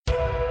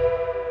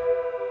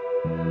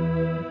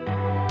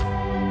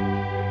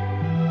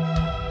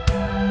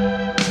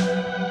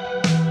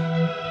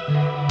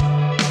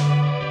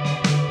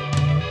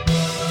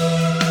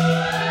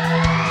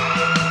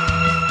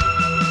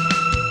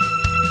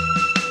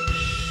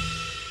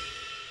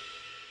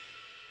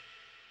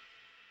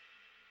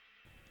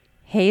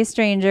Hey,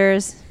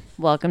 strangers.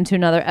 Welcome to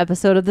another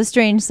episode of The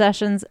Strange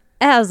Sessions.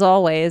 As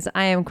always,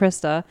 I am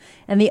Krista,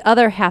 and the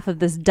other half of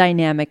this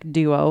dynamic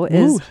duo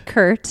is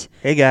Kurt.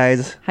 Hey,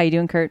 guys. How you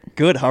doing, Kurt?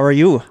 Good. How are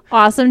you?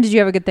 Awesome. Did you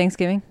have a good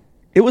Thanksgiving?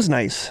 It was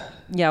nice.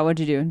 Yeah, what'd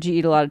you do? Did you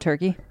eat a lot of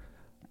turkey?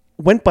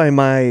 Went by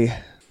my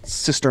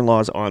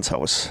sister-in-law's aunt's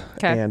house,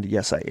 Okay. and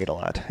yes, I ate a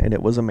lot, and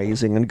it was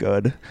amazing and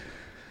good.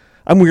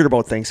 I'm weird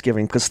about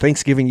Thanksgiving because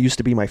Thanksgiving used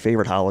to be my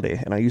favorite holiday,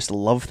 and I used to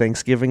love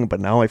Thanksgiving, but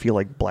now I feel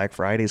like Black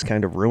Friday's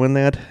kind of ruined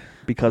that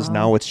because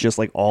now it's just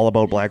like all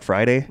about Black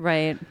Friday.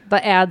 Right.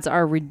 The ads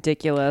are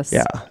ridiculous.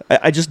 Yeah.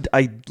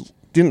 I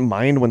didn't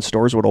mind when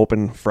stores would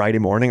open Friday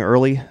morning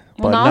early,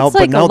 but now it's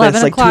like now that's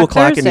 11 like 2 o'clock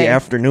o'clock in Thursday. the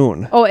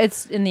afternoon. Oh,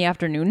 it's in the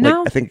afternoon Like,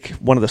 now? I think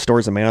one of the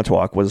stores in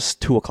Manitowoc was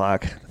 2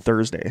 o'clock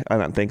Thursday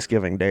on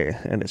Thanksgiving Day,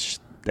 and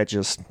that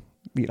just,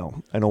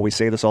 I know we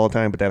say this all the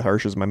time, but that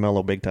harshes my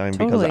mellow big time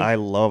because Totally. I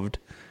loved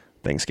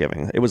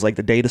Thanksgiving. It was like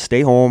the day to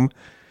stay home,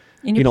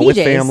 In your PJs. with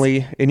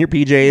family, in your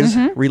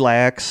PJs,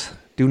 relax,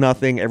 do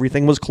nothing.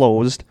 Everything was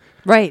closed,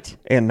 Right.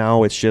 and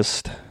now it's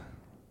just,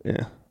 I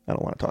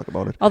don't want to talk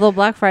about it. Although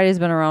Black Friday's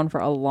been around for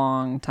a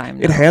long time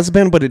now. It has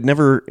been, but it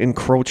never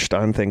encroached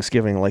on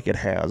Thanksgiving like it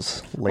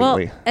has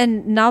lately. Well,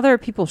 and now there are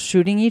people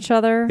shooting each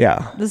other.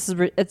 Yeah.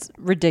 It's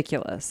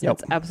ridiculous. Yep.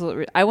 It's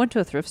absolutely. I went to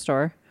a thrift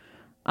store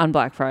on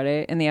Black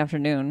Friday in the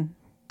afternoon.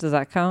 Does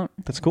that count?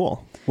 That's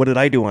cool. What did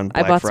I do on I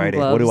Black bought some Friday?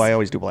 What do gloves. I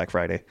always do Black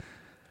Friday?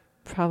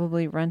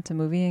 Probably rent a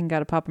movie and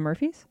got a Papa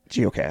Murphy's.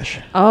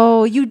 Geocache.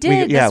 Oh, you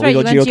did. That's right. we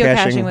You go went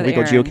geocaching with We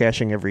go Aaron.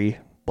 geocaching every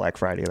Black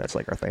Friday. That's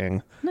like our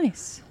thing.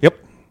 Nice. Yep.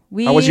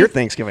 How was your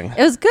Thanksgiving?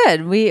 It was good.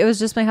 It was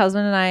just my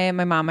husband and I,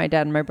 my mom, my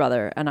dad, and my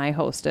brother, and I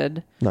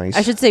hosted. Nice.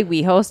 I should say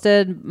we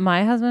hosted.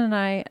 My husband and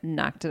I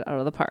knocked it out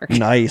of the park.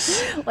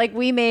 Nice.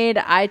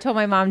 I told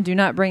my mom, do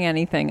not bring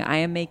anything. I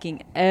am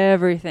making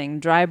everything.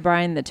 Dry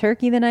brine the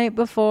turkey the night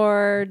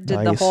before. Did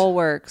the Nice. whole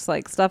works.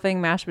 Like stuffing,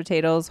 mashed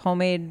potatoes,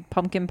 homemade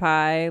pumpkin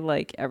pie,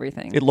 like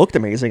everything. It looked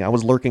amazing. I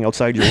was lurking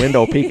outside your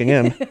window, peeking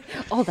in.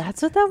 Oh,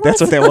 that's what that was?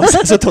 That's what that was.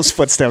 That's what those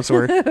footsteps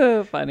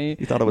were. Funny.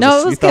 You thought it was.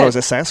 No, Thought it was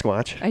a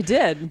Sasquatch. I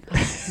did.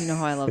 You know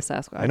how I love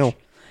Sasquatch. I know.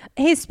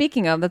 Hey,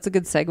 speaking of, that's a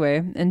good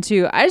segue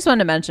into, I just wanted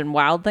to mention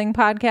Wild Thing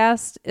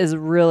podcast is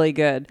really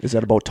good. Is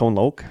that about Tone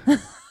Loc?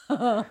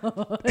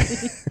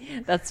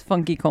 That's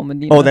Funky Cole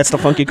Medina. Oh, that's the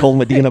Funky Cole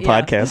Medina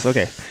Yeah. podcast.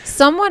 Okay.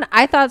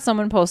 I thought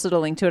someone posted a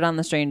link to it on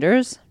The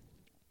Strangers.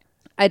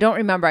 I don't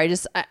remember. I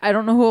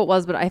don't know who it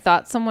was, but I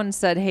thought someone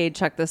said, hey,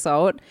 check this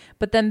out.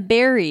 But then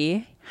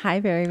Barry, hi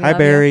Barry. Hi,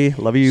 Barry.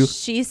 Love you.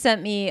 She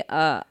sent me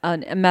a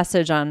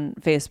message on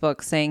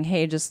Facebook saying,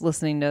 hey, just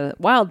listening to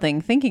Wild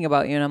Thing, thinking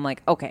about you. And I'm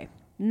like, okay,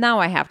 now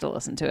I have to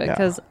listen to it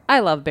because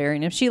I love Barry.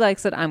 And if she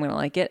likes it, I'm going to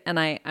like it. And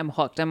I'm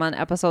hooked. I'm on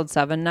episode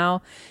 7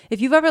 now.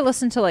 If you've ever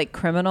listened to like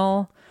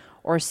Criminal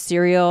or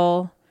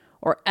Serial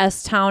or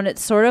S-Town,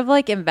 it's sort of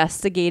like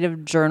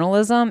investigative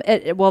journalism.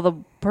 Well, the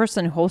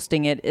person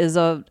hosting it is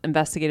a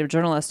investigative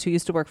journalist who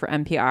used to work for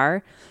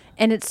NPR.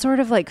 And it's sort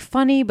of like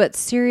funny but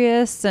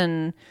serious,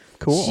 and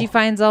Cool. she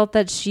finds out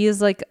that she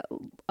is like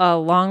a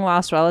long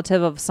lost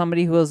relative of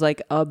somebody who was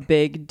like a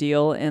big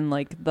deal in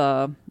like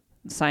the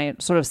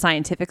sort of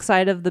scientific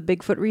side of the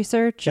Bigfoot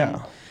research. Yeah.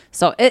 And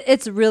so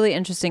it's really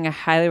interesting. I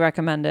highly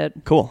recommend it.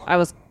 Cool. I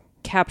was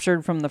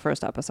captured from the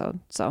first episode.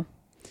 So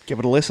Give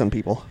it a listen,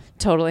 people.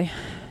 totally.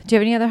 Do you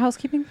have any other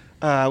housekeeping?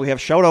 We have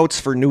shout outs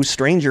for new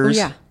strangers.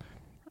 Oh, yeah.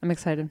 I'm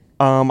excited.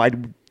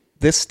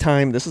 This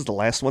is the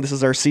last one. This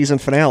is our season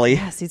finale.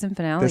 Yeah, season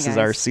finale. This is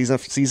our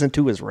season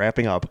 2 is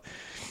wrapping up.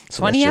 So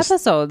 20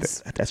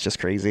 episodes. That's just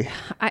crazy.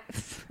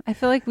 I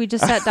feel like we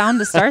just sat down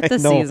to start the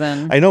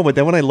season. I know, but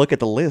then when I look at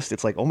the list,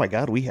 it's like, oh my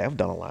God, we have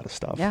done a lot of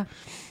stuff. Yeah.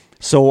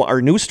 So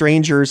our new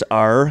strangers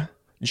are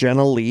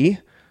Jenna Lee,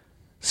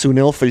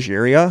 Sunil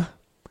Fajaria,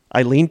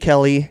 Eileen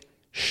Kelly,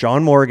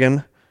 Sean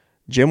Morgan,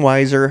 Jim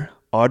Weiser,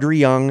 Audrey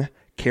Young,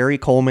 Carrie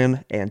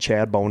Coleman, and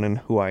Chad Bonin,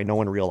 who I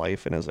know in real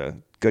life and is a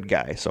good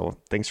guy. So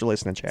thanks for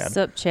listening, Chad.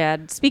 Sup,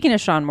 Chad. Speaking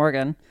of Sean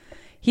Morgan,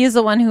 he is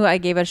the one who I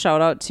gave a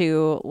shout out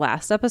to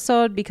last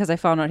episode because I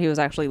found out he was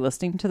actually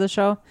listening to the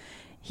show.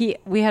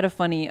 We had a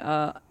funny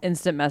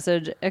instant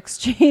message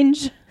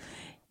exchange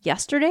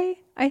yesterday,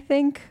 I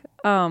think,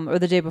 or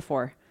the day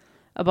before,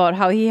 about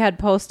how he had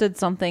posted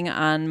something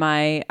on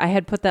I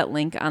had put that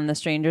link on The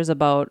Strangers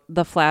about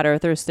the flat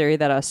earthers theory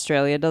that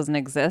Australia doesn't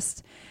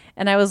exist.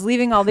 And I was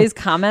leaving all these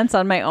comments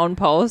on my own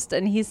post.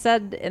 And he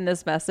said in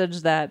this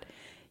message that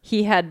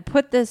he had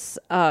put this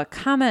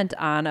comment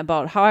on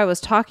about how I was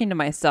talking to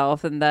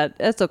myself and that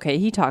it's okay.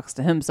 He talks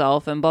to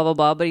himself and blah, blah,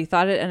 blah. But he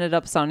thought it ended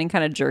up sounding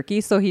kind of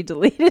jerky. So he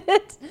deleted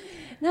it.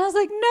 And I was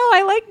like, no,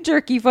 I like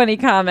jerky, funny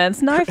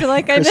comments. Now I feel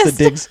like I missed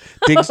digs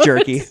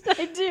jerky.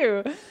 I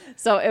do.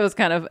 So it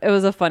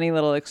was a funny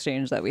little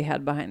exchange that we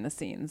had behind the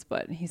scenes.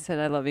 But he said,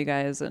 I love you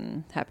guys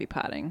and happy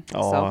potting.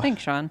 So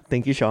thanks, Sean.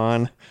 Thank you,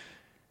 Sean.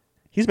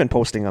 He's been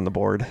posting on the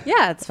board.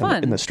 Yeah, it's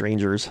fun. In the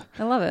strangers.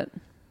 I love it.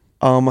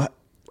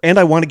 And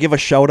I want to give a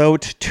shout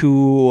out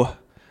to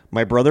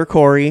my brother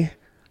Corey,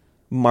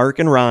 Mark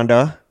and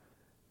Rhonda,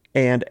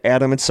 and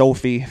Adam and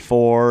Sophie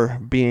for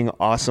being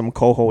awesome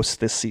co-hosts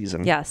this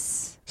season.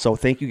 Yes. So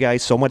thank you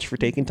guys so much for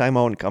taking time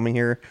out and coming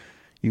here.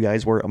 You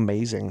guys were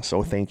amazing,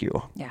 so thank you.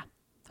 Yeah.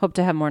 Hope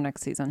to have more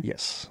next season.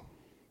 Yes.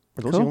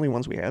 Were those the only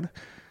ones we had?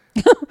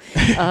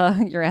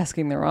 You're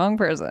asking the wrong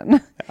person.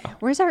 Yeah.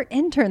 Where's our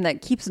intern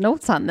that keeps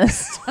notes on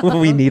this stuff?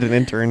 We need an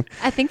intern.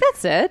 I think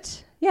that's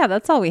it. Yeah,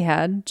 that's all we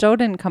had. Joe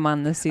didn't come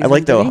on this season. I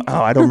like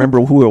I don't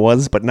remember who it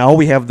was, but now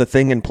we have the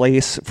thing in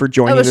place for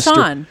joining the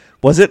Sean.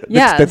 Was it?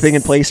 Yes. It's the thing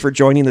in place for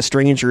joining the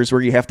strangers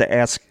where you have to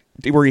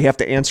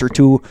answer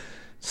 2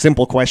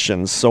 simple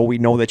questions so we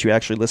know that you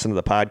actually listen to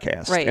the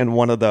podcast. Right. And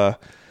one of the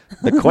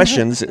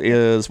questions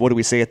is, what do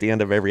we say at the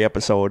end of every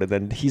episode? And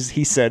then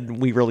he said,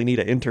 we really need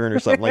an intern or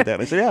something like that.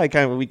 I said, yeah, we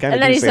kind of do say that.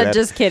 And then he said,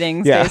 just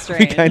kidding. Stay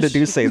strange. We kind of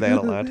do say that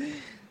a lot.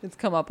 It's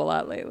come up a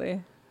lot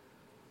lately.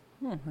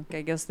 Okay,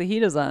 I guess the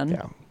heat is on.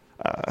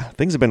 Yeah.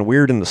 Things have been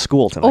weird in the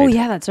school tonight. Oh,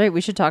 yeah, that's right. We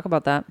should talk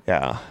about that.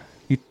 Yeah.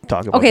 You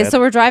talk about that. that. So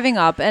we're driving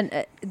up.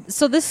 And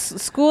so this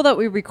school that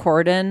we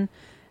record in,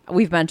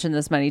 we've mentioned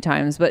this many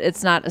times, but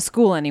it's not a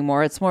school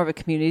anymore. It's more of a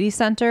community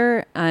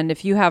center. And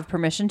if you have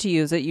permission to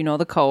use it, you know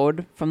the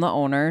code from the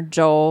owner.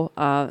 Joe,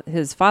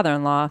 his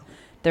father-in-law,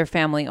 their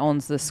family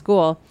owns this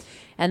school.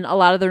 And a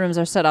lot of the rooms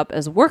are set up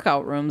as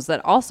workout rooms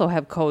that also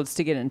have codes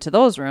to get into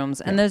those rooms.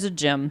 And there's a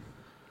gym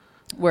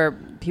where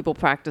people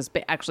practice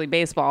actually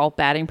baseball,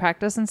 batting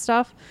practice and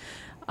stuff.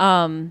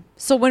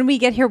 So when we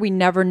get here, we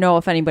never know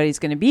if anybody's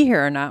going to be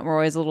here or not. We're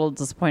always a little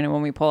disappointed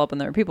when we pull up and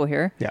there are people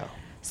here. Yeah.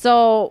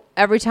 So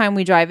every time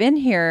we drive in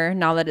here,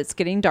 now that it's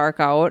getting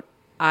dark out,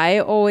 I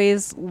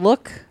always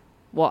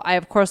I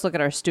of course look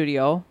at our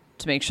studio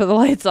to make sure the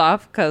light's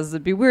off, because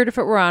it'd be weird if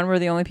it were on. We're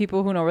the only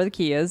people who know where the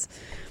key is.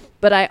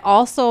 But I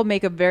also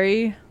make a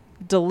very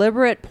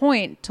deliberate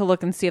point to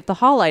look and see if the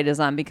hall light is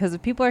on, because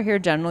if people are here,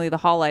 generally the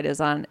hall light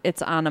is on.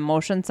 It's on a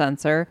motion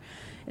sensor.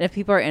 And if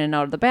people are in and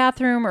out of the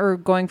bathroom or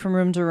going from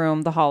room to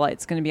room, the hall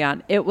light's going to be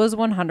on. It was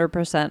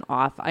 100%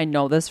 off. I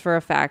know this for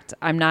a fact.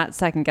 I'm not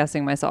second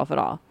guessing myself at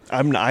all.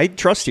 I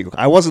trust you.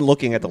 I wasn't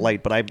looking at the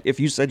light, but if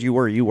you said you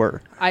were, you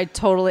were.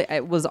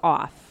 It was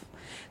off.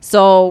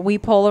 So we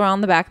pull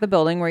around the back of the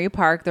building where you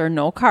park. There are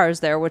no cars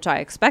there, which I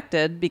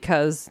expected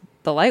because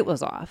the light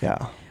was off.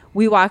 Yeah.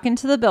 We walk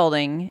into the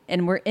building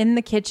and we're in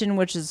the kitchen,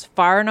 which is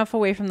far enough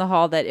away from the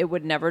hall that it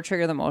would never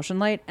trigger the motion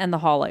light, and the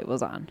hall light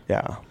was on.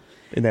 Yeah.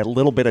 In that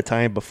little bit of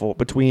time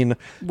between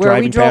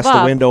driving past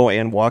the window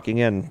and walking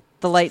in,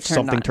 the light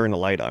turned the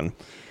light on.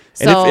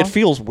 So, and it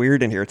feels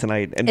weird in here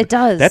tonight. And it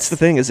does. That's the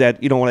thing, is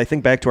that, when I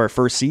think back to our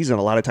first season,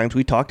 a lot of times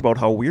we talked about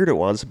how weird it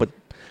was, but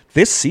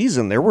this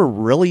season it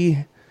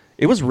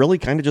was really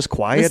kind of just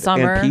quiet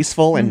and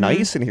peaceful and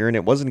nice in here, and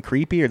it wasn't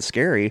creepy and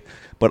scary.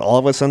 But all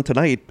of a sudden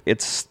tonight,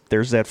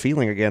 there's that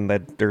feeling again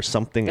that there's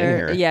something in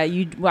here. Yeah,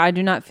 I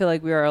do not feel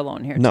like we are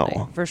alone here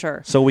tonight, for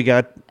sure. So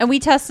and we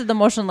tested the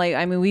motion light.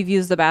 I mean, we've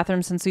used the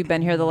bathroom since we've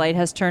been here. The light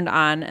has turned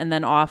on and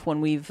then off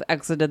when we've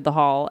exited the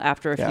hall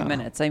after a few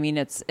minutes. I mean,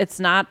 it's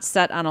not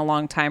set on a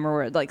long timer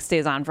where it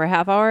stays on for a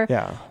half hour.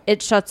 Yeah.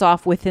 It shuts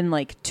off within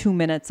 2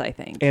 minutes, I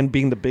think. And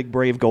being the big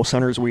brave ghost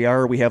hunters we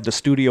are, we have the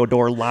studio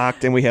door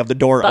locked and we have the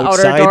door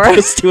outside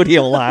the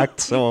studio locked.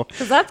 So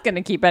because that's going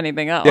to keep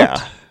anything out.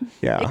 Yeah.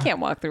 It can't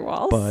walk through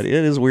walls. But it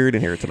is weird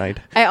in here tonight.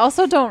 I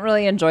also don't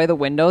really enjoy the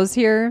windows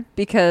here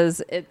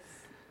because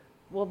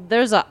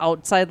there's an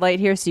outside light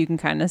here so you can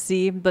kind of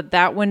see, but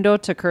that window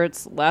to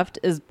Kurt's left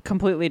is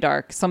completely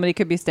dark. Somebody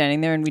could be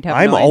standing there and we'd have no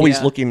idea. I'm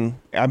always looking,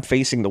 I'm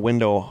facing the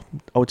window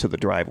out to the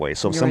driveway,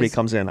 so if somebody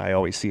comes in, I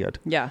always see it.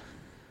 Yeah.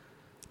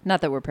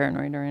 Not that we're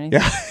paranoid or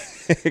anything.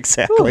 Yeah,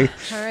 exactly.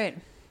 Whew. All right.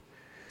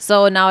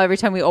 So now every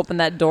time we open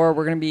that door,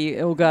 we're going to be,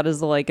 oh God,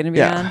 is the light going to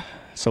be on?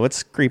 So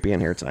it's creepy in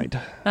here tonight.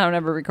 I don't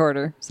have a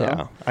recorder. So.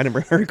 Yeah, I didn't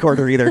bring a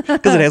recorder either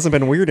because it hasn't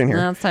been weird in here.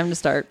 Now it's time to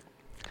start.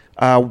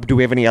 Do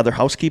we have any other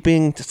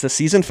housekeeping? It's the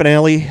season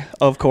finale,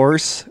 of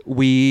course.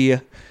 We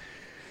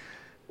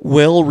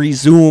will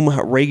resume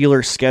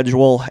regular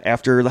schedule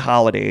after the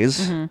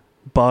holidays. Mm-hmm.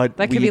 But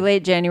that could be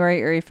late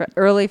January,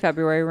 early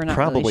February. We're not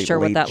really sure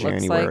what that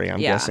January, looks like. I'm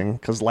guessing.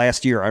 Because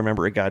last year, I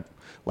remember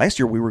last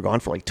year we were gone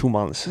for 2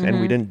 months and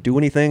we didn't do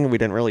anything. We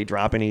didn't really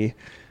drop any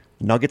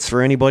nuggets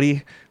for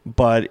anybody,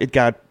 but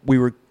we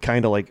were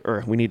kind of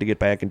we need to get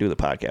back and do the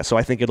podcast. So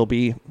I think it'll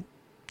be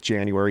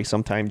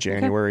sometime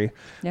January. Okay.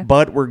 Yeah.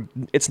 But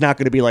it's not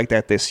going to be like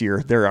that this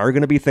year. There are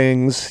going to be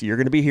things you're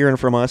going to be hearing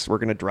from us. We're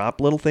going to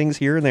drop little things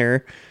here and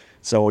there.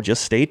 So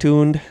just stay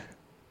tuned.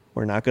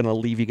 We're not going to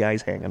leave you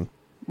guys hanging.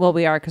 Well,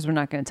 we are, because we're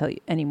not going to tell you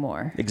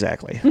anymore.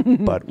 Exactly.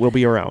 But we'll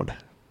be around.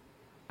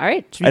 All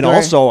right. And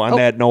also on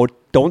that note,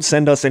 don't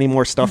send us any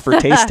more stuff for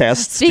taste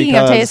tests. Speaking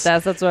of taste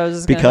tests, that's what I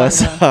was just going to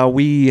say.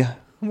 Because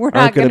we're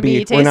not going to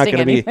be tasting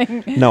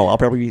anything. No, I'll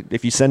probably,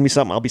 if you send me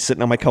something, I'll be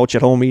sitting on my couch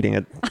at home eating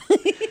it.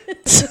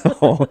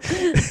 So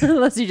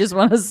unless you just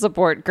want to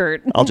support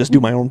Kurt. I'll just do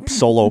my own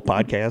solo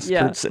podcast.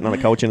 Yeah. Kurt's sitting on the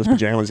couch in his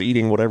pajamas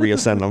eating whatever you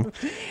send him.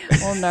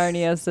 Well,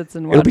 Narnia sits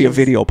and watches. It'll be a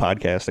video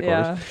podcast, of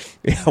course.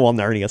 Yeah, while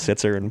Narnia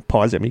sits there and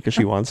paws at me because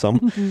she wants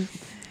some.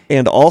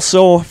 And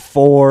also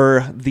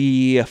for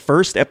the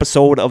first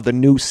episode of the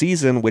new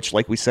season, which,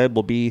 like we said,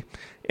 will be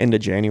into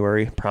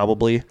January,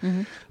 probably.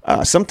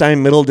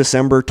 Sometime middle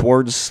December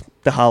towards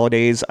the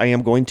holidays, I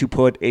am going to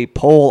put a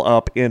poll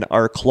up in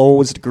our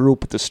closed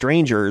group, The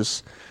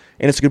Strangers,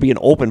 and it's going to be an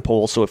open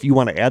poll. So if you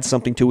want to add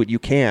something to it, you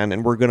can,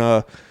 and we're going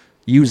to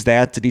use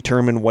that to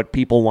determine what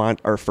people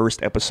want our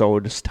first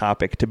episode's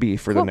topic to be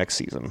for the next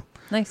season.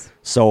 Nice.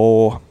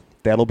 So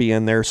that'll be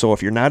in there. So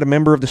if you're not a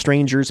member of The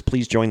Strangers,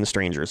 please join The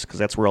Strangers, because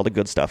that's where all the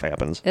good stuff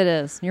happens. It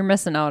is. You're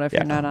missing out if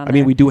you're not on I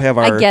mean, there. we do have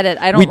our... I get it.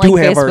 I don't We like do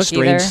have our Facebook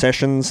Strange either.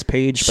 Sessions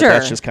page, Sure. but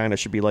that just kind of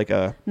should be like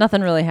a...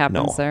 Nothing really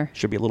happens there.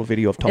 Should be a little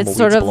video of tumbleweeds It's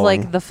sort of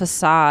blowing. like the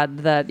facade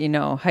that,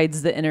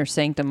 hides the inner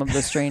sanctum of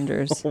The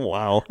Strangers.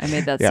 Wow. I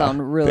made that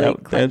sound really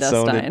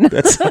clandestine.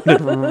 That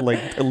sounded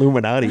like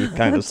Illuminati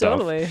kind of stuff.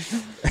 Totally.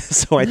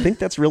 So I think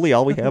that's really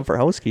all we have for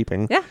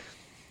housekeeping. Yeah.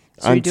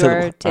 Should we do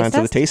our taste test?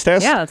 The taste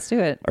test? Yeah, let's do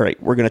it. All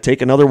right, we're going to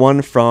take another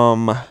one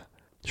from...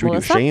 Should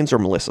Melissa? we do Shane's or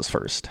Melissa's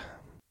first?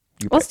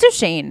 Let's do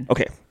Shane.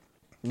 Okay.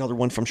 Another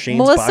one from Shane's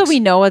Melissa, box. we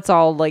know it's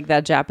all like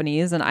that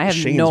Japanese, and I have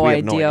Shane's, no we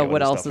have no idea idea what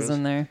this else stuff is is.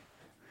 in there.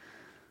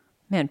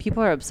 Man,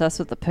 people are obsessed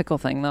with the pickle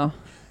thing, though.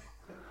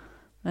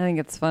 I think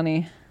it's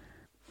funny.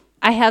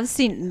 I have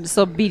seen,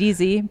 so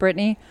BDZ,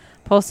 Brittany,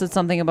 posted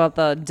something about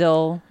the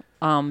dill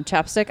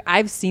chapstick.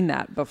 I've seen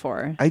that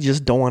before. I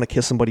just don't want to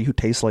kiss somebody who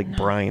tastes like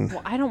brine.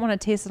 Well, I don't want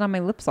to taste it on my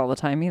lips all the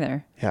time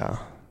either. Yeah.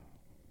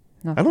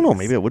 No, I don't know. thanks.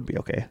 Maybe it would be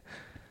okay.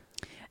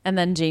 And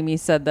then Jamie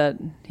said that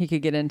he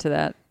could get into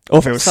that. Oh,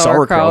 if it was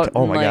sauerkraut.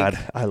 Oh, and, my like,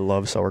 God. I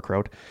love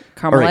sauerkraut.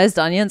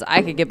 Caramelized onions,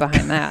 I could get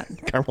behind that.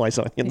 Caramelized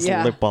onions,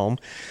 Yeah. lip balm.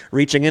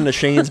 Reaching into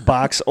Shane's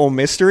box. Oh,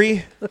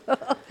 mystery.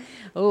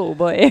 Oh,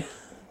 boy.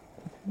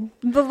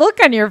 The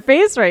look on your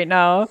face right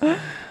now.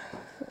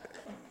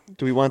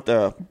 Do we want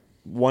the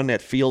one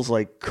that feels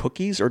like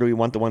cookies, or do we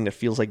want the one that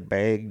feels like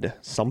bagged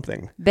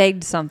something?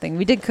 Bagged something.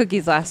 We did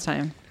cookies last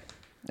time.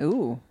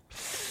 Ooh.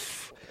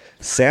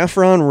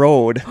 Saffron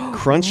Road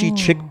crunchy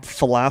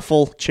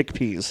falafel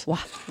chickpeas.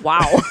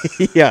 Wow.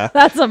 Yeah.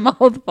 That's a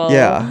mouthful.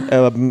 Yeah.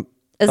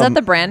 Is that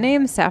the brand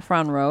name?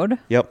 Saffron Road?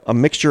 Yep. A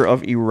mixture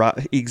of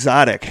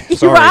exotic. Erotic.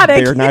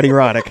 Sorry, they're not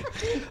erotic.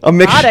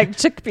 Exotic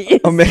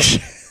chickpeas. A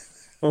mixture.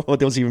 What would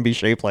those even be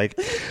shaped like?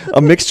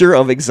 A mixture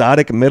of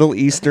exotic Middle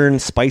Eastern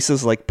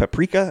spices like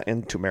paprika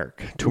and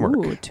turmeric.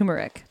 Ooh,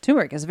 turmeric.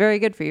 Turmeric is very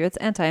good for you. It's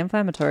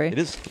anti-inflammatory. It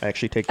is. I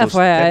actually take those FYI.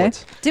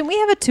 tablets. Didn't we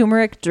have a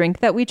turmeric drink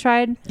that we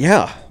tried?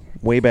 Yeah.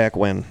 Way back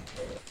when.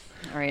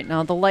 All right.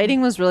 Now, the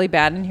lighting was really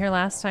bad in here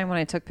last time when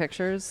I took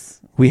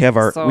pictures. We have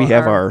our So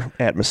our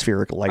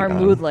atmospheric light Our on.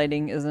 mood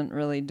lighting isn't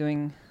really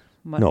doing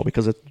much. No,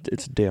 because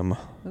it's dim.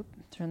 Oop,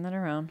 turn that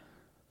around.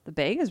 The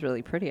bag is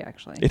really pretty,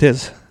 actually. It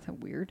is. Is that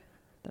weird?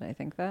 Did I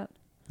think that?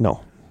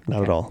 No,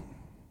 not at all.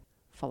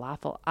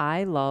 Falafel.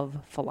 I love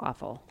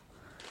falafel.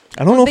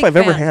 I don't know if big I've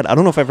ever fan. had. I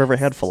don't know if I've ever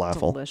had It's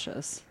falafel.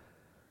 delicious.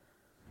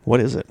 What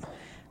is it?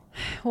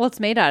 Well, it's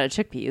made out of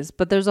chickpeas,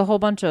 but there's a whole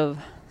bunch of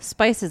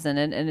spices in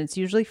it, and it's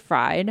usually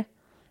fried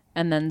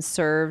and then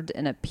served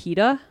in a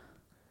pita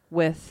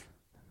with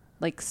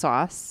like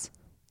sauce.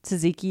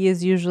 Tzatziki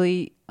is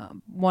usually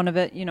one of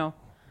it, Yeah,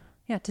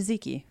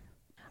 tzatziki.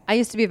 I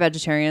used to be a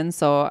vegetarian,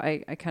 so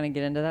I kind of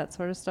get into that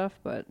sort of stuff,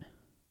 but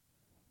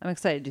I'm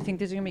excited. Do you think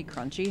these are going to be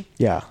crunchy?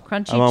 Yeah.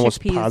 Crunchy I'm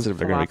almost chickpeas positive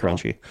they're going to be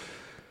falafel.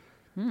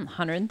 crunchy.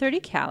 130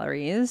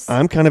 calories,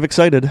 I'm kind of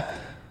excited.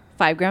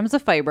 5 grams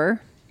of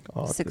fiber,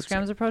 Oh, 6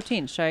 grams of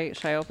protein. Should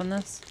I open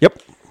this? Yep.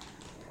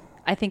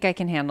 I think I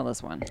can handle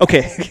this one.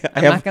 Okay.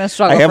 I'm not gonna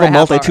struggle I have for a a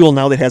half multi-tool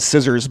now that has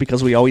scissors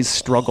because we always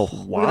struggle.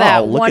 Wow. Look at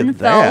that. Look One at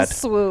fell that.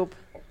 swoop.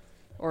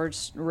 Or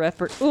just rip.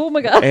 Oh,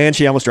 my God. And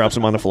she almost drops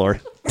him on the floor.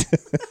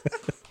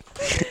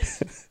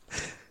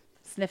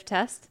 Sniff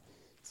test.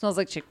 Smells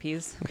like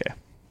chickpeas. Okay.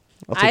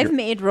 I'll take I've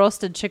made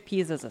roasted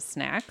chickpeas as a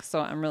snack, so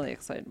I'm really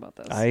excited about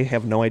this. I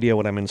have no idea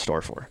what I'm in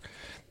store for.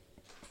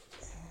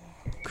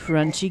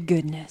 Crunchy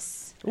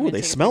goodness. I'm Ooh, gonna they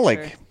take a smell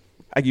picture. like...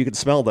 You can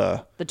smell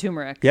the... The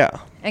turmeric. Yeah.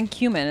 And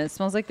cumin. It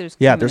smells like there's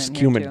cumin. Yeah, there's in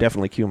here, cumin. too.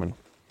 Definitely cumin.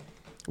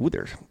 Ooh,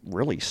 they're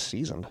really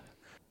seasoned.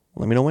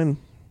 Let me know when.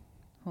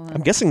 Hold on.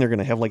 I'm guessing they're going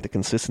to have like the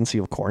consistency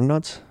of corn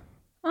nuts.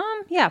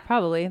 Yeah,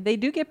 probably. They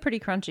do get pretty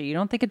crunchy. You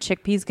don't think a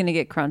chickpea's going to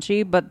get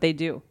crunchy, but they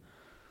do.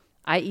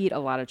 I eat a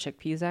lot of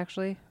chickpeas,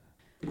 actually.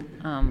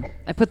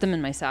 I put them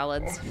in my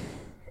salads.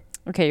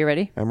 Okay, you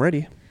ready? I'm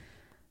ready.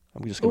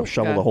 I'm just going Ooh, to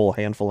shovel God. the whole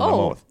handful in my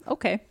mouth.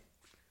 Okay.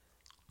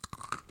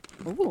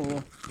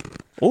 Ooh.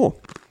 Oh.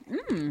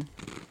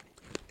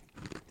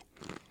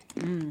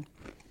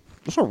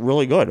 Those are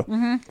really good.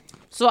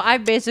 So I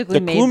basically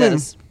The made cumin-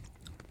 this.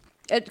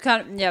 It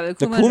kind of, yeah, the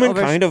The cumin, cumin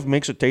kind of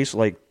makes it taste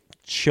like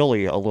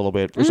chili a little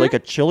bit. There's like a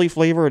chili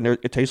flavor, and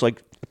it tastes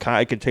like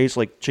I could taste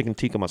like chicken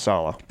tikka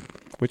masala,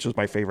 which is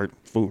my favorite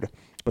food.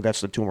 But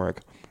that's the turmeric.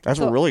 That's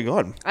really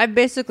good. I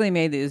basically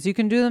made these. You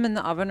can do them in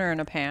the oven or in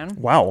a pan.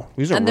 Wow,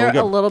 these are And really they're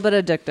good. a little bit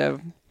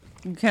addictive.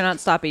 You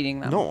cannot stop eating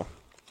them. No,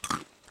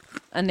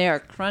 And they are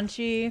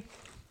crunchy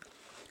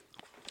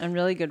and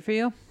really good for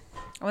you.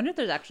 I wonder if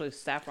there's actually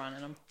saffron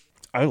in them.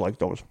 I like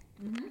those.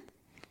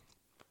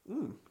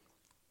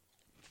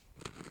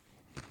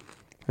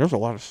 There's a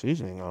lot of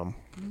seasoning. It's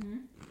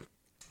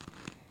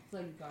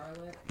like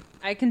garlic.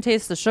 I can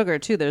taste the sugar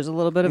too. There's a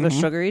little bit of a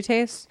sugary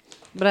taste,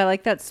 but I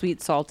like that sweet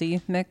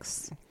salty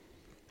mix.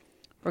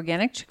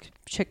 Organic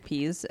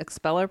chickpeas,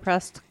 expeller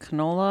pressed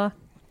canola,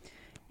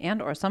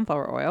 and or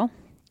sunflower oil,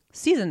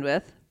 seasoned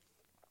with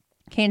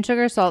cane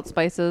sugar, salt,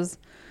 spices.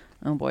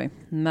 Oh boy,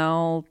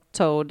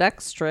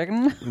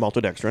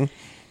 maltodextrin,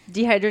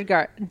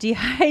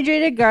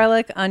 dehydrated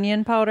garlic,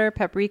 onion powder,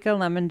 paprika,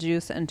 lemon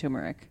juice, and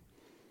turmeric.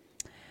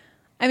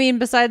 I mean,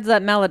 besides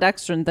that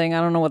maltodextrin thing, I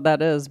don't know what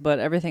that is, but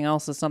everything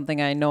else is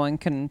something I know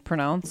and can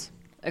pronounce,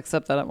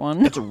 except that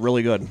one. It's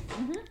really good.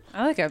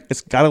 I like it.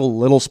 It's got a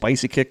little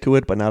spicy kick to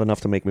it, but not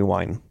enough to make me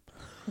whine.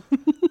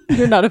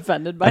 You're not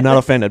offended by it? I'm not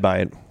offended by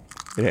it.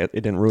 It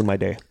didn't ruin my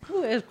day.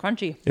 Ooh, it is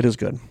crunchy. It is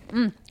good.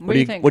 What do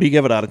you think? What do you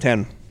give it out of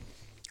 10?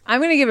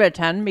 I'm going to give it a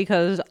 10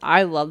 because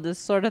I love this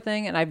sort of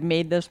thing, and I've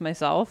made this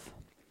myself.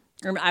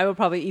 I would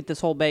probably eat this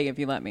whole bag if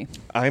you let me.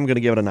 I'm going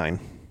to give it a 9.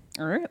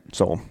 All right.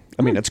 So,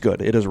 I mean, it's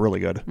good. It is really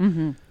good.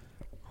 Mm-hmm.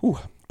 Ooh,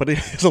 but it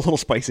is a little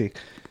spicy.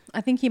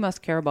 I think he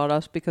must care about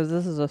us because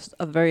this is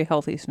a very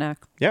healthy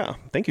snack. Yeah.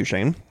 Thank you,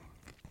 Shane.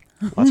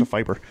 Lots of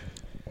fiber.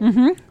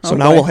 So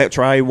now we'll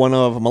try one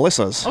of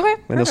Melissa's. Okay.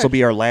 And this will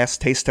be our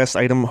last taste test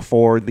item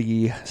for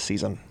the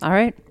season. All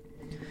right.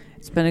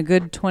 It's been a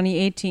good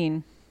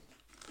 2018.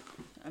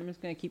 I'm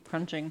just going to keep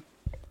crunching.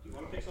 You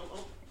want to pick something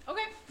up?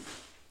 Okay.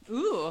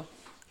 Ooh.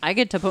 I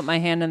get to put my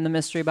hand in the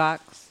mystery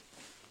box.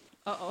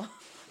 Uh-oh.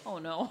 Oh,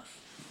 no.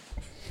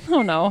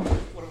 Oh, no.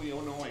 What are we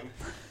knowing?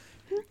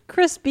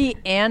 Crispy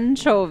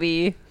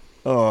anchovy.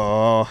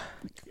 Oh.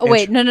 Oh,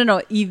 wait. No.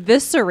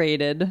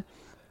 Eviscerated.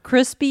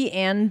 Crispy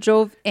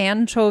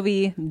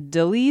anchovy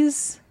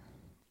dillies.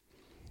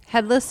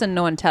 Headless and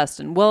no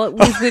intestine. Well, at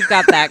least we've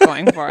got that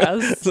going for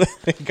us.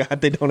 Thank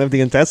God they don't have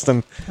the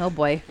intestine. Oh,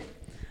 boy.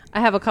 I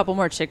have a couple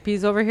more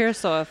chickpeas over here,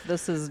 so if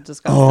this is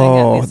disgusting,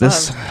 Oh, at least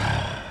this.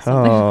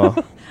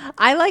 Oh.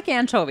 I like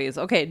anchovies.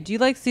 Okay, do you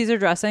like Caesar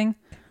dressing?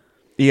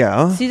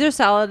 Yeah. Caesar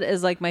salad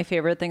is like my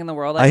favorite thing in the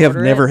world. I have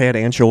never had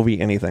anchovy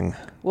anything.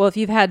 Well, if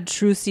you've had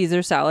true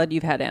Caesar salad,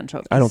 you've had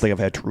anchovies. I don't think I've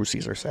had true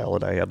Caesar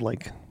salad. I had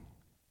like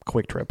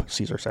Quick Trip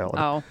Caesar salad.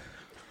 Oh.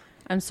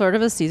 I'm sort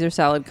of a Caesar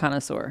salad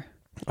connoisseur.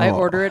 I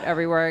order it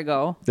everywhere I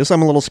go. This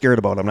I'm a little scared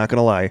about. I'm not going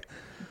to lie.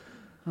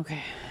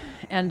 Okay.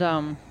 And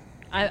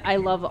I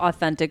love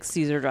authentic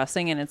Caesar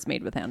dressing, and it's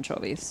made with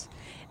anchovies.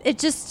 They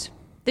just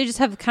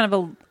have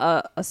kind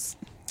of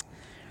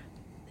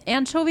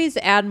anchovies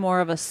add more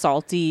of a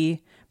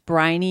salty,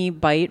 briny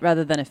bite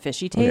rather than a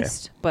fishy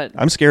taste. Okay. But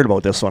I'm scared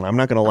about this one. I'm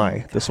not going to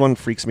lie. This one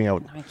freaks me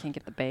out. I can't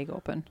get the bag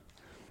open.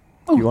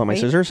 You want my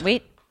scissors?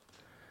 Wait.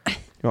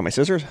 You want my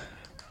scissors?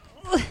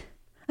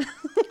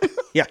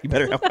 Yeah, you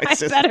better have my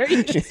scissors.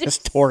 You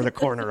just tore the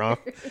corner off.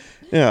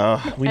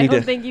 Yeah, I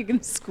don't think you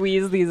can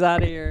squeeze these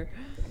out of here.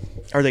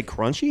 Are they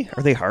crunchy?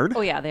 Are they hard?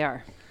 Oh yeah, they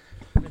are.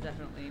 They're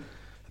definitely.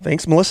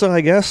 Thanks, Melissa,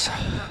 I guess.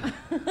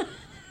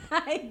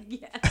 I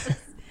guess.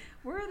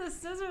 Where are the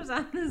scissors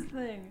on this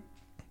thing?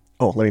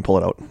 Oh, let me pull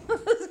it out. I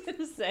was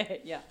gonna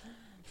say, yeah.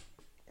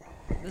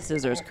 The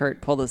scissors,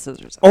 Kurt. Pull the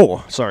scissors out.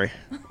 Oh, sorry.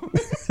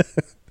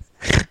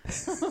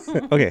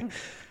 Okay.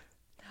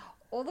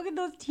 Oh, look at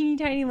those teeny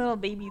tiny little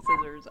baby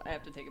scissors. I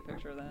have to take a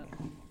picture of that.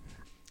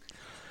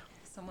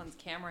 Someone's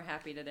camera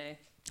happy today.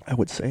 I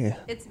would say.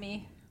 It's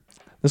me.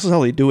 This is how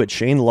they do it.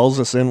 Shane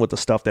lulls us in with the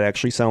stuff that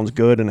actually sounds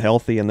good and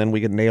healthy, and then we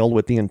get nailed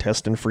with the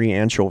intestine-free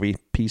anchovy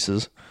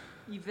pieces.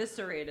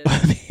 Eviscerated.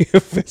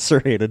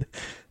 Eviscerated.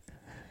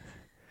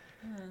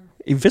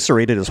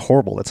 Eviscerated is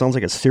horrible. That sounds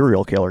like a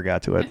serial killer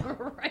got to it.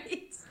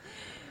 Right?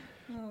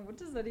 Oh, what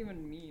does that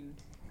even mean?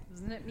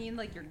 Doesn't it mean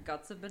like your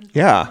guts have been...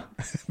 Yeah,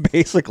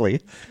 basically.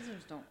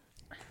 Scissors don't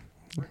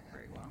work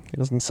very well. It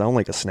doesn't sound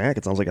like a snack.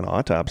 It sounds like an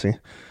autopsy.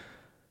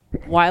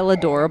 While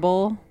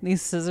adorable,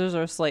 these scissors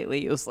are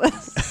slightly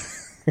useless.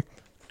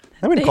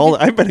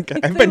 I've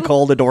been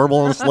called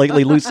adorable and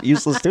slightly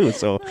useless too,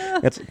 so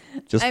that's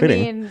just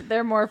fitting. I mean,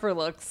 they're more for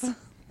looks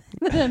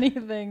than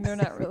anything. They're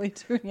not really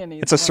doing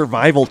anything. It's a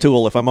survival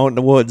tool if I'm out in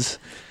the woods.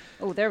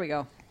 Oh, there we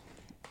go.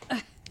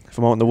 If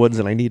I'm out in the woods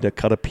and I need to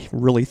cut a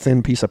really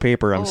thin piece of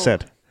paper, I'm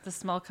set. The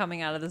smell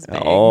coming out of this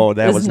bag. Oh,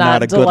 that was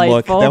not a good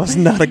look. That was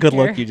not a good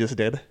look you just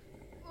did.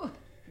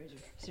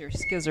 Here's your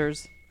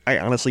skizzers. I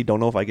honestly don't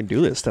know if I can do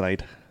this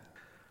tonight.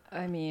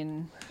 I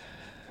mean...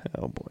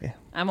 Oh, boy.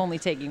 I'm only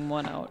taking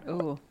one out.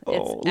 Ooh. Oh,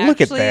 it's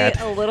look at that.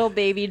 actually a little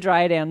baby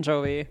dried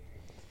anchovy.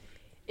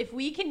 If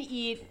we can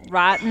eat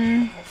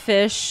rotten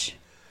fish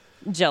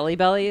jelly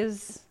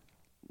bellies,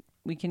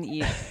 we can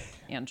eat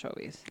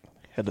anchovies.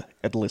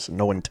 Headless,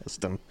 no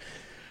intestine.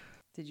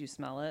 Did you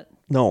smell it?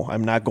 No,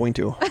 I'm not going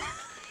to.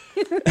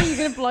 You're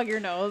going to plug your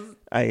nose?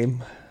 It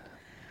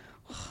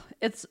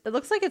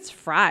looks like it's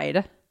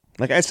fried.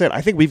 Like I said,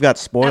 I think we've got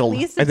spoiled. At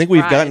least I think it's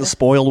we've fried. gotten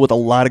spoiled with a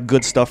lot of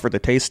good stuff for the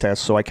taste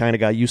test, so I kind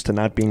of got used to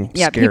not being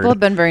scared. People have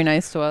been very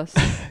nice to us.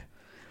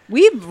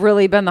 We've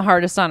really been the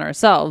hardest on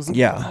ourselves.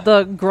 Yeah.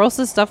 The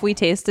grossest stuff we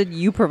tasted,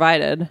 you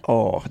provided.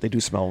 Oh, they do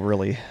smell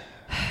really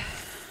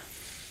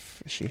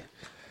fishy.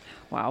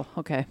 Wow.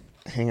 Okay.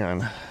 Hang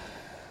on.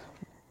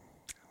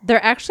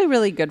 They're actually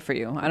really good for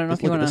you. I don't know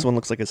if you want to. This one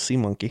looks like a sea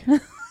monkey.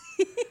 Well,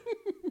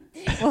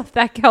 if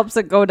that helps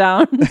it go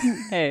down.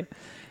 Hey,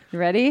 you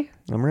ready?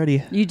 I'm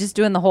ready. You just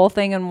doing the whole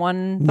thing in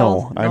one?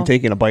 No, I'm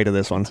taking a bite of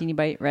this one. Teeny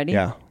bite. Ready?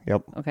 Yeah.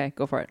 Yep. Okay,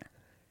 go for it.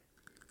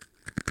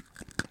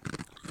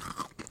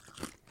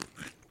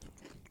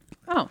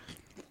 Oh.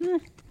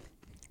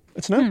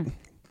 It's not.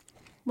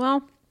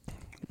 Well,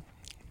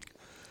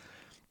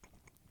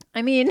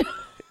 I mean.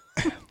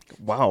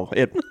 Wow.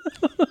 It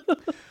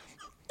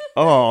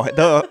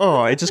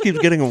just keeps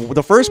getting.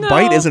 The first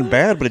bite isn't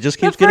bad, but it just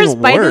keeps getting worse.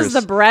 The first bite is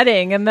the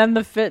breading, and then the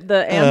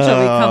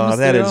anchovy comes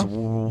that through. Is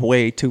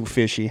way too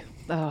fishy.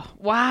 Oh,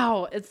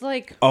 wow. It's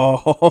like.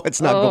 Oh,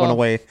 it's not going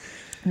away.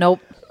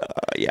 Nope.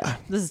 Yeah.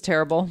 This is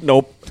terrible.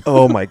 Nope.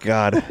 Oh, my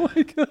God. Oh,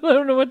 my God. I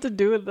don't know what to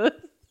do with this.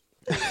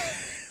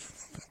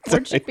 More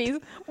chickpeas.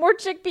 More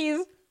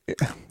chickpeas.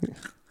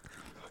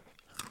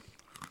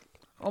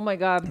 Oh, my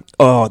God.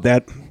 Oh,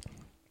 that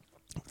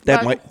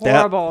might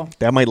horrible.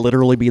 That might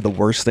literally be the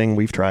worst thing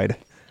we've tried.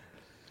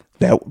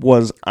 That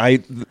was I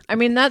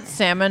mean, that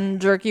salmon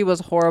jerky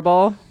was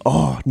horrible.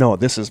 Oh no,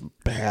 this is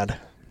bad.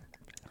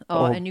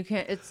 Oh, and you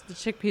can't. It's the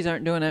chickpeas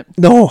aren't doing it.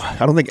 No,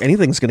 I don't think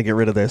anything's gonna get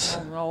rid of this.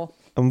 Oh, no.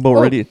 I'm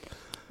about ready.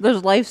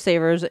 There's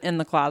lifesavers in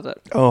the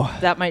closet. Oh,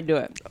 that might do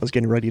it. I was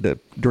getting ready to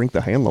drink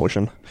the hand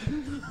lotion.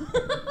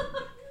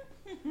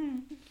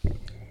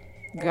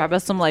 Grab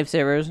us some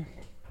lifesavers.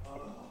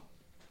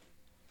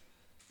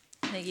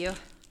 Thank you.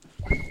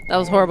 That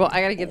was horrible.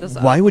 I gotta get this.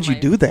 Why would you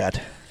do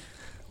that?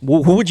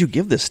 Who would you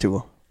give this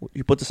to?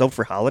 You put this out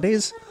for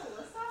holidays?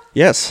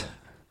 Yes.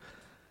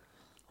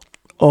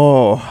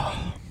 Oh.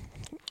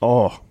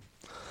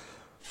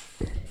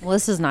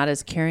 Melissa's not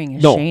as caring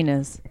as Shane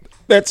is.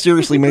 That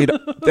seriously made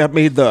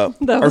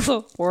that was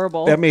so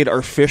horrible. That made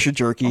our fish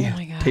jerky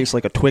taste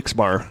like a Twix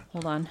bar.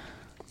 Hold on.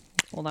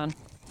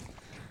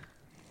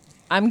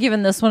 I'm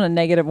giving this one a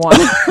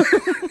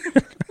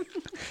 -1.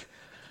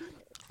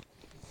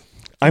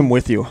 I'm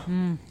with you.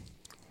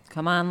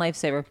 Come on,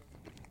 lifesaver.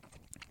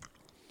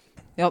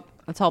 Yep,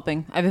 it's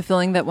helping. I have a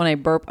feeling that when I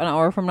burp an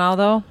hour from now,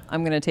 though,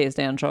 I'm going to taste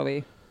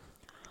anchovy.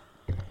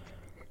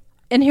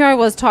 And here I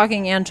was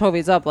talking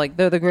anchovies up like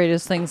they're the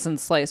greatest thing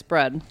since sliced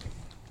bread.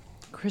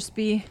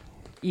 Crispy,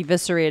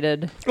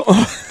 eviscerated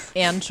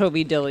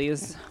anchovy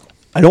dillies.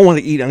 I don't want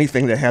to eat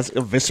anything that has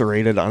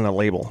eviscerated on the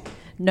label.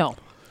 No.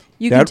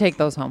 You can take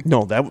those home.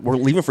 No, we're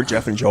leaving for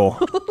Jeff and Joe.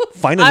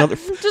 Find another.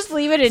 Just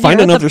leave it in here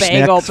with the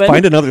bag open.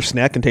 Find another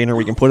snack container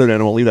we can put it in,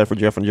 and we'll leave that for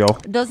Jeff and Joe.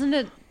 Doesn't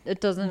it? It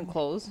doesn't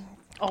close.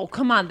 Oh,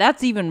 come on,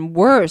 that's even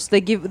worse.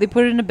 They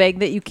put it in a bag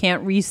that you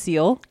can't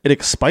reseal. It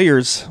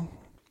expires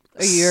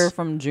a year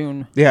from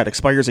June. Yeah, it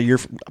expires a year,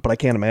 but I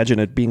can't imagine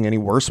it being any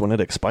worse when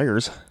it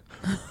expires.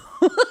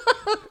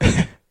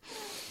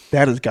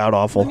 That is god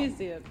awful. Let me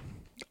see it.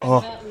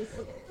 Oh,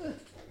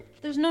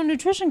 there's no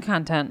nutrition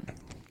content.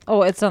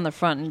 Oh, it's on the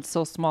front and it's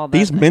so small.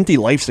 These minty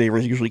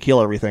lifesavers usually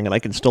kill everything, and I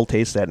can still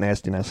taste that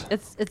nastiness.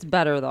 It's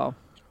better though.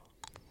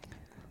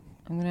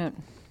 I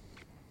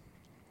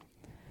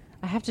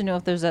have to know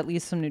if there's at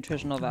least some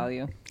nutritional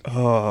value.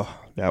 Oh,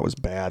 that was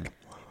bad.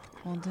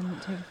 Well, didn't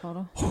it take a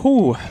photo?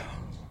 Ooh.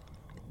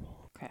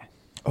 Okay.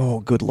 Oh,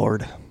 good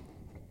Lord.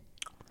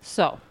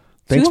 So,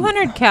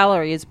 200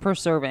 calories per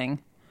serving,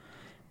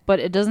 but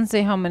it doesn't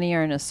say how many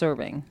are in a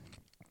serving.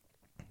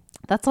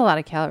 That's a lot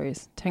of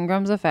calories. 10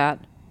 grams of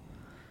fat.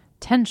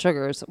 10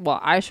 sugars. Well,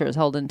 I sure as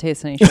hell didn't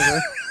taste any sugar.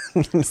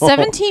 No.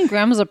 17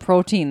 grams of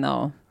protein,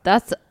 though.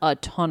 That's a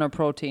ton of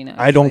protein,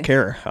 actually. I don't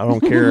care.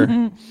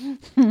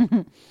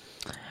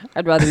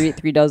 I'd rather eat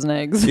 3 dozen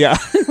eggs. Yeah,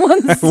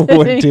 I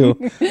would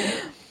too.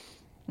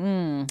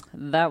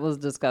 That was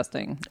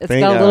disgusting. It's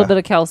got a little bit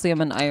of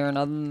calcium and iron.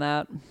 Other than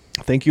that,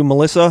 thank you,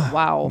 Melissa.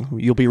 Wow.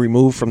 You'll be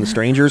removed from the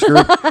strangers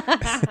group.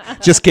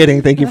 Just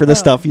kidding. Thank you for the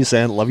stuff you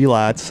sent. Love you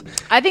lots.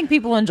 I think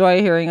people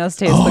enjoy hearing us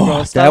taste the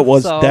gross stuff.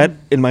 That,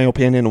 in my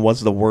opinion,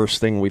 was the worst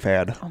thing we've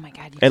had. Oh my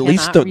God! At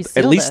least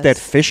that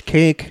fish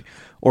cake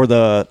or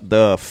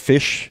the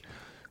fish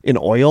in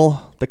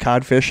oil, the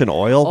codfish in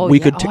oil. Oh, we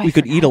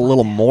could eat a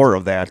little more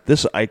of that.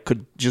 This I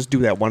could just do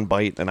that one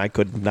bite, and I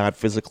could not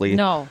physically.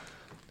 No,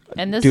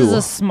 and this is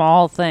a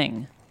small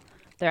thing.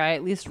 There, I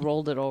at least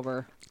rolled it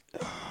over.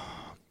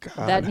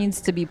 God. That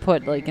needs to be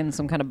put like in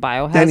some kind of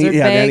biohazard bag.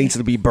 That needs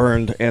to be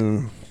burned.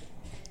 And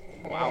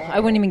wow, I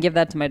wouldn't even give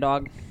that to my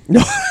dog.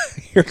 No,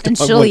 and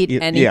she'll eat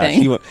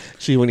anything. Yeah,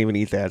 she wouldn't even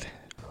eat that.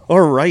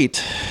 All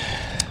right,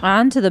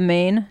 on to the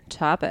main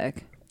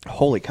topic.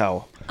 Holy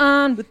cow!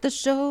 On with the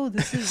show.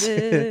 This is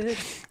it.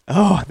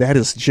 Oh, that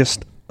is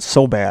just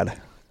so bad.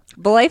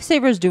 The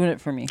lifesaver's doing it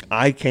for me.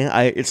 I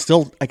can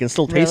still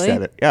taste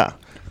it. Yeah.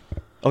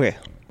 Okay,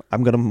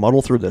 I'm gonna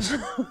muddle through this.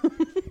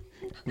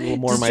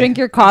 Just drink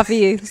your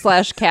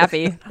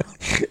coffee/caffee.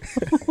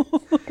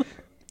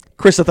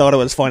 Krista thought it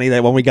was funny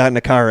that when we got in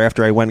the car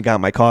after I went and got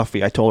my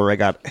coffee, I told her I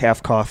got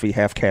half coffee,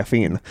 half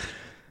caffeine.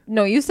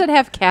 No, you said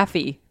half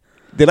caffee.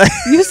 Did I?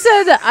 You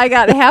said I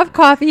got half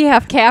coffee,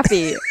 half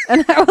caffee.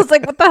 And I was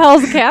like, what the hell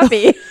is a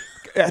caffee?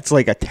 That's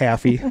like a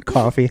taffy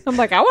coffee. I'm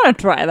like, I want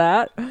to try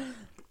that.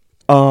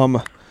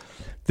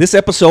 This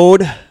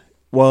episode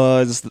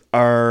was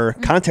our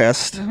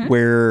contest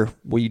where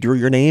we drew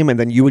your name and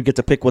then you would get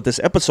to pick what this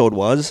episode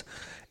was.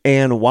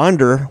 And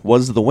Wander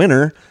was the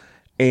winner.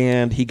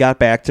 And he got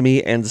back to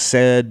me and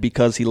said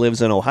because he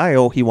lives in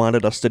Ohio, he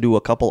wanted us to do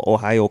a couple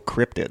Ohio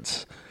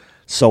cryptids.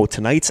 So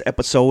tonight's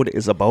episode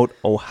is about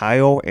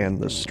Ohio and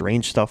the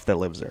strange stuff that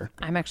lives there.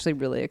 I'm actually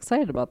really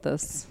excited about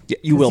this. Yeah,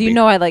 you will be. You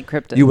know I like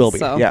cryptids. You will be,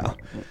 so. yeah.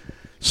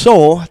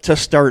 So to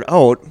start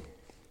out,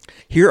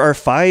 here are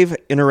 5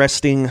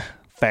 interesting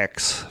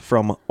facts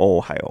from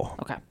Ohio.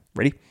 Okay.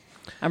 Ready?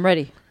 I'm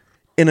ready.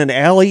 In an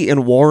alley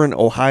in Warren,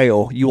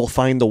 Ohio, you will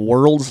find the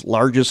world's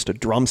largest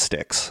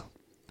drumsticks.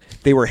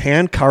 They were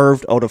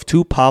hand-carved out of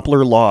 2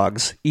 poplar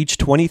logs, each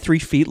 23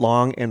 feet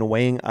long and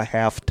weighing a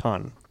half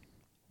ton.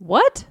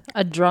 What?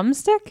 A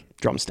drumstick?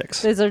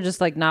 Drumsticks. These are just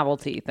like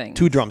novelty things.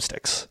 2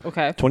 drumsticks.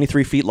 Okay.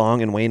 23 feet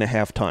long and weighing a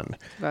half ton.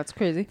 That's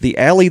crazy. The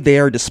alley they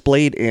are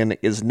displayed in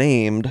is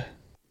named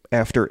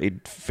after a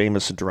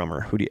famous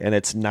drummer, and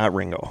it's not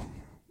Ringo.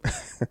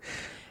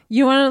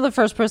 You want to know the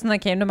first person that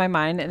came to my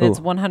mind, and Who? it's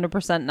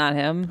 100% not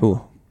him.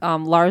 Who?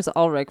 Lars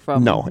Ulrich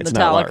from No, it's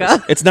Metallica. not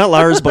Lars. It's not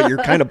Lars, but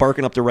you're kind of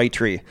barking up the right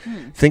tree.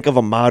 Think of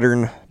a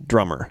modern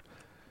drummer.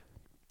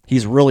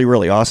 He's really,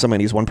 really awesome,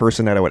 and he's one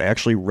person that I would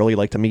actually really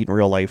like to meet in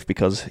real life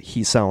because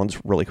he sounds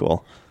really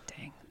cool.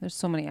 Dang, there's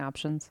so many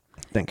options.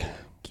 Think.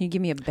 Can you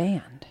give me a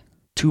band?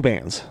 2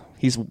 bands.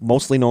 He's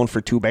mostly known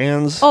for 2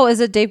 bands. Oh, is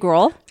it Dave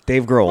Grohl?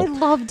 Dave I Grohl.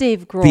 love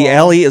Dave Grohl. The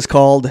alley is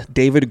called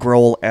David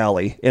Grohl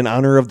Alley in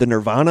honor of the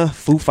Nirvana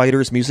Foo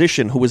Fighters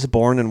musician who was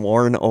born in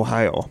Warren,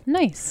 Ohio.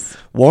 Nice.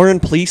 Warren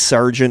Police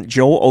Sergeant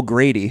Joe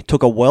O'Grady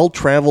took a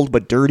well-traveled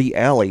but dirty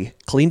alley,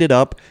 cleaned it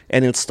up,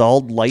 and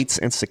installed lights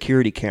and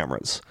security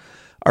cameras.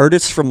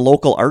 Artists from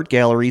local art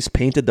galleries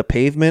painted the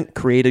pavement,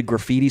 created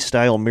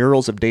graffiti-style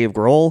murals of Dave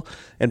Grohl,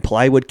 and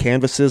plywood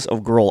canvases of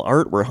Grohl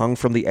art were hung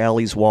from the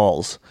alley's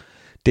walls.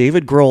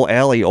 David Grohl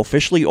Alley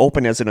officially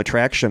opened as an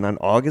attraction on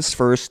August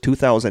 1st,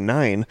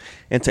 2009,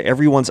 and to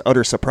everyone's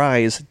utter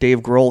surprise, Dave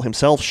Grohl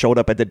himself showed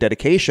up at the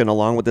dedication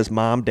along with his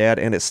mom, dad,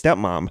 and his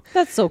stepmom.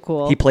 That's so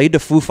cool. He played the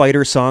Foo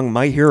Fighters song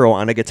My Hero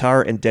on a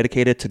guitar and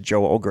dedicated it to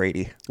Joe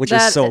O'Grady, which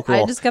is so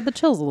cool. I just got the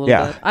chills a little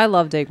Yeah. bit. I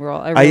love Dave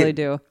Grohl. I really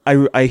do.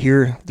 I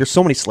hear there's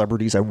so many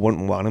celebrities I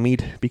wouldn't want to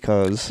meet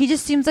because He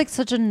just seems like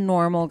such a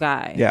normal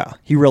guy. yeah,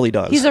 he really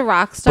does. He's a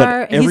rock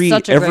star. But He's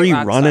such a great every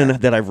rock run-in star.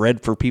 that I've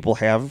read for people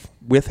have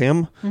with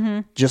him,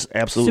 just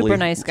absolutely Super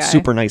nice guy.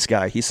 Super nice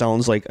guy. He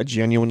sounds like a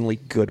genuinely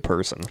good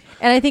person.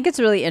 And I think it's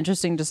really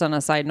interesting, just on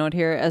a side note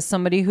here, as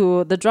somebody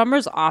who the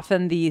drummer's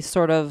often the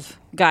sort of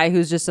guy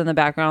who's just in the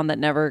background that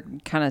never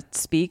kind of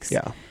speaks.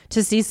 Yeah.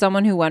 To see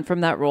someone who went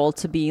from that role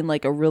to being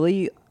like a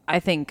really, I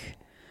think,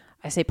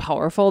 I say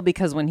powerful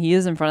because when he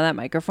is in front of that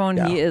microphone,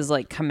 Yeah. he is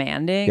like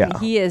commanding. Yeah.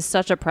 He is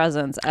such a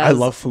presence as I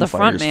love Foo the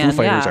front Fighters. man. Foo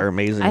Fighters yeah. are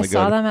amazingly I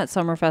saw good. them at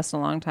Summerfest a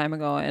long time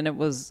ago, and it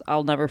was,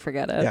 I'll never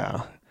forget it.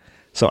 Yeah.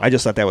 So I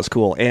just thought that was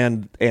cool,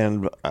 and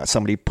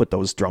somebody put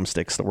those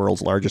drumsticks, the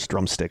world's largest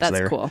drumsticks, That's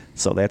there. cool.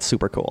 So that's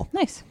super cool.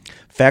 Nice.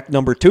 Fact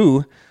number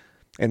 2,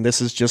 and this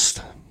is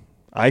just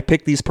I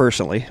picked these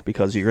personally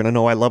because you're gonna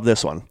know I love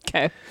this one.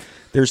 Okay.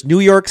 There's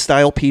New York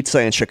style pizza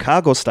and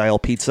Chicago style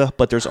pizza,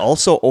 but there's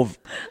also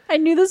I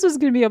knew this was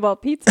going to be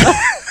about pizza.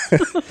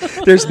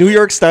 there's New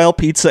York style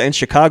pizza and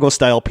Chicago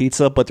style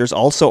pizza, but there's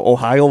also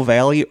Ohio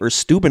Valley or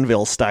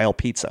Steubenville style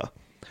pizza.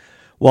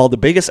 While the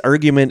biggest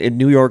argument in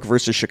New York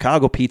versus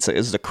Chicago pizza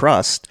is the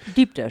crust,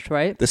 Deep dish,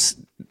 right? there's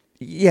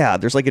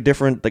like a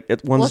different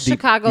one's Well, deep,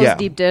 Chicago's yeah,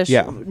 deep dish.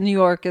 Yeah. New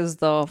York is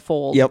the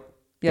fold. Yep.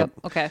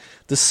 Okay.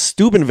 The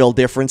Steubenville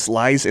difference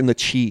lies in the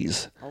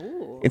cheese.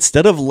 Oh.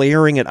 Instead of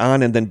layering it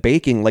on and then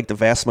baking like the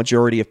vast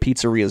majority of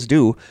pizzerias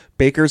do,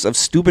 bakers of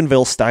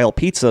Steubenville-style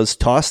pizzas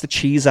toss the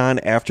cheese on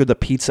after the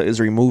pizza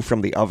is removed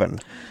from the oven.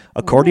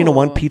 According to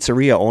one Ooh.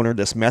 pizzeria owner,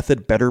 this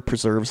method better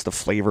preserves the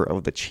flavor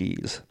of the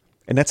cheese.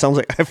 And that sounds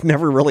like I've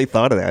never really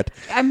thought of that.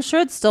 I'm sure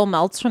it still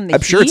melts from the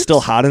I'm sure it's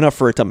still hot enough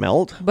for it to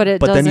melt, But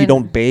it then you doesn't-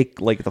 don't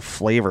bake like the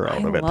flavor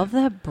out I of it. love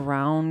that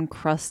brown,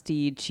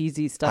 crusty,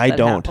 cheesy stuff. I that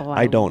don't. Oh,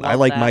 I don't. I love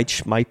like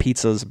that. my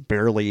pizzas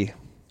barely.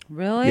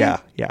 Really? Yeah.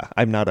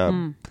 I'm not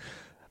a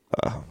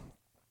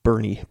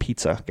Bernie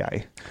pizza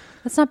guy.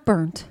 It's not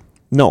burnt.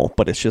 No,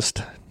 but it's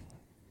just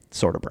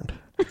sort of burnt.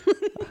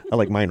 I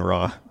like mine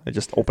raw. I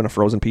just open a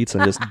frozen pizza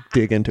and just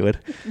dig into it.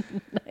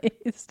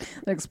 Nice.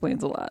 That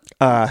explains a lot.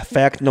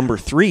 Fact number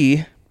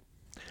 3.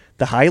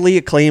 The highly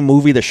acclaimed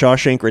movie The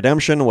Shawshank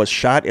Redemption was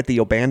shot at the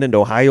abandoned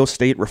Ohio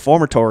State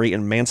Reformatory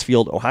in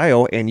Mansfield,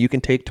 Ohio, and you can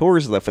take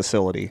tours of the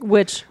facility.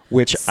 Which I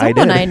did.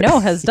 someone I know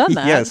has done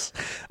that. Yes.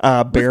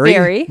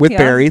 Barry, yeah.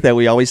 Barry, that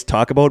we always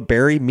talk about.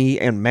 Barry, me,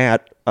 and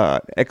Matt,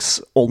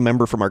 ex-old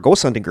member from our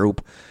ghost hunting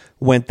group,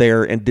 went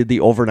there and did the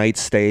overnight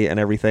stay and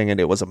everything, and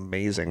it was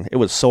amazing. It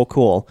was so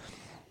cool.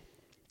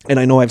 And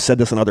I know I've said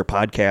this in other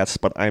podcasts,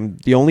 but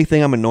the only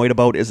thing I'm annoyed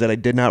about is that I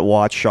did not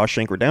watch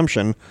Shawshank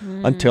Redemption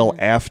until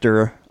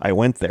after I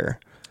went there.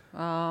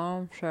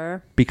 Oh,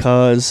 sure.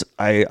 Because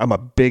I'm a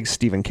big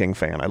Stephen King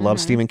fan. I love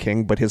Stephen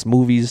King, but his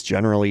movies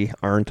generally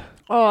aren't.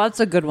 Oh, that's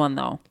a good one,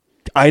 though.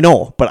 I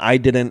know, but I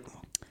didn't.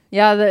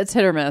 Yeah, it's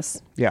hit or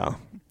miss. Yeah.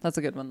 That's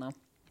a good one, though.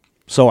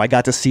 So I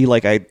got to see,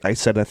 like I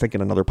said, I think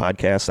in another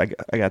podcast,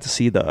 I got to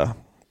see the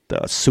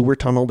sewer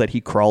tunnel that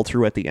he crawled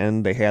through at the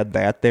end. They had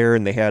that there,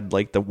 and they had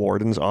like the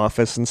warden's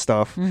office and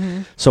stuff.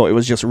 Mm-hmm. So it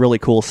was just really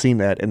cool seeing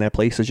that, and that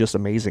place is just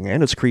amazing,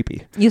 and it's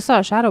creepy. You saw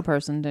a shadow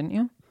person, didn't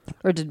you?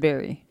 Or did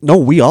Barry? No,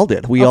 we all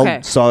did. We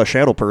all saw a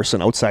shadow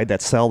person outside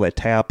that cell that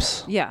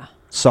taps. Yeah.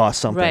 Saw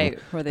something.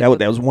 Right. That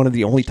was one of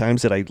the only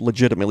times that I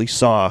legitimately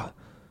saw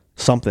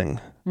something.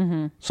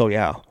 Mm-hmm. So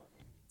yeah.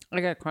 I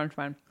got crunch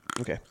mine.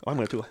 Okay. I'm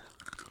going to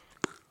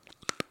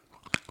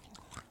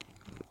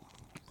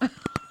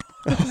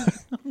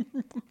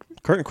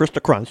Kurt and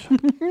Krista Crunch.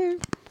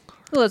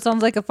 Oh, it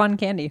sounds like a fun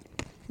candy.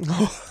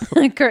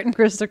 Kurt and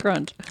Krista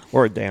Crunch.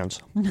 Or a dance.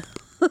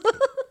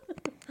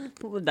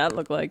 What would that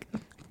look like?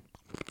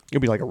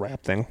 It'd be like a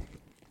rap thing.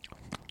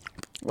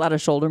 A lot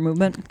of shoulder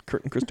movement.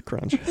 Kurt and Krista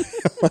Crunch.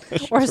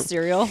 Or a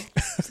cereal.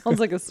 Sounds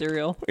like a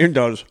cereal. It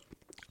does.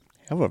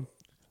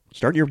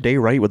 Start your day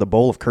right with a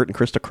bowl of Kurt and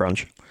Krista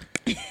Crunch.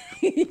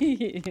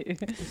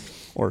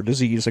 Or a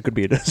disease. It could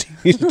be a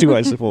disease too,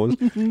 I suppose.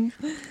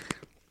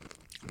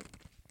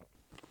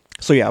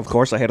 So yeah, of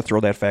course I had to throw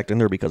that fact in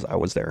there because I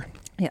was there.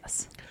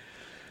 Yes.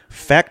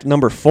 Fact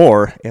number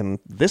 4, and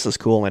this is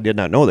cool and I did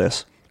not know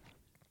this.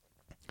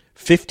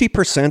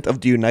 50%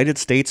 of the United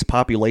States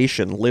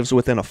population lives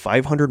within a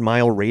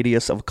 500-mile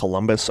radius of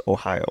Columbus,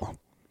 Ohio.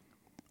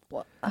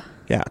 What?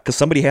 Yeah, because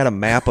somebody had a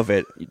map of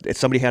it.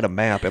 Somebody had a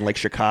map, and like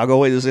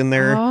Chicago is in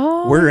there.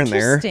 Oh, we're in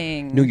there.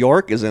 interesting. New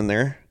York is in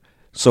there.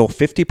 So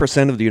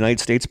 50% of the United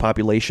States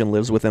population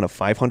lives within a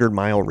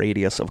 500-mile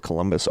radius of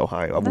Columbus,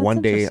 Ohio. Of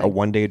That's a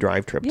one-day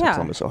drive trip to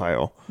Columbus,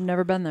 Ohio.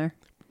 Never been there.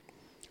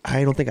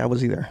 I don't think I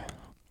was either.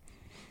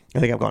 I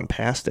think I've gone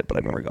past it, but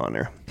I've never gone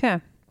there.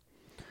 Okay.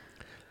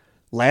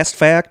 Last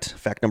fact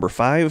number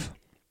 5,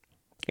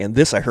 and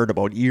this I heard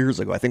about years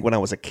ago. I think when I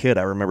was a kid,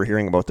 I remember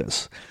hearing about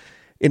this.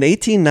 In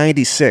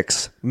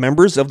 1896,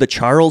 members of the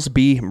Charles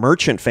B.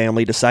 Merchant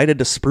family decided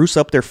to spruce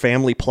up their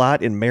family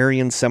plot in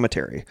Marion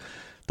Cemetery.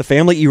 The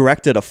family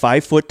erected a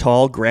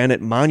 5-foot-tall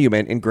granite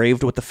monument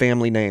engraved with the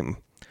family name.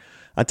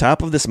 On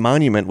top of this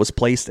monument was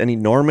placed an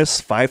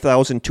enormous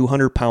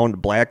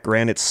 5,200-pound black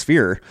granite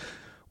sphere,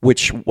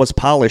 which was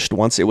polished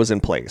once it was in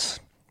place.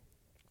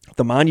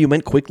 The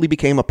monument quickly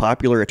became a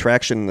popular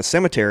attraction in the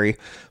cemetery,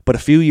 but a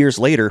few years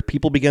later,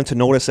 people began to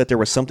notice that there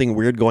was something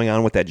weird going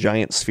on with that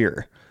giant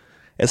sphere.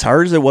 As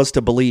hard as it was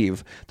to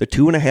believe, the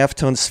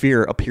 2.5-ton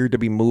sphere appeared to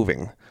be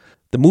moving.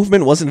 The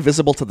movement wasn't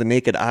visible to the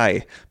naked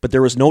eye, but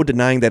there was no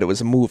denying that it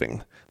was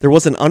moving. There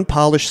was an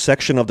unpolished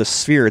section of the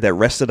sphere that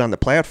rested on the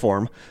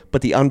platform,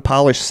 but the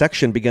unpolished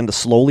section began to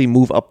slowly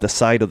move up the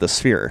side of the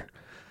sphere.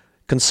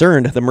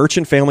 Concerned, the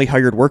Merchant family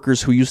hired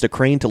workers who used a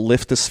crane to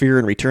lift the sphere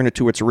and return it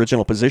to its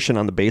original position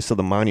on the base of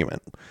the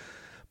monument.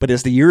 But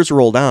as the years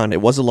rolled on,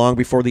 it wasn't long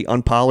before the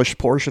unpolished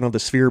portion of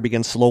the sphere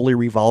began slowly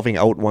revolving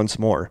out once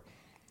more.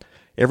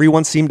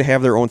 Everyone seemed to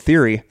have their own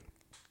theory,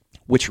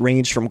 which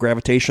ranged from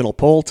gravitational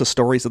pull to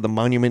stories of the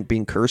monument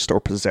being cursed or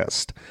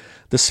possessed.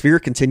 The sphere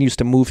continues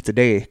to move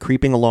today,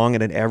 creeping along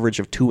at an average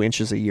of 2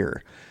 inches a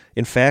year.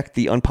 In fact,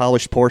 the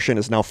unpolished portion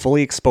is now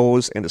fully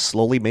exposed and is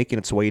slowly making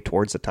its way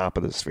towards the top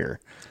of the sphere.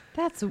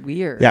 That's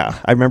weird. Yeah,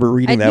 I remember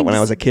reading that when I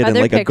was a kid in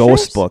like a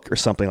ghost book or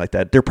something like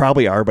that. There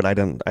probably are, but I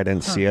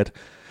didn't see it.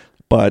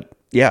 But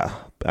yeah,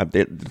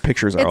 the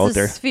pictures are out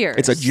there. It's a sphere.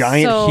 It's a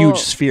giant, huge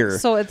sphere.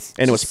 So it's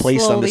and it was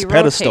placed on this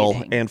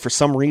pedestal, and for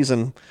some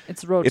reason,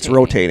 it's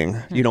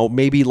rotating. You know,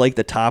 maybe like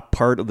the top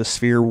part of the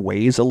sphere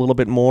weighs a little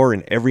bit more,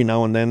 and every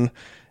now and then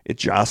it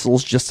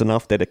jostles just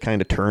enough that it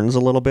kind of turns a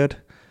little bit.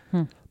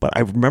 But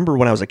I remember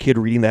when I was a kid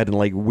reading that in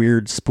like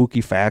weird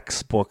spooky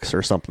facts books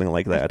or something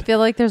like that. I feel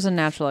like there's a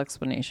natural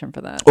explanation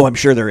for that. Oh, I'm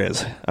sure there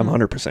is. I'm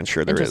 100%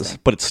 sure there is.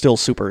 But it's still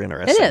super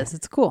interesting. It is.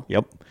 It's cool.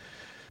 Yep.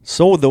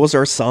 So those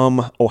are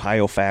some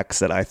Ohio facts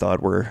that I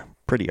thought were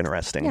pretty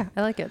interesting. Yeah,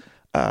 I like it.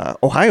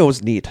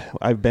 Ohio's neat.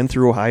 I've been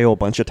through Ohio a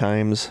bunch of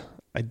times.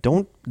 I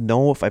don't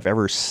know if I've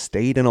ever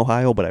stayed in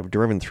Ohio, but I've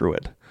driven through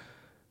it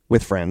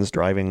with friends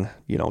driving,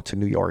 to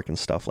New York and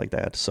stuff like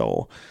that.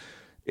 So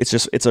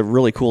it's a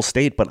really cool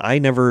state, but I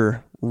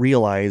never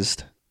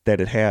realized that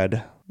it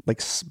had like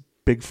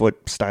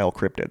Bigfoot style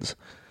cryptids.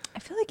 I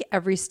feel like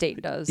every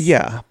state does.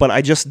 Yeah, but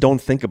I just don't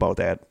think about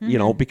that,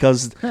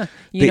 because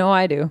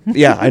I do.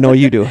 Yeah, I know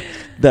you do.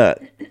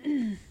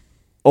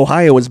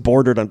 Ohio is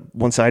bordered on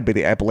one side by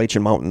the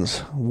Appalachian Mountains,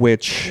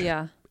 which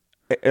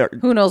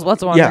who knows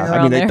what's wandering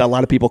around there. A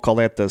lot of people call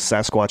that the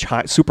Sasquatch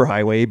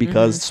superhighway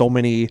because so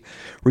many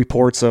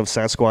reports of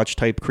Sasquatch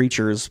type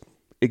creatures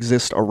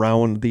exist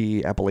around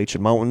the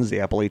Appalachian Mountains,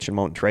 the Appalachian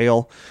Mountain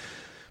Trail.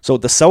 So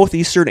the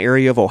southeastern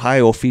area of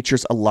Ohio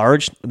features a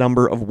large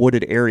number of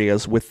wooded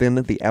areas within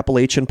the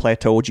Appalachian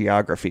Plateau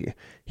geography.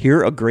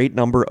 Here, a great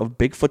number of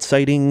Bigfoot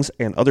sightings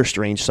and other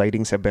strange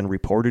sightings have been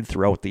reported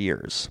throughout the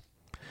years.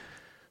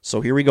 So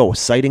here we go,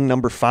 sighting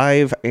number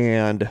 5,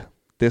 and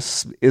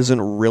this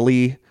isn't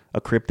really a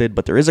cryptid,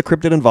 but there is a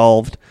cryptid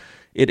involved.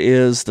 It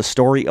is the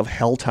story of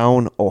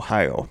Helltown,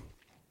 Ohio.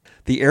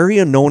 The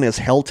area known as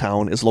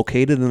Helltown is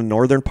located in the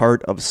northern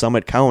part of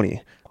Summit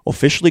County.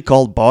 Officially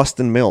called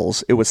Boston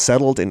Mills, it was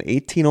settled in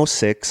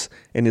 1806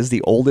 and is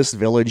the oldest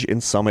village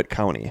in Summit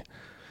County.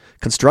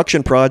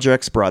 Construction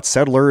projects brought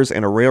settlers,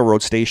 and a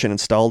railroad station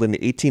installed in the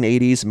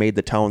 1880s made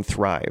the town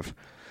thrive.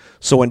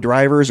 So when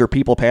drivers or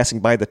people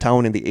passing by the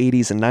town in the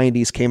 80s and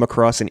 90s came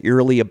across an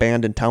eerily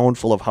abandoned town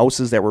full of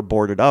houses that were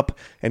boarded up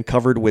and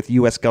covered with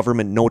U.S.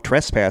 government no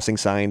trespassing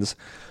signs,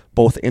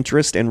 both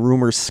interest and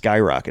rumors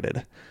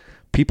skyrocketed.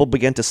 People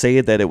began to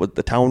say that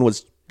the town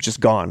was just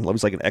gone. It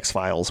was like an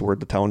X-Files where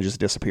the town just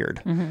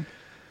disappeared. Mm-hmm.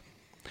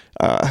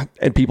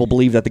 And people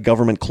believe that the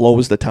government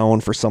closed the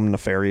town for some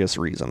nefarious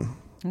reason.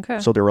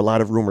 Okay. So there were a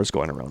lot of rumors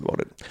going around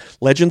about it.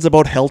 Legends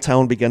about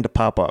Helltown began to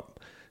pop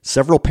up.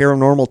 Several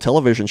paranormal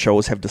television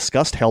shows have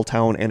discussed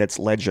Helltown and its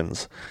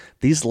legends.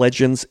 These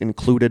legends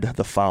included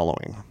the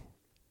following.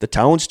 The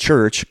town's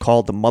church,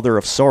 called the Mother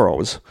of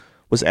Sorrows,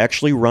 was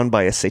actually run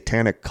by a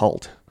satanic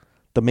cult.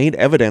 The main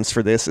evidence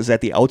for this is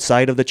that the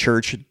outside of the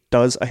church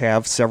does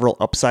have several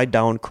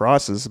upside-down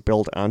crosses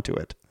built onto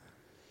it.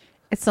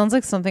 It sounds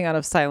like something out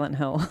of Silent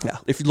Hill. Yeah,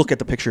 if you look at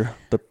the picture.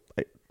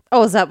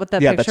 Is that what that picture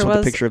was? Yeah, that's what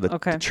the picture of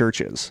the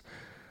church is.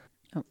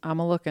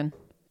 I'm looking.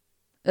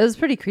 It was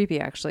pretty creepy,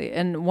 actually.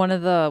 And one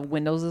of the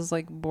windows is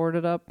like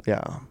boarded up.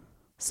 Yeah.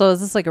 So is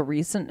this like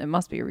it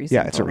must be a recent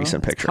Yeah, it's photo. a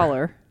recent picture. It's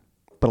color.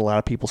 But a lot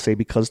of people say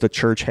because the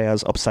church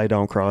has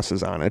upside-down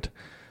crosses on it,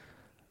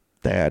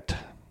 that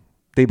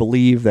they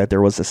believe that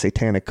there was a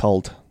satanic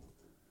cult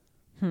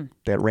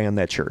that ran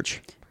that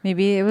church.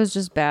 Maybe it was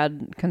just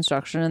bad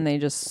construction and they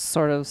just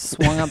sort of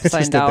swung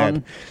upside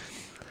down.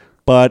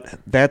 But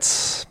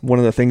that's one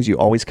of the things you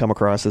always come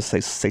across is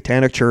a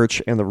satanic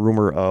church and the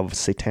rumor of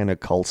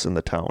satanic cults in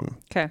the town.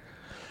 Okay.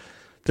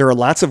 There are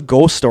lots of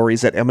ghost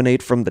stories that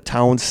emanate from the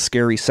town's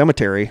scary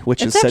cemetery,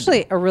 which is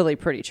actually a really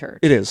pretty church.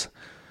 It is.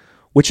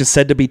 Which is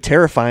said to be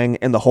terrifying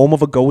and the home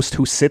of a ghost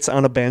who sits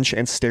on a bench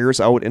and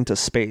stares out into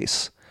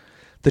space.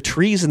 The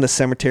trees in the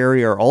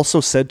cemetery are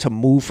also said to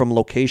move from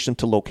location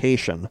to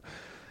location.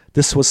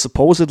 This was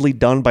supposedly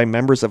done by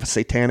members of a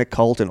satanic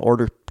cult in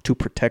order to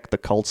protect the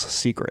cult's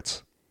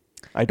secrets.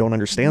 I don't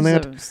understand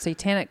that. There's a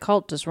satanic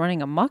cult just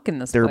running amok in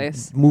this They're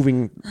place.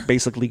 moving,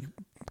 basically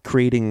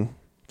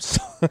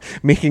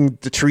making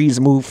the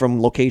trees move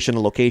from location to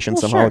location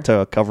somehow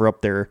to cover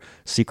up their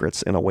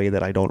secrets in a way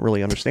that I don't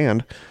really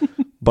understand.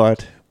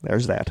 But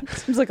there's that.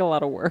 Seems like a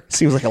lot of work. I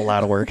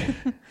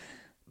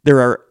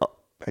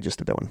just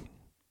did that one.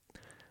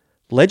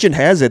 Legend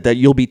has it that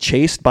you'll be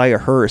chased by a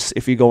hearse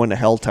if you go into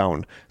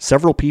Helltown.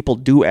 Several people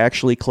do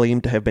actually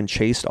claim to have been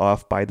chased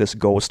off by this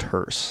ghost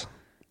hearse.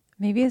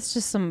 Maybe it's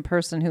just some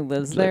person who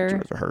lives there.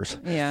 There's a hearse.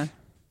 Yeah.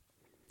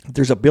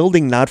 There's a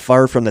building not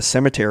far from the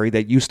cemetery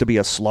that used to be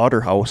a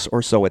slaughterhouse,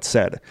 or so it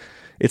said.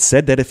 It's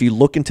said that if you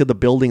look into the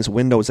building's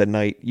windows at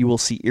night, you will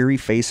see eerie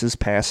faces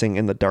passing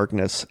in the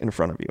darkness in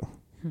front of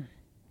you.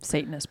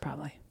 Satanist,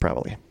 probably.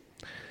 Probably.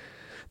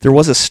 There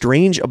was a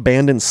strange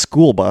abandoned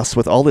school bus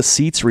with all the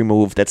seats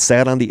removed that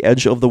sat on the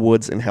edge of the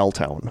woods in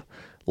Helltown.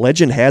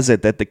 Legend has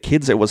it that the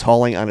kids it was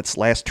hauling on its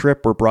last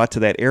trip were brought to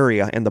that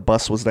area, and the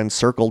bus was then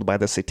circled by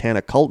the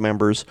satanic cult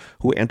members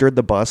who entered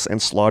the bus and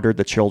slaughtered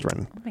the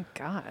children. Oh my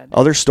God.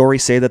 Other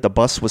stories say that the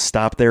bus was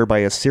stopped there by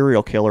a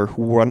serial killer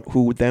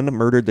who then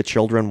murdered the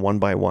children one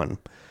by one.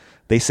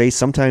 They say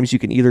sometimes you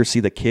can either see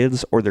the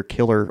kids or their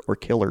killer or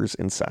killers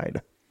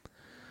inside.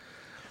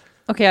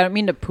 Okay, I don't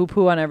mean to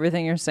poo-poo on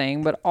everything you're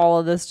saying, but all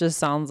of this just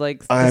sounds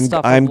like I'm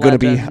gonna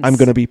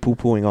be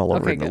poo-pooing all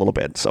over it in a little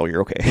bit, so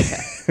you're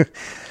okay.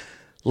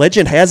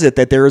 Legend has it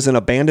that there is an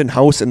abandoned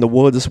house in the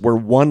woods where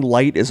one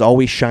light is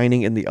always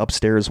shining in the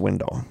upstairs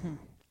window.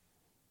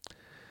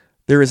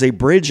 There is a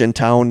bridge in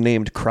town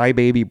named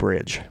Crybaby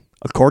Bridge.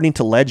 According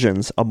to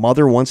legends, a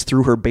mother once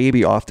threw her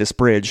baby off this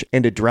bridge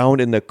and it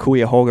drowned in the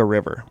Cuyahoga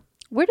River.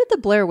 Where did the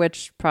Blair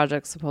Witch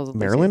Project supposedly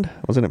Maryland?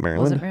 Wasn't it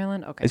Maryland? Was it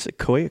Maryland? Okay. Is it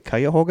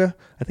Cuyahoga?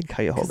 I think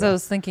Cuyahoga. Because I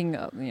was thinking,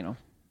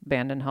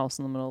 abandoned house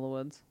in the middle of the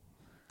woods.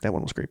 That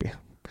one was creepy.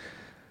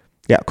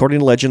 Yeah, according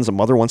to legends, a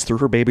mother once threw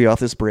her baby off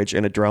this bridge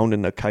and it drowned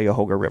in the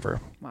Cuyahoga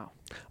River. Wow.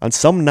 On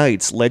some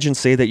nights, legends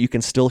say that you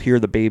can still hear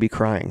the baby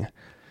crying.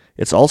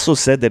 It's also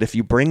said that if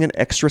you bring an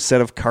extra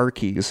set of car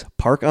keys,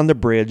 park on the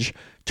bridge,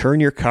 turn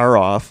your car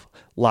off,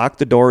 lock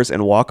the doors,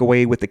 and walk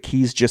away with the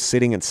keys just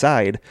sitting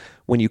inside,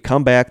 when you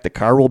come back, the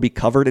car will be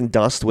covered in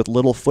dust with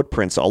little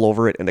footprints all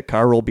over it, and the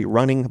car will be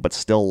running but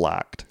still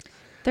locked.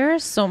 There are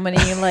so many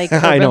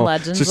urban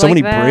legends. There's so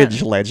many that.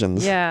 bridge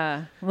legends.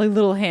 Yeah, like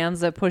little hands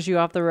that push you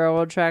off the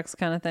railroad tracks,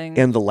 kind of thing.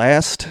 And the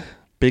last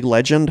big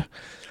legend: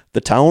 the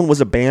town was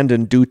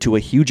abandoned due to a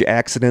huge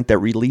accident that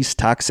released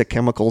toxic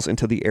chemicals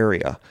into the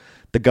area.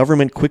 The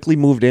government quickly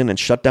moved in and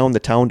shut down the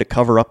town to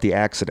cover up the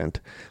accident.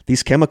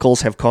 These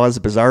chemicals have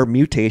caused bizarre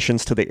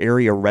mutations to the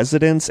area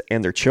residents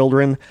and their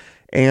children,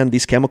 and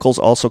these chemicals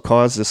also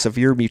caused a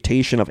severe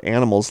mutation of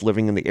animals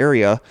living in the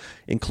area,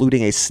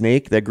 including a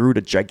snake that grew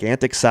to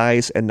gigantic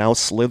size and now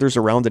slithers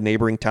around the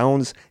neighboring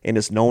towns and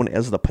is known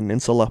as the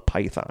Peninsula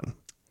Python.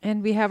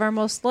 And we have our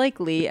most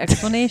likely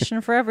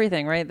explanation for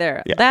everything right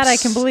there. Yes. That I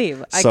can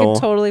believe. I can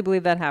totally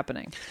believe that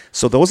happening.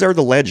 So those are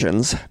the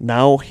legends.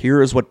 Now,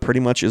 here is what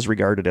pretty much is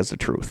regarded as the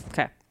truth.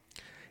 Okay.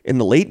 In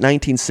the late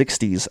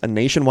 1960s, a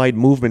nationwide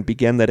movement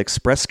began that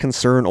expressed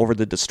concern over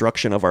the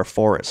destruction of our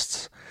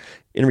forests.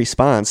 In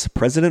response,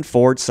 President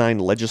Ford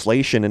signed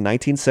legislation in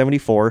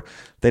 1974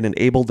 that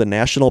enabled the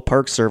National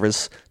Park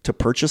Service to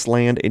purchase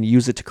land and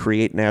use it to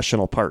create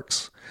national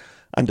parks.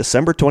 On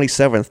December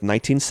 27,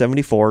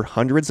 1974,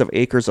 hundreds of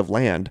acres of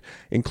land,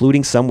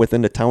 including some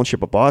within the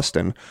township of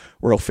Boston,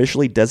 were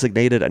officially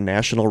designated a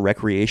national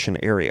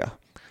recreation area.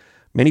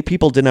 Many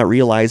people did not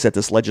realize that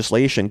this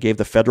legislation gave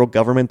the federal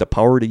government the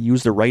power to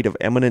use the right of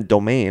eminent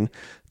domain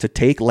to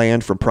take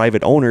land from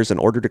private owners in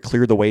order to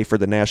clear the way for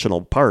the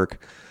national park.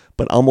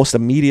 But almost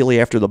immediately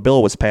after the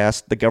bill was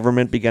passed, the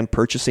government began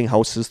purchasing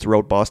houses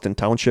throughout Boston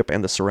Township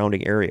and the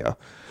surrounding area.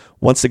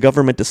 Once the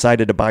government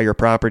decided to buy your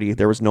property,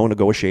 there was no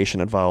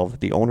negotiation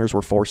involved. The owners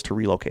were forced to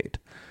relocate.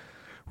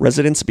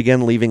 Residents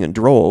began leaving in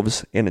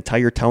droves, and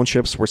entire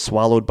townships were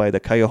swallowed by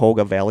the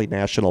Cuyahoga Valley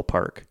National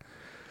Park.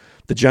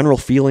 The general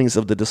feelings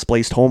of the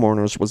displaced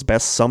homeowners was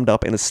best summed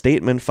up in a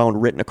statement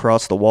found written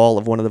across the wall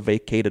of one of the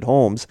vacated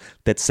homes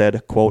that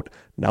said, quote,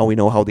 "Now we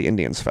know how the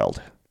Indians felt."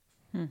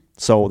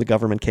 So the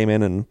government came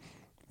in and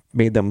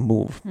made them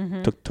move,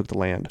 took the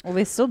land. Well,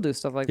 they still do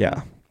stuff like Yeah.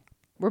 that.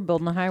 We're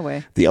building a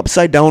highway. The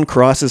upside-down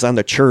crosses on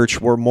the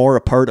church were more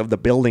a part of the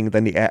building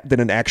than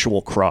an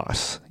actual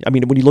cross. I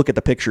mean, when you look at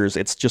the pictures,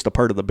 it's just a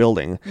part of the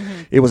building.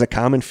 It was a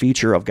common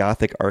feature of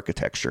Gothic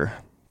architecture.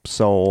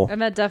 So,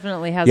 And that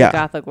definitely has a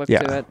Gothic look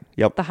to it.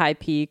 Yep. The high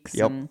peaks.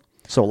 Yep. And,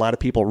 So a lot of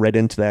people read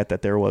into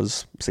that there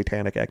was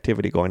satanic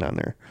activity going on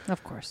there.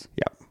 of course.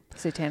 Yep.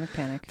 Satanic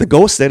panic. The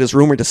ghost that is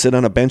rumored to sit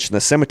on a bench in the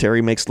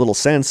cemetery makes little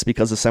sense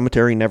because the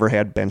cemetery never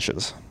had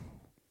benches.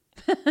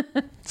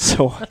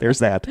 So there's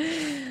that.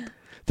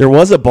 There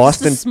was a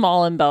Boston... Just a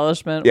small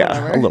embellishment. Yeah,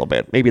 whatever. a little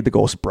bit. Maybe the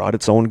ghost brought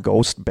its own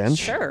ghost bench.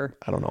 Sure.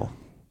 I don't know.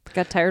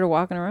 Got tired of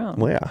walking around.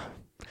 Well, yeah.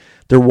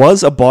 There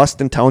was a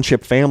Boston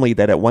Township family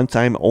that at one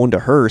time owned a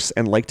hearse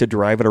and liked to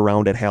drive it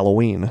around at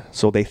Halloween.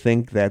 So they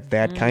think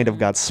that kind of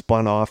got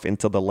spun off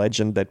into the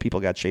legend that people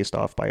got chased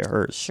off by a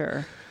hearse.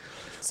 Sure.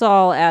 It's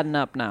all adding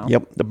up now.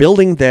 Yep. The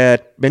building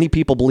that many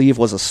people believe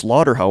was a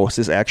slaughterhouse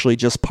is actually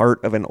just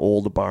part of an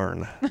old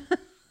barn.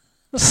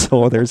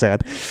 So there's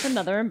that.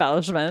 Another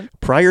embellishment.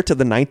 Prior to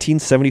the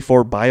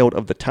 1974 buyout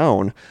of the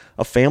town,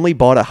 a family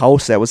bought a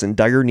house that was in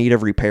dire need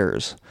of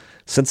repairs.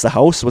 Since the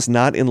house was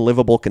not in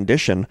livable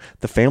condition,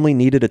 the family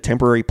needed a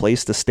temporary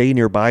place to stay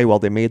nearby while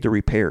they made the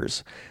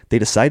repairs. They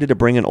decided to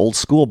bring an old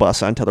school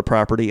bus onto the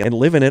property and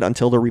live in it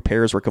until the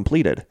repairs were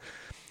completed.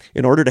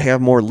 In order to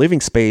have more living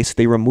space,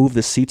 they removed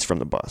the seats from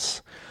the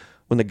bus.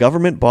 When the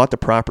government bought the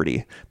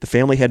property, the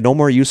family had no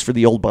more use for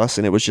the old bus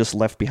and it was just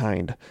left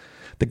behind.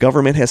 The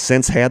government has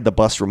since had the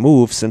bus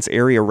removed since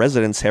area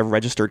residents have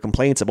registered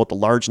complaints about the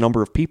large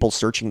number of people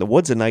searching the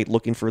woods at night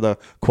looking for the,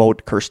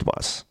 quote, cursed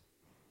bus.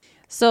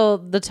 So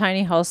the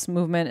tiny house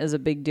movement is a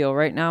big deal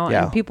right now,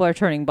 Yeah. and people are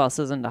turning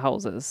buses into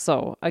houses.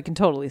 So I can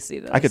totally see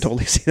this. I could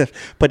totally see that.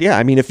 But yeah,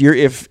 I mean, if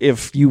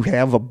you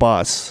have a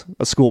bus,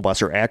 a school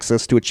bus, or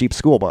access to a cheap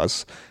school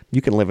bus,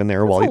 you can live in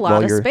there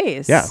while you're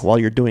space. Yeah, while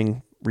you're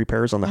doing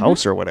repairs on the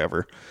house or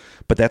whatever.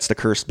 But that's the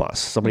cursed bus.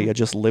 Somebody had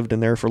just lived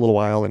in there for a little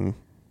while, and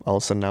all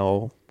of a sudden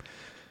now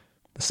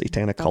the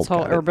satanic cult. That's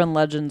how got it. urban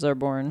legends are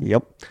born.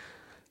 Yep.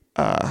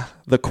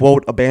 The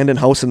quote, abandoned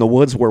house in the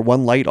woods where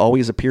one light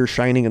always appears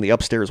shining in the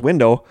upstairs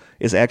window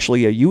is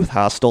actually a youth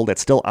hostel that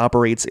still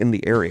operates in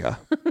the area.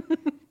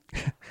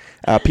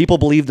 People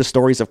believe the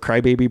stories of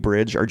Crybaby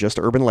Bridge are just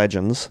urban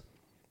legends.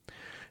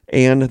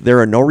 And there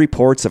are no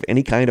reports of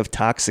any kind of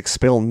toxic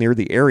spill near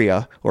the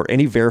area or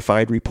any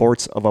verified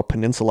reports of a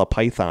peninsula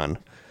python.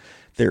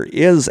 There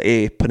is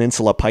a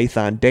Peninsula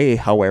Python Day,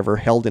 however,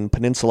 held in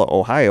Peninsula,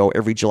 Ohio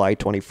every July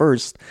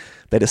 21st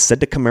that is said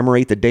to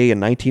commemorate the day in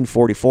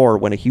 1944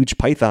 when a huge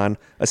python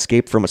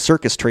escaped from a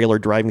circus trailer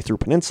driving through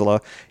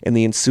Peninsula and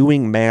the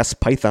ensuing mass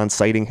python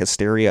sighting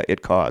hysteria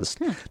it caused.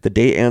 The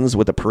day ends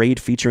with a parade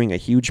featuring a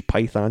huge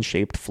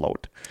python-shaped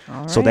float.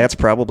 So that's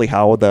probably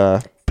how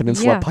the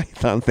Peninsula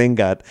Python thing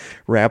got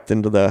wrapped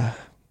into the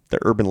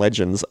urban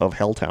legends of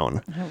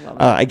Helltown. I love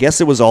it. I guess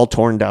it was all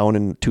torn down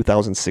in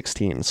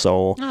 2016.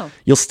 So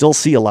you'll still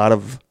see a lot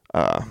of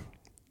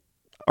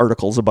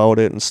articles about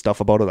it and stuff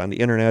about it on the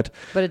internet.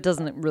 But it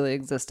doesn't really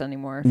exist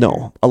anymore.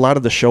 No, a lot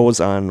of the shows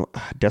on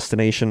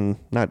Destination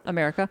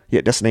America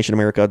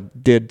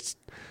did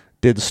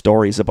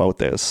stories about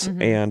this,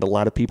 and a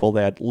lot of people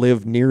that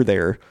live near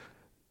there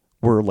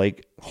were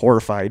like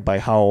horrified by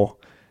how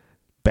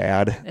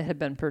bad it had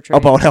been portrayed.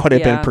 About how it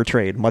had been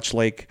portrayed. Much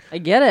like I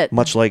get it.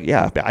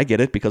 I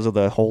get it because of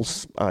the whole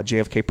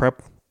JFK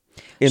prep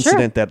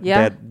incident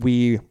that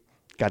we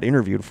got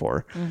interviewed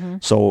for.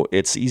 So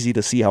it's easy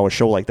to see how a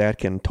show like that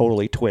can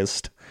totally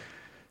twist.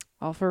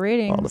 All for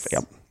ratings.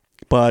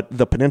 But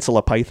the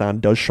Peninsula Python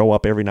does show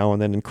up every now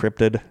and then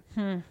encrypted.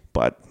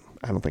 But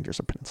I don't think there's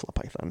a Peninsula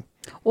Python.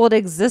 Well, it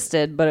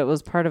existed, but it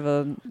was part of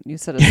you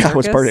said a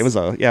circus? It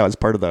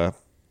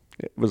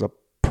was a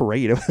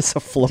parade. It was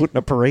afloat in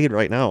a parade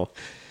right now.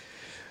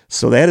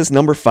 So that is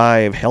number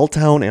 5,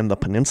 Helltown and the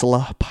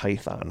Peninsula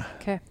Python.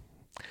 Okay.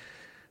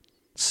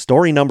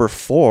 Story number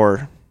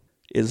 4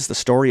 is the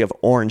story of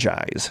Orange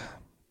Eyes.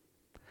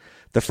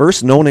 The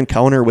first known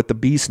encounter with the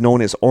beast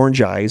known as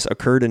Orange Eyes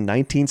occurred in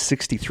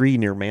 1963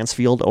 near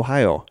Mansfield,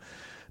 Ohio.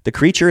 The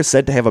creature is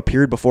said to have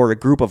appeared before a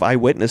group of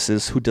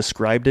eyewitnesses who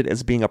described it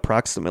as being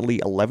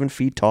approximately 11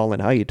 feet tall in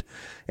height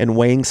and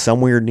weighing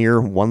somewhere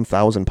near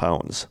 1,000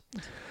 pounds.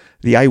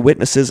 The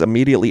eyewitnesses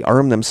immediately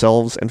armed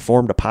themselves and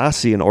formed a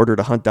posse in order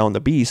to hunt down the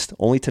beast,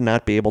 only to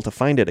not be able to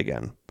find it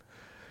again.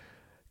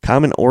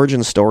 Common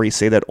origin stories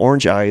say that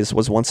Orange Eyes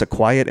was once a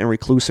quiet and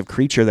reclusive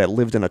creature that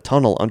lived in a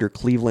tunnel under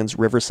Cleveland's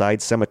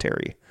Riverside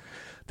Cemetery.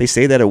 They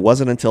say that it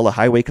wasn't until a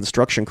highway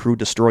construction crew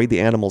destroyed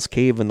the animal's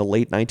cave in the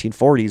late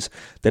 1940s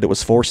that it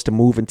was forced to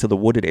move into the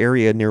wooded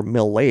area near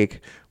Mill Lake,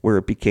 where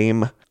it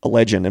became a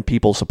legend and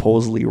people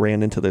supposedly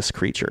ran into this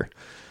creature.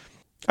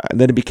 And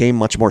then it became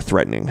much more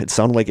threatening. It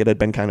sounded like it had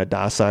been kind of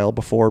docile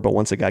before, but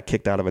once it got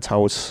kicked out of its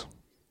house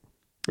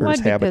or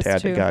its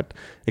habitat,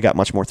 it got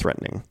much more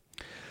threatening.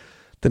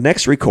 The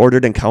next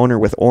recorded encounter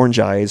with Orange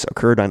Eyes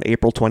occurred on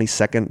April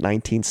 22nd,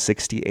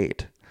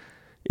 1968.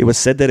 It was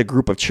said that a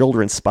group of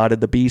children spotted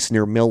the beast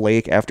near Mill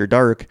Lake after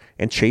dark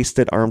and chased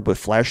it armed with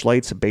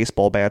flashlights,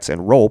 baseball bats,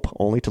 and rope,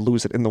 only to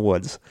lose it in the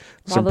woods.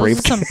 Wow, those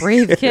are some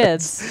brave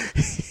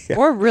kids. Yeah.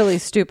 Or really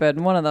stupid,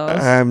 one of those.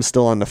 I'm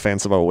still on the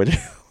fence about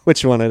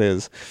which one it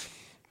is.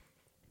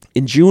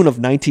 In June of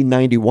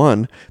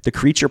 1991, the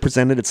creature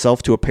presented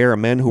itself to a pair of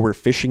men who were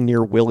fishing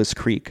near Willis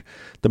Creek.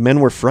 The men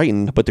were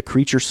frightened, but the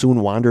creature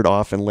soon wandered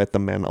off and let the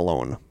men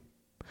alone.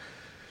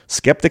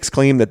 Skeptics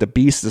claim that the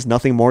beast is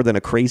nothing more than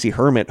a crazy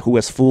hermit who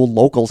has fooled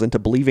locals into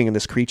believing in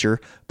this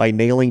creature by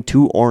nailing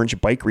 2 orange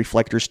bike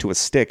reflectors to a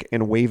stick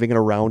and waving it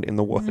around in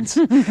the woods.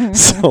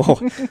 So,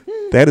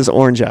 that is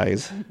Orange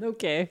Eyes.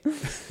 Okay.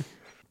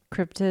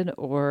 Cryptid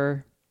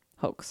or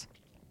hoax?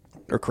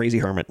 Or crazy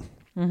hermit.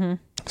 Mm-hmm.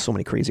 So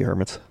many crazy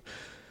hermits.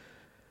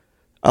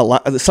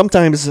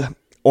 Sometimes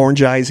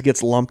Orange Eyes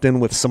gets lumped in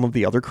with some of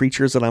the other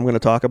creatures that I'm going to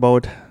talk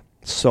about.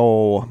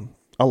 So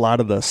a lot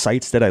of the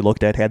sites that I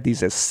looked at had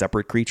these as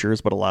separate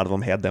creatures, but a lot of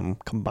them had them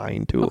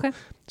combined too. Okay.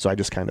 So I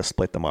just kind of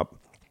split them up.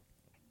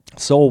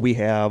 So we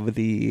have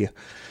the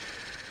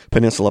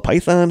Peninsula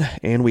Python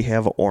and we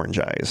have Orange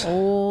Eyes.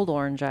 Old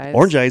Orange Eyes.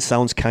 Orange Eyes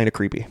sounds kind of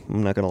creepy.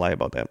 I'm not going to lie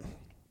about that.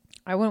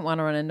 I wouldn't want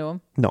to run into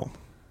him. No.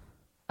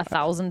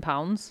 1,000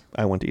 pounds?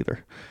 I wouldn't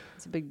either.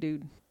 It's a big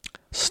dude.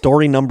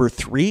 Story number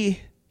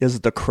 3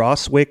 is the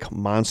Crosswick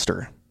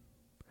Monster.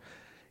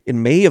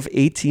 In May of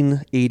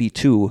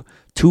 1882,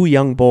 2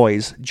 young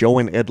boys, Joe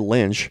and Ed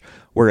Lynch,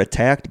 were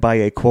attacked by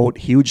a, quote,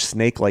 huge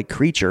snake-like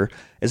creature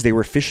as they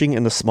were fishing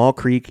in a small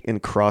creek in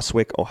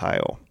Crosswick,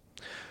 Ohio.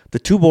 The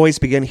 2 boys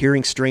began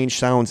hearing strange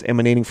sounds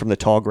emanating from the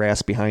tall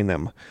grass behind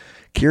them.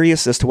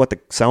 Curious as to what the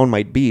sound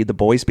might be, the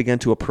boys began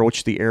to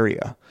approach the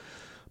area.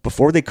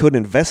 Before they could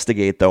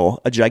investigate, though,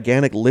 a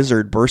gigantic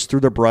lizard burst through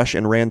the brush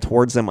and ran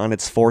towards them on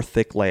its 4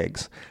 thick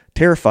legs.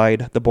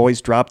 Terrified, the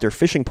boys dropped their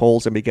fishing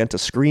poles and began to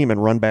scream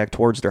and run back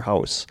towards their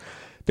house.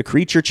 The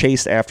creature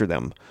chased after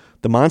them.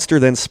 The monster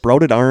then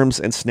sprouted arms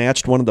and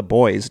snatched one of the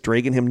boys,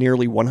 dragging him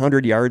nearly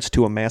 100 yards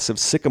to a massive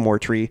sycamore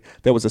tree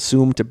that was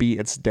assumed to be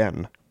its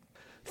den.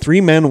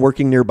 3 men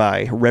working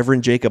nearby,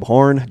 Reverend Jacob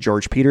Horn,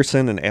 George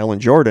Peterson, and Alan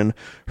Jordan,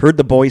 heard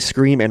the boys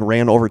scream and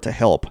ran over to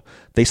help.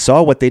 They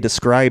saw what they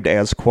described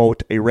as,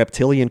 quote, a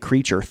reptilian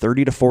creature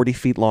 30 to 40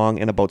 feet long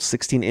and about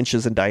 16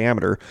 inches in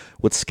diameter,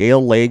 with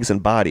scaled legs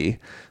and body.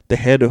 The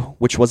head,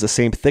 which was the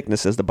same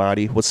thickness as the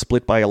body, was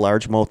split by a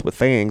large mouth with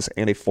fangs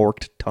and a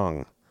forked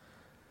tongue.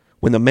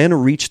 When the men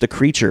reached the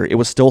creature, it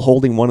was still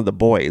holding one of the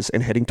boys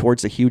and heading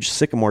towards a huge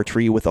sycamore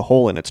tree with a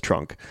hole in its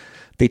trunk.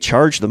 They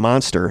charged the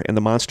monster, and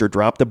the monster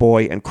dropped the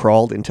boy and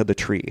crawled into the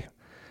tree.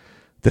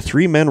 The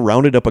 3 men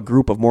rounded up a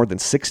group of more than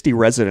 60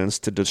 residents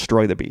to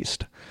destroy the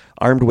beast.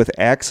 Armed with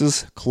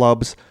axes,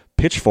 clubs,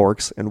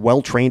 pitchforks, and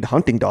well-trained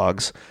hunting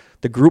dogs,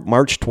 the group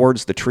marched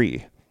towards the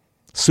tree.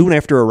 Soon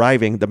after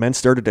arriving, the men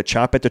started to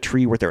chop at the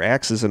tree with their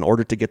axes in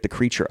order to get the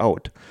creature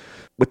out.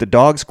 With the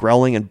dogs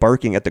growling and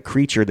barking at the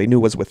creature they knew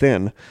was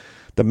within,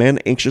 the men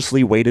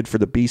anxiously waited for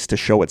the beast to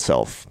show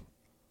itself.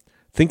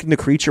 Thinking the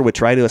creature would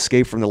try to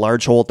escape from the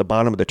large hole at the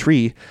bottom of the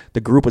tree, the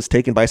group was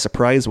taken by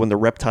surprise when the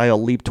reptile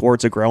leaped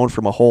towards the ground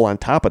from a hole on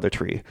top of the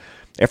tree.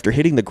 After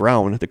hitting the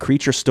ground, the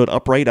creature stood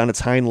upright on its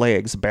hind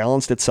legs,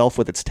 balanced itself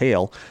with its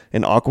tail,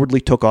 and awkwardly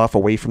took off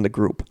away from the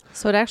group.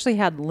 So it actually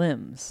had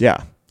limbs.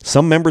 Yeah.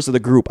 Some members of the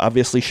group,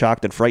 obviously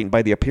shocked and frightened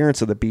by the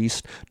appearance of the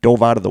beast,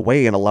 dove out of the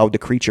way and allowed the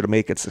creature to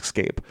make its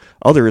escape.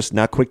 Others,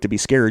 not quick to be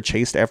scared,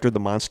 chased after the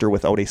monster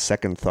without a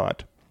second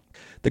thought.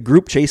 The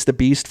group chased the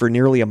beast for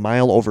nearly a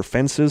mile over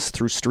fences,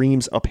 through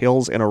streams, up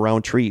hills, and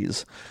around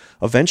trees.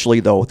 Eventually,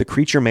 though, the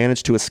creature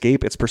managed to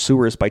escape its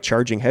pursuers by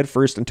charging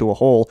headfirst into a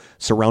hole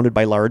surrounded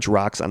by large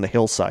rocks on the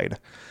hillside.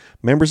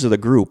 Members of the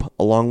group,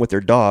 along with their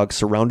dogs,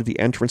 surrounded the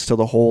entrance to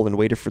the hole and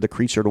waited for the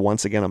creature to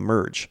once again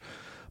emerge.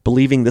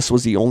 Believing this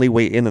was the only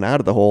way in and out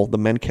of the hole, the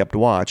men kept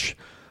watch,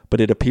 but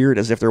it appeared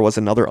as if there was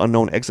another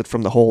unknown exit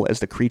from the hole as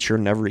the creature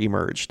never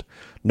emerged.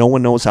 No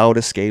one knows how it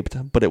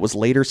escaped, but it was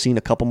later seen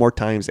a couple more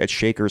times at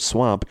Shaker's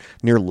Swamp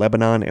near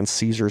Lebanon and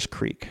Caesars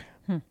Creek.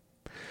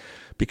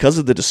 Because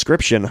of the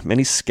description,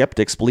 many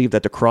skeptics believe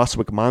that the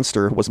Crosswick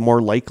monster was more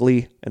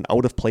likely an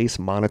out-of-place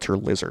monitor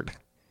lizard.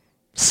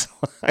 So,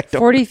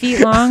 40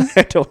 feet long?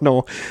 I don't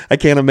know. I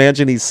can't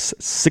imagine these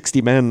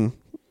 60 men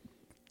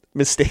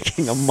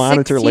mistaking a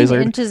monitor 16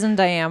 lizard. inches in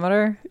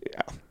diameter?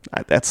 Yeah,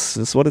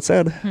 that's what it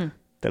said.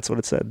 That's what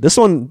it said. This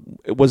one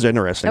was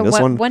interesting.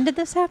 When did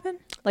this happen?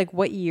 Like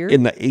what year?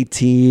 In the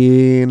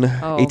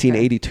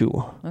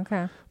 1882.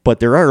 Okay. But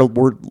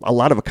were a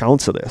lot of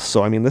accounts of this.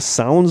 So, I mean, this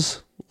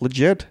sounds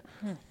legit,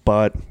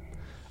 but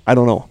I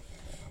don't know.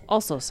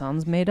 Also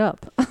sounds made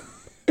up.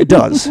 It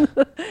does.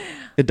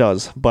 It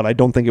does. But I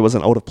don't think it was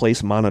an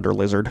out-of-place monitor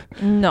lizard.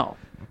 No.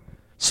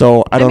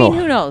 So, I don't know.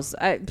 Who knows?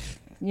 I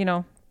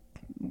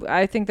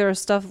think there's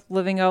stuff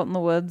living out in the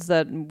woods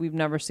that we've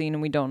never seen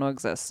and we don't know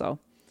exists. So,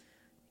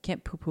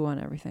 can't poo-poo on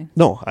everything.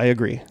 No, I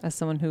agree. As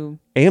someone who...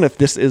 And if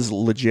this is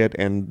legit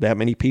and that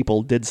many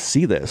people did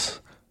see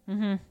this,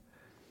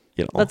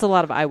 that's a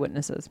lot of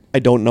eyewitnesses. I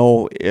don't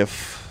know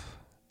if,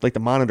 like the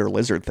monitor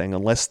lizard thing,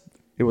 unless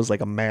it was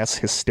like a mass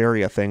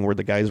hysteria thing where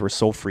the guys were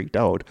so freaked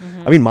out.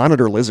 I mean,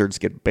 monitor lizards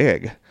get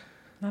big.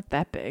 Not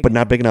that big. But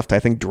not big enough to, I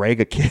think, drag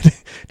a kid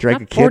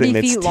in 40 its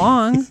feet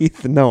long.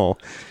 teeth. No.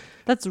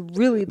 That's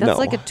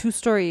like a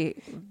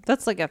 2-story...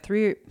 That's like a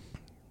 3...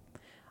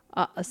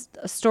 a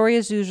story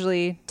is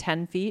usually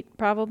 10 feet,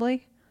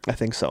 probably. I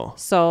think so.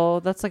 So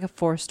that's like a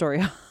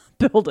 4-story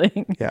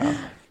building. Yeah.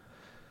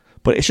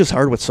 But it's just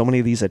hard with so many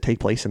of these that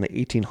take place in the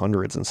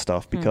 1800s and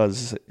stuff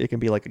because it can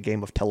be like a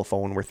game of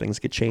telephone where things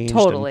get changed.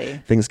 Totally.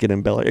 And things get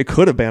embellished. It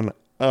could have been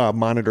a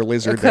monitor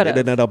lizard that it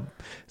ended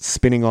up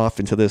spinning off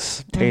into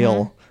this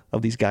tale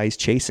of these guys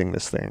chasing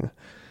this thing.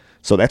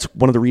 So that's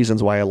one of the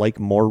reasons why I like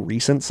more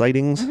recent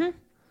sightings,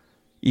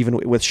 even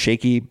with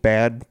shaky,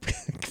 bad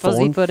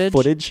fuzzy phone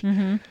footage.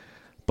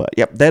 But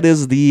yep, that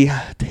is the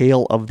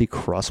tale of the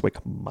Crosswick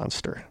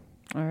monster.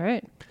 All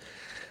right.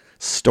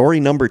 Story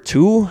number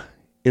 2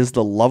 is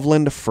the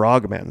Loveland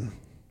frogmen.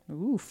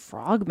 Ooh,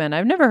 frogmen.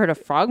 I've never heard of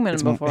frogmen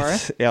before.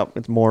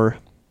 It's more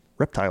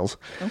reptiles.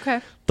 Okay.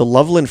 The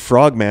Loveland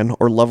frogmen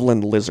or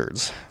Loveland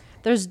lizards.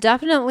 There's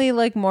definitely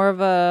like more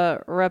of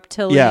a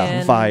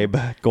reptilian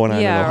vibe going on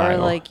in Ohio. Yeah, or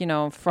like,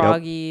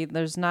 froggy.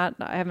 There's not,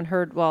 I haven't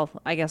heard, well,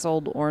 I guess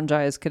old orange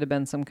eyes could have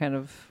been some kind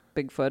of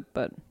Bigfoot,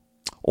 but...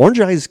 Orange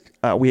eyes,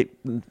 when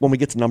we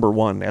get to number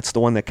 1, that's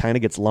the one that kind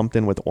of gets lumped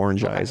in with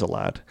orange eyes a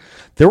lot.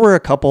 There were a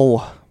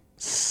couple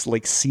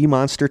like sea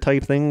monster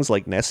type things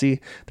like Nessie.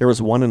 There was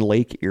one in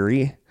Lake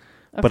Erie,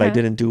 but I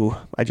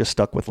just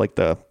stuck with like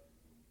the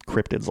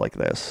cryptids like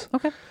this.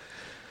 Okay.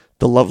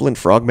 The Loveland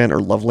frogmen or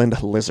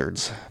Loveland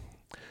lizards.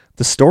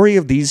 The story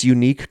of these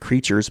unique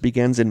creatures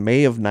begins in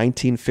May of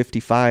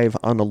 1955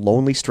 on a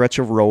lonely stretch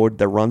of road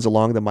that runs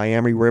along the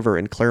Miami River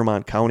in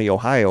Claremont County,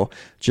 Ohio,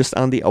 just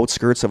on the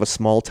outskirts of a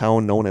small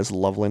town known as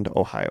Loveland,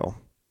 Ohio.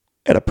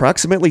 At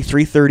approximately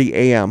 3:30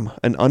 a.m.,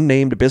 an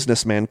unnamed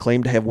businessman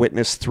claimed to have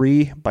witnessed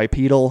 3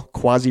 bipedal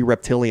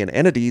quasi-reptilian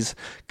entities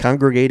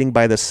congregating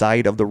by the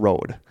side of the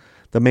road.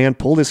 The man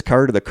pulled his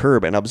car to the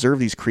curb and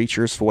observed these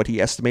creatures for what he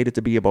estimated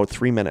to be about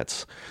 3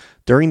 minutes.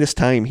 During this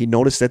time, he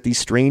noticed that these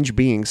strange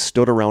beings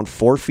stood around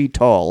 4 feet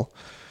tall,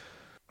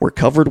 were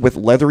covered with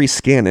leathery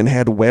skin, and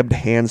had webbed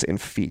hands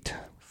and feet.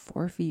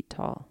 4 feet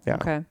tall. Yeah.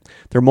 Okay.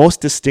 Their most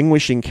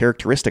distinguishing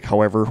characteristic,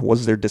 however,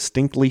 was their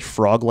distinctly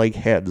frog-like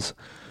heads,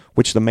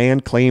 which the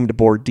man claimed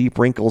bore deep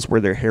wrinkles where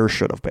their hair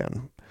should have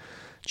been.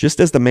 Just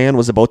as the man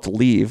was about to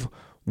leave,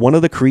 one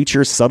of the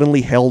creatures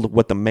suddenly held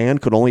what the man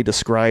could only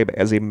describe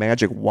as a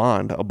magic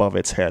wand above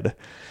its head.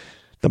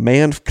 The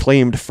man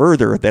claimed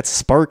further that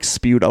sparks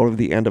spewed out of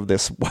the end of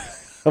this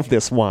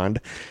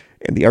wand,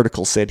 and the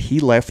article said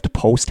he left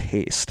post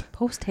haste.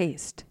 Post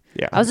haste.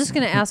 Yeah. I was just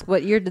going to ask,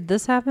 what year did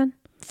this happen?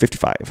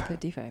 55.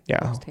 55. Yeah.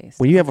 Post haste.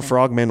 When you have a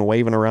frogman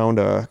waving around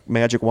a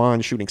magic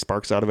wand shooting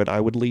sparks out of it,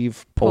 I would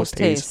leave post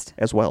haste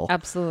as well.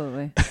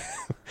 Absolutely.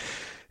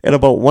 At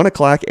about 1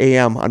 o'clock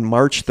a.m. on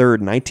March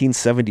 3rd,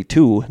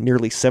 1972,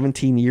 nearly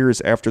 17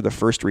 years after the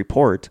first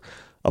report,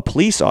 a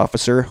police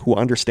officer, who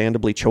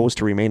understandably chose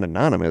to remain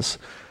anonymous,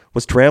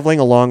 was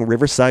traveling along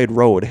Riverside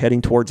Road heading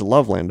towards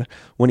Loveland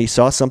when he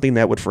saw something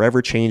that would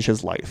forever change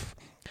his life.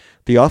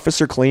 The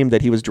officer claimed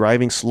that he was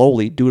driving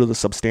slowly due to the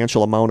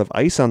substantial amount of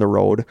ice on the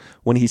road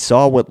when he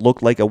saw what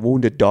looked like a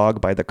wounded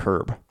dog by the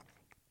curb.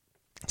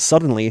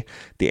 Suddenly,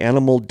 the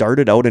animal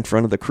darted out in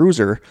front of the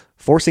cruiser,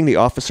 forcing the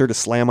officer to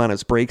slam on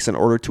his brakes in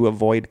order to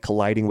avoid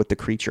colliding with the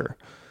creature.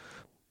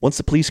 Once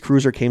the police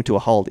cruiser came to a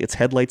halt, its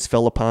headlights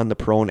fell upon the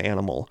prone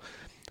animal.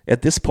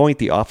 At this point,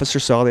 the officer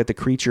saw that the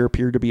creature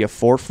appeared to be a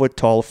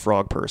 4-foot-tall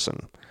frog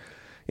person.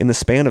 In the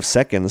span of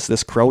seconds,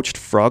 this crouched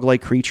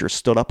frog-like creature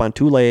stood up on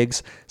 2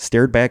 legs,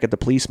 stared back at the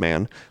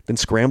policeman, then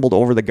scrambled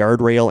over the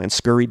guardrail and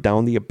scurried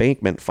down the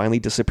embankment, finally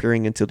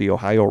disappearing into the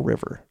Ohio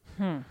River.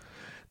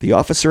 The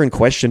officer in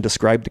question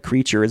described the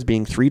creature as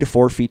being 3 to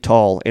 4 feet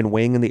tall and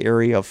weighing in the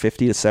area of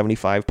 50 to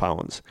 75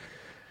 pounds.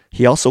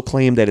 He also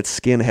claimed that its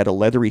skin had a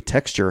leathery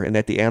texture and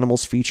that the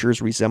animal's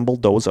features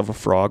resembled those of a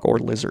frog or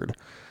lizard.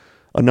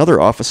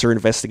 Another officer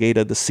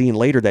investigated the scene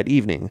later that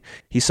evening.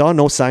 He saw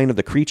no sign of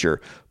the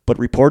creature, but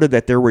reported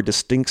that there were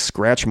distinct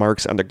scratch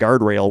marks on the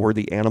guardrail where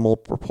the animal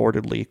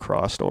purportedly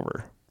crossed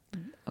over.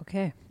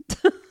 Okay.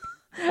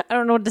 I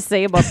don't know what to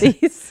say about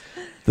these.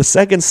 The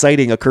second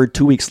sighting occurred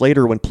 2 weeks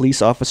later when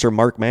police officer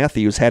Mark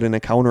Matthews had an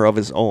encounter of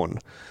his own.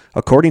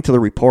 According to the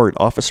report,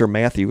 Officer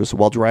Matthews,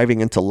 while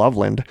driving into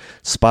Loveland,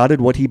 spotted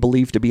what he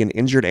believed to be an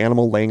injured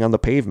animal laying on the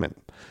pavement.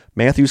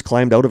 Matthews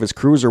climbed out of his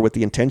cruiser with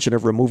the intention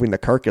of removing the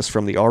carcass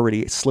from the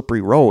already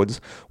slippery roads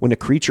when the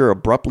creature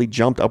abruptly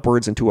jumped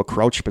upwards into a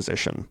crouch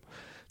position.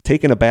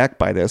 Taken aback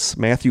by this,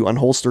 Matthew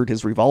unholstered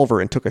his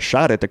revolver and took a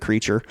shot at the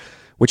creature,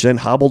 which then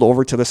hobbled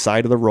over to the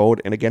side of the road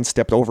and again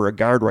stepped over a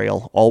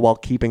guardrail, all while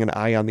keeping an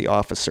eye on the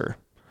officer.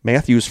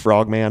 Matthew's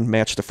frogman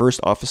matched the first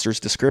officer's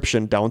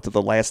description down to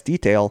the last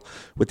detail,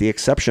 with the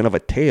exception of a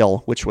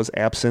tail, which was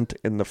absent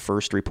in the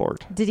first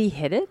report. Did he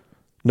hit it?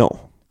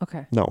 No.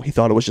 Okay. No, he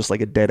thought it was just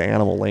like a dead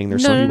animal laying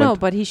there. No,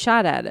 but he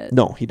shot at it.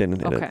 No, he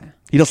didn't hit it.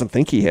 He doesn't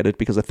think he hit it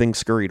because the thing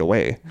scurried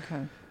away.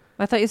 Okay.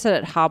 I thought you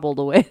said it hobbled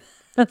away.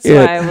 That's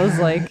why I was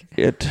like...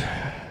 It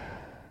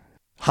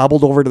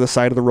hobbled over to the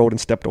side of the road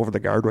and stepped over the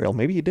guardrail.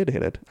 Maybe he did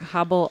hit it.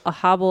 A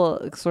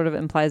hobble sort of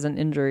implies an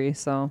injury,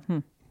 so...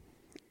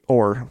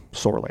 Or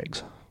sore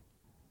legs.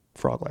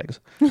 Frog legs.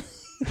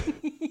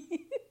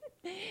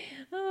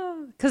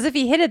 Because if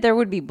he hit it, there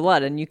would be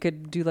blood, and you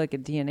could do like a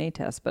DNA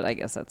test, but I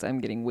guess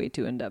I'm getting way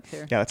too in-depth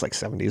here. Yeah, that's like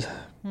 70s.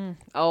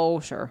 Oh,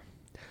 sure.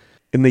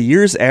 In the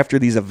years after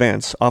these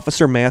events,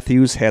 Officer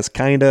Matthews has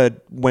kind of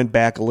went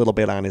back a little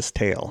bit on his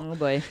tail. Oh,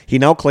 boy. He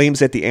now claims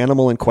that the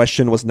animal in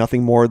question was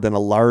nothing more than a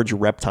large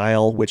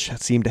reptile which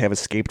seemed to have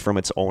escaped from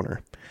its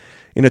owner.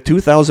 In a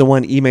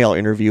 2001 email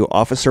interview,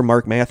 Officer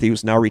Mark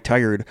Matthews, now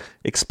retired,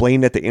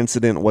 explained that the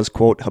incident was,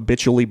 quote,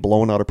 habitually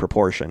blown out of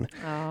proportion.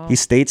 Oh. He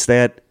states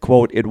that,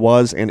 quote, it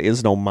was and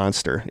is no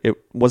monster. It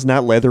was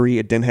not leathery.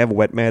 It didn't have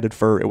wet matted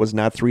fur. It was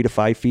not 3 to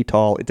 5 feet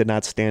tall. It did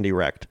not stand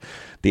erect.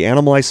 The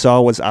animal I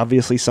saw was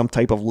obviously some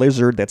type of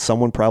lizard that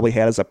someone probably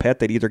had as a pet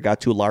that either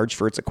got too large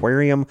for its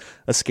aquarium,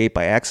 escaped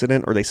by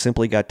accident, or they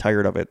simply got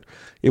tired of it.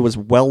 It was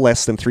well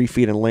less than 3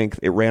 feet in length.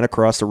 It ran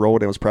across the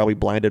road and was probably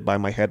blinded by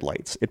my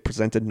headlights. It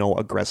presented no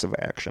aggressive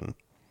action.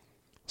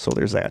 So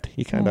there's that.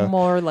 He kind of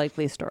more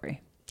likely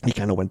story. He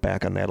kind of went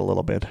back on that a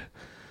little bit.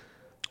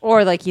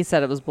 Or like he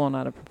said, it was blown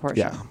out of proportion.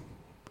 Yeah.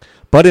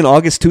 But in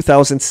August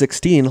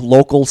 2016,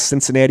 local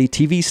Cincinnati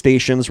TV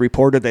stations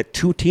reported that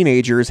 2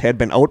 teenagers had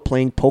been out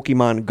playing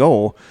Pokemon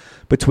Go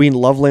between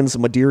Loveland's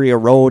Madeira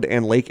Road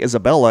and Lake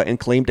Isabella and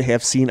claimed to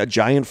have seen a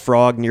giant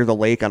frog near the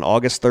lake on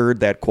August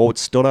 3rd that, quote,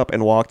 stood up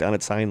and walked on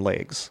its hind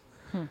legs.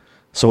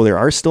 So there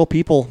are still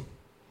people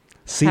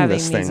seeing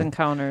this thing. Having these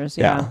encounters,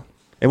 yeah.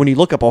 And when you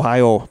look up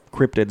Ohio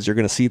Cryptids, you're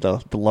going to see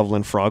the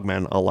Loveland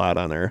frogmen a lot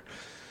on there.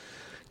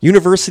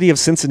 University of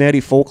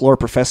Cincinnati folklore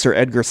professor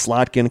Edgar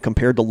Slotkin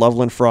compared the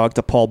Loveland frog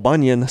to Paul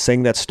Bunyan,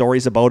 saying that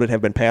stories about it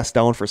have been passed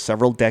down for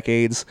several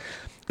decades,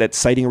 that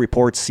sighting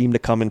reports seem to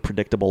come in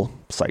predictable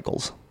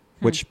cycles,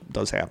 which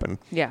does happen.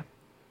 Yeah.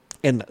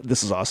 And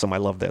this is awesome. I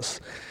love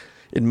this.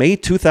 In May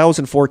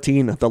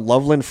 2014, the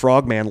Loveland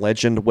Frogman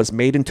legend was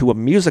made into a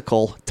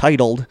musical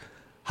titled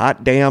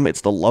Hot Damn,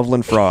 It's the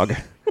Loveland Frog.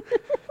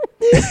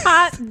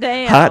 Hot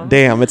damn. Hot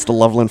damn, it's the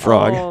Loveland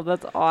Frog. Oh,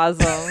 that's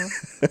awesome.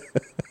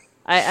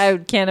 I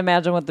can't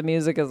imagine what the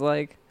music is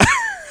like.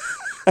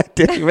 I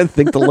didn't even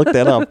think to look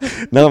that up.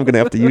 Now I'm going to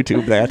have to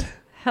YouTube that.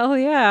 Hell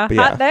yeah. But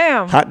Hot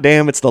damn. Hot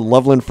damn, it's the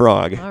Loveland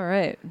Frog. All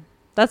right.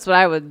 That's what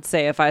I would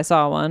say if I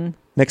saw one.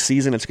 Next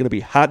season, it's going to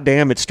be Hot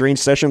Damn, It's Strange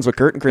Sessions with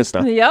Kurt and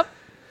Krista. Yep.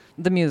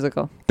 The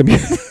musical.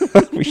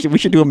 We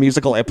should do a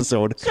musical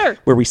episode. Sure.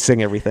 Where we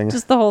sing everything.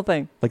 Just the whole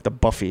thing. Like the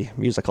Buffy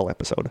musical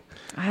episode.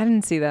 I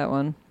didn't see that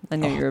one. I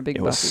knew you were a big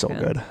Buffy fan. It was so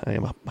good. I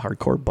am a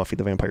hardcore Buffy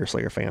the Vampire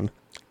Slayer fan.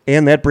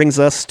 And that brings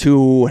us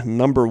to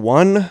number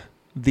 1,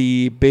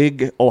 the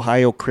big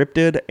Ohio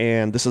cryptid.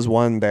 And this is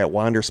one that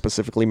Wander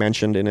specifically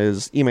mentioned in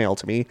his email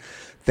to me.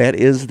 That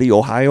is the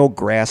Ohio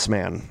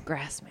Grassman.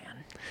 Grassman.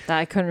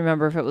 I couldn't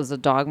remember if it was a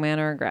dogman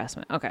or a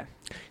grassman. Okay.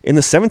 In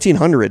the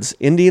 1700s,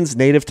 Indians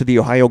native to the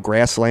Ohio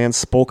grasslands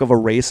spoke of a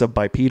race of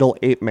bipedal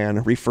ape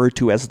men referred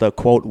to as the,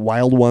 quote,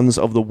 wild ones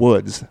of the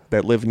woods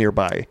that live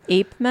nearby.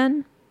 Ape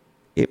men?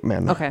 Ape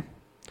men. Okay.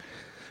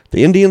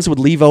 The Indians would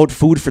leave out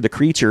food for the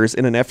creatures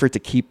in an effort to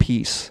keep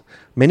peace.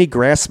 Many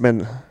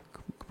Grassmen.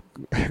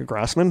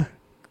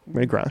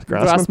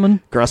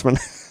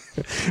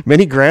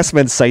 Many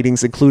Grassman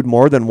sightings include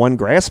more than one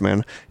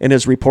Grassman, and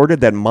is reported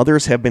that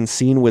mothers have been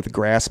seen with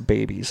grass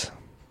babies,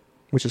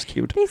 which is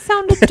cute. They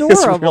sound adorable.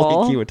 It's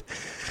really cute.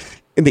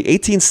 In the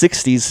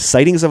 1860s,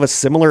 sightings of a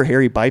similar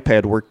hairy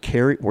biped were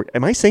carried.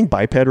 Am I saying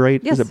biped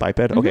right? Yes. Is it biped?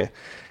 Mm-hmm. Okay.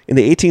 In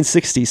the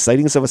 1860s,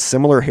 sightings of a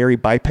similar hairy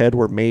biped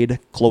were made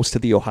close to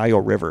the Ohio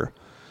River.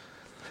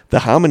 The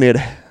hominid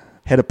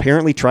had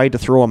apparently tried to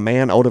throw a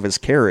man out of his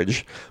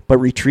carriage, but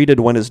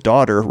retreated when his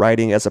daughter,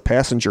 riding as a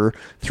passenger,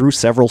 threw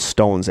several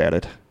stones at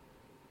it.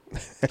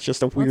 That's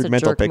just a weird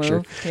mental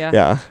picture.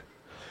 Yeah.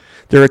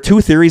 There are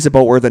 2 theories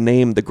about where the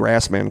name the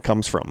Grassman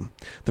comes from.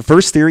 The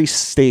first theory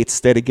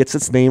states that it gets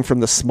its name from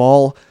the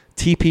small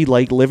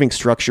teepee-like living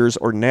structures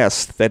or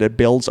nests that it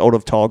builds out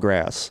of tall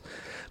grass.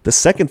 The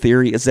second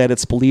theory is that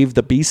it's believed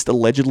the beast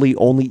allegedly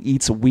only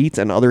eats wheat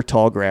and other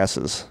tall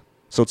grasses.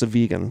 So it's a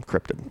vegan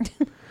cryptid.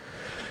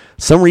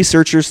 Some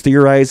researchers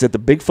theorize that the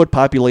Bigfoot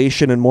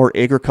population in more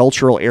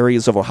agricultural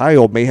areas of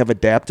Ohio may have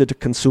adapted to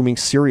consuming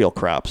cereal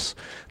crops.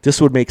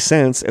 This would make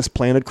sense, as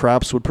planted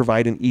crops would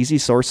provide an easy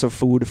source of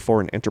food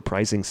for an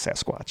enterprising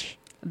Sasquatch.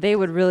 They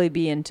would really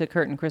be into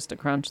Kurt and Krista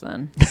Crunch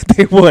then.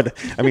 They would.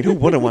 I mean, who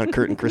wouldn't want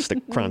Kurt and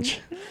Krista Crunch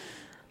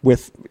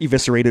with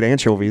eviscerated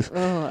anchovies?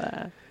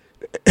 Oh,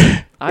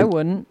 I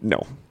wouldn't.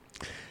 No.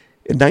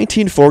 In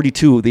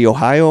 1942, the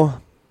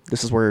Ohio...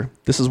 This is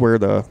where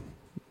the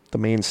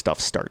main stuff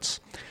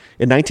starts.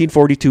 In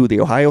 1942, the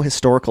Ohio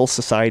Historical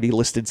Society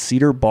listed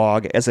Cedar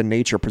Bog as a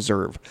nature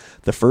preserve,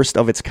 the first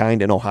of its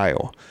kind in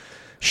Ohio.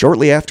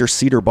 Shortly after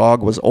Cedar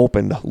Bog was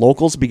opened,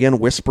 locals began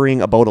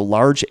whispering about a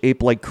large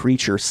ape-like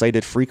creature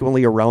sighted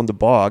frequently around the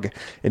bog,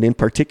 and in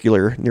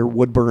particular near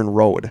Woodburn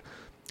Road,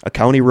 a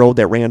county road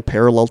that ran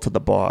parallel to the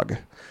bog.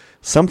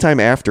 Sometime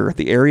after,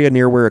 the area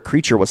near where a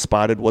creature was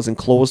spotted was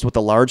enclosed with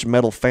a large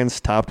metal fence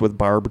topped with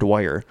barbed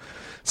wire.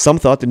 Some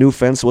thought the new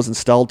fence was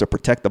installed to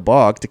protect the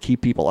bog to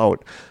keep people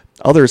out.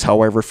 Others,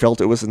 however,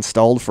 felt it was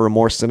installed for a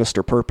more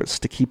sinister purpose,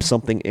 to keep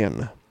something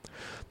in.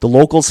 The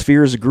locals'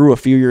 fears grew a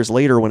few years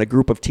later when a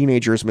group of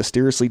teenagers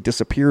mysteriously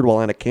disappeared while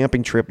on a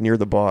camping trip near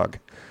the bog.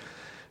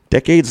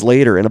 Decades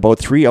later, and about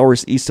 3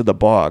 hours east of the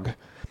bog,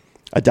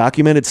 a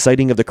documented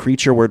sighting of the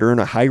creature would earn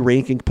a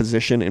high-ranking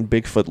position in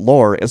Bigfoot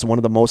lore as one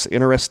of the most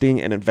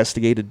interesting and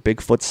investigated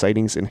Bigfoot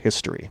sightings in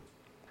history.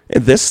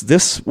 And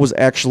this was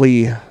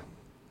actually,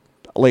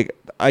 a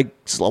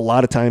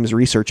lot of times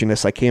researching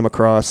this, I came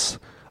across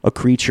a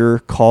creature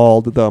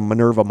called the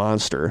Minerva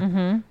monster,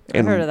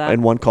 I've heard of that.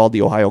 and one called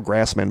the Ohio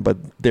Grassman, but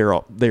they're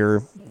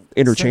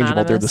interchangeable.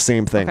 Synonymous? They're the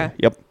same thing. Okay.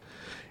 Yep.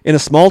 In a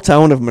small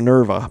town of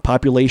Minerva,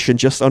 population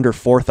just under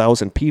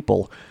 4,000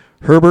 people,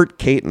 Herbert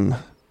Caton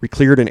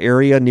cleared an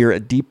area near a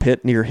deep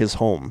pit near his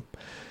home.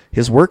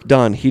 His work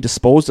done, he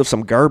disposed of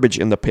some garbage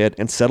in the pit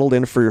and settled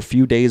in for a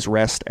few days'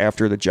 rest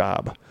after the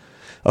job.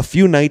 A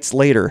few nights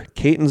later,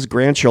 Caton's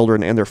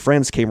grandchildren and their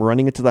friends came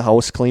running into the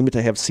house claiming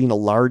to have seen a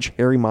large,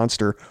 hairy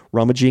monster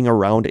rummaging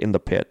around in the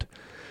pit.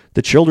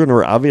 The children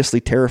were obviously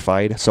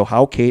terrified, so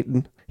Hal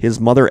Caton, his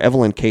mother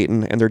Evelyn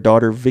Caton, and their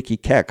daughter Vicky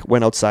Keck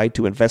went outside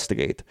to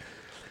investigate.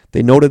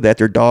 They noted that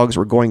their dogs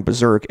were going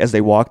berserk as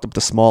they walked up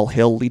the small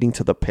hill leading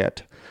to the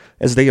pit.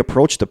 As they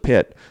approached the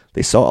pit,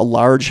 they saw a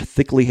large,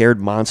 thickly haired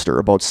monster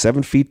about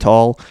 7 feet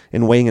tall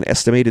and weighing an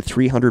estimated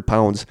 300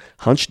 pounds,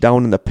 hunched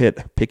down in the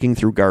pit, picking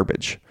through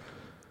garbage.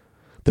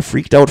 The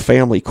freaked-out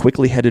family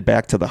quickly headed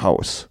back to the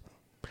house.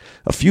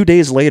 A few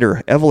days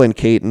later, Evelyn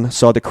Caton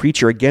saw the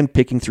creature again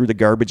picking through the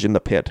garbage in the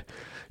pit.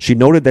 She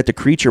noted that the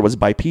creature was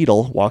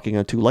bipedal, walking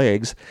on 2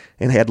 legs,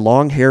 and had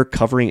long hair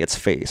covering its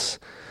face.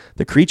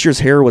 The creature's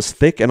hair was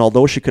thick, and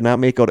although she could not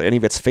make out any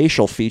of its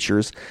facial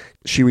features,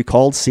 she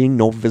recalled seeing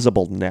no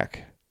visible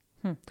neck.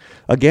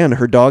 Again,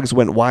 her dogs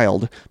went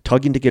wild,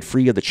 tugging to get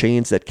free of the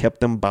chains that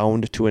kept them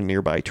bound to a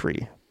nearby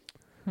tree.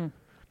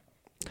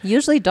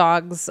 Usually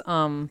dogs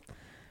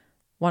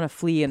want to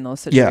flee in those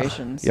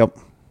situations. Yeah, yep.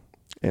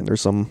 And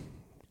there's some,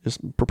 just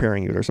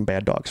preparing you, there's some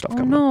bad dog stuff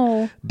coming up.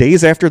 No.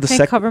 Days after the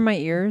Can I cover my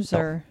ears? No.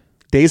 Or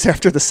Days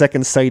after the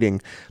second sighting,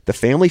 the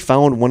family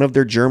found one of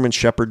their German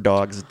Shepherd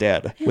dogs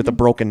dead with a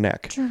broken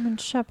neck. German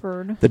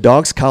Shepherd. The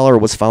dog's collar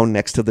was found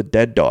next to the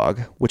dead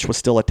dog, which was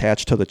still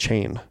attached to the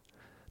chain.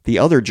 The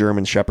other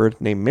German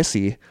Shepherd, named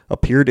Missy,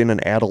 appeared in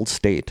an addled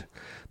state.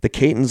 The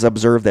Catons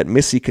observed that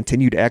Missy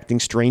continued acting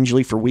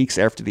strangely for weeks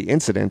after the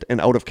incident, and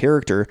out of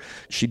character,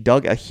 she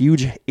dug a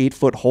huge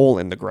 8-foot hole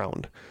in the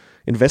ground.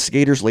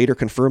 Investigators later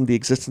confirmed the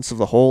existence of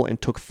the hole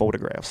and took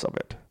photographs of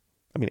it.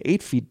 I mean,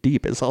 8 feet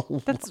deep is a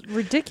That's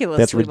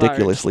ridiculously That's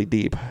ridiculously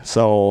deep.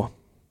 So,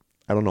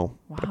 I don't know.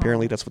 Wow. But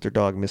apparently that's what their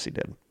dog Missy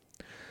did.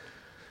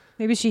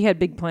 Maybe she had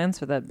big plans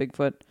for that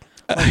Bigfoot.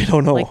 I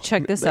don't know. Like,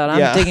 check this out.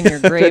 I'm digging your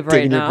grave right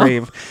digging now.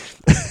 Your grave.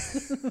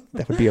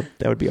 that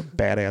would be a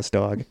badass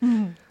dog.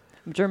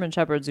 German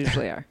Shepherds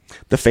usually are.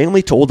 The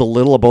family told a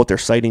little about their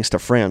sightings to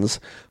friends,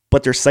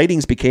 but their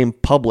sightings became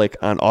public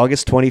on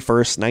August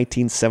 21st,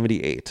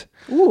 1978.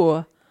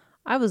 Ooh.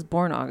 I was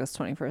born August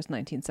 21st,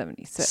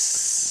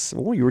 1976.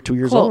 Oh, you were 2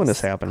 years old when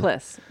this happened.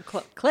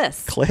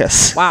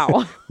 Kliss.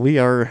 Wow. We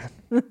are...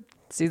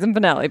 Season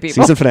finale, people.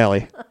 Season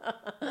finale.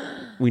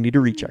 We need to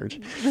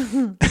recharge.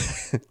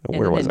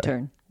 Where was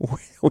intern. I?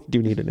 We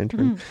do need an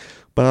intern.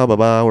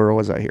 Where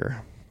was I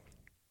here?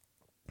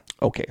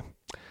 Okay.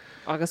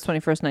 August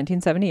 21st,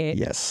 1978.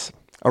 Yes.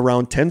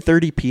 Around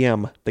 10:30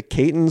 p.m., the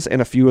Catons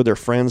and a few of their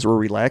friends were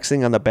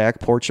relaxing on the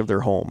back porch of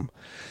their home.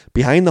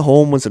 Behind the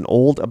home was an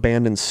old,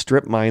 abandoned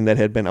strip mine that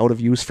had been out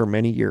of use for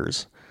many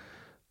years.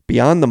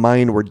 Beyond the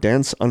mine were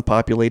dense,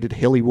 unpopulated,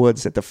 hilly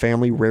woods that the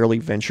family rarely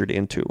ventured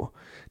into.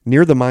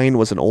 Near the mine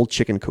was an old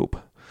chicken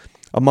coop.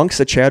 Amongst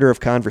the chatter of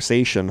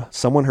conversation,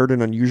 someone heard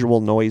an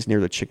unusual noise near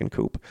the chicken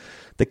coop.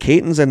 The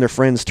Catons and their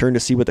friends turned to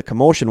see what the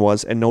commotion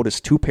was and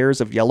noticed 2 pairs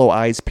of yellow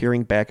eyes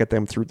peering back at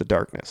them through the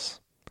darkness.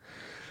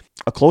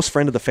 A close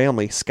friend of the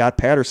family, Scott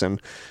Patterson,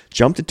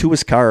 jumped into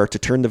his car to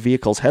turn the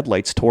vehicle's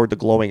headlights toward the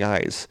glowing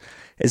eyes.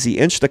 As he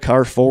inched the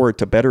car forward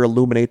to better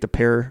illuminate the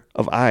pair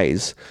of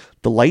eyes,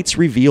 the lights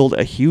revealed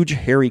a huge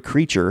hairy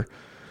creature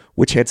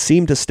which had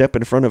seemed to step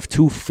in front of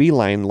two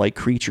feline-like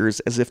creatures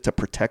as if to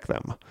protect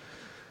them.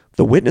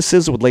 The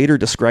witnesses would later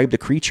describe the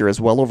creature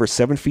as well over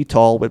 7 feet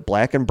tall with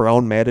black and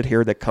brown matted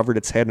hair that covered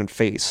its head and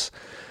face.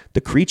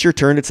 The creature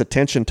turned its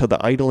attention to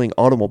the idling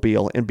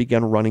automobile and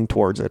began running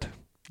towards it.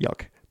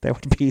 Yuck. That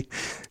would be...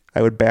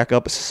 I would back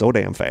up so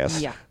damn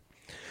fast. Yeah.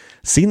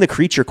 Seeing the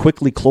creature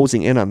quickly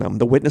closing in on them,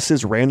 the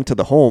witnesses ran into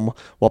the home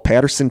while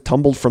Patterson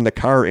tumbled from the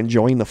car and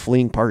joined the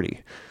fleeing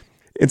party.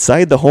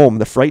 Inside the home,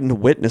 the frightened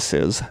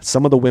witnesses,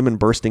 some of the women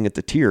bursting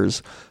into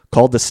tears,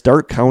 called the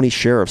Stark County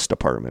Sheriff's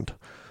Department.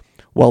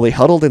 While they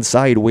huddled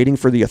inside waiting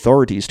for the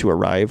authorities to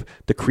arrive,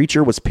 the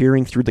creature was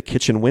peering through the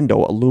kitchen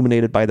window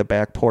illuminated by the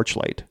back porch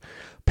light.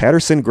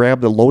 Patterson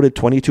grabbed a loaded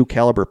 .22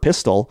 caliber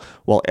pistol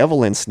while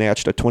Evelyn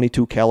snatched a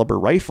 .22 caliber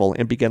rifle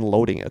and began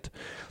loading it.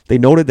 They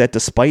noted that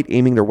despite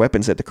aiming their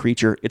weapons at the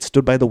creature, it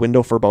stood by the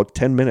window for about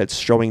 10 minutes,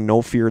 showing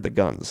no fear of the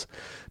guns.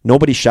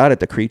 Nobody shot at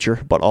the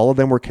creature, but all of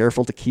them were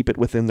careful to keep it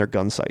within their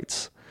gun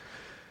sights.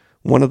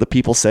 One of the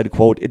people said,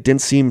 quote, "It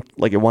didn't seem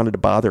like it wanted to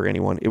bother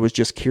anyone. It was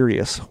just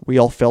curious. We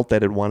all felt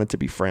that it wanted to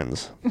be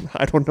friends."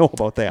 I don't know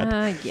about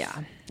that. Yeah.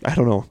 I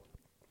don't know.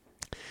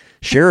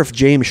 Sheriff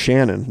James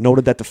Shannon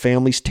noted that the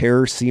family's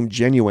terror seemed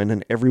genuine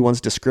and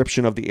everyone's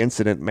description of the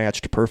incident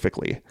matched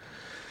perfectly.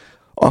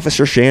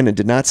 Officer Shannon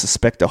did not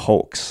suspect a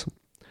hoax.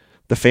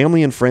 The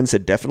family and friends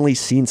had definitely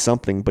seen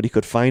something, but he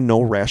could find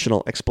no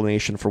rational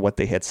explanation for what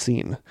they had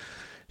seen.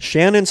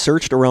 Shannon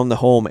searched around the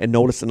home and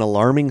noticed an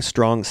alarming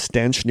strong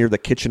stench near the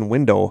kitchen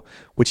window,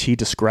 which he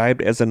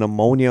described as an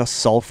ammonia,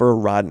 sulfur,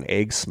 rotten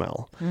egg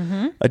smell.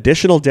 Mm-hmm.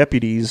 Additional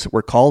deputies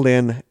were called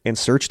in and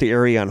searched the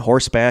area on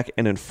horseback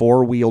and in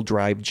four-wheel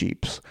drive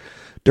jeeps.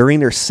 During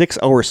their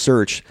 6-hour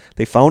search,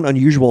 they found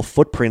unusual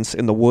footprints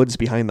in the woods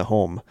behind the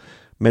home.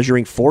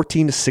 Measuring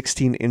 14 to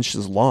 16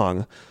 inches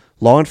long,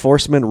 law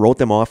enforcement wrote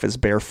them off as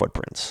bear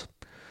footprints.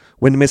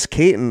 When Miss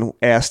Caton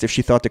asked if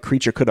she thought the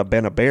creature could have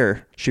been a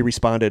bear, she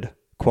responded,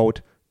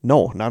 quote,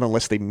 "No, not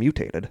unless they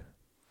mutated."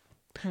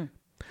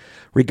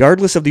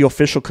 Regardless of the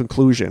official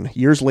conclusion,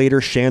 years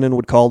later, Shannon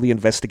would call the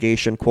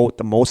investigation, quote,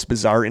 "the most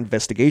bizarre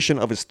investigation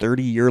of his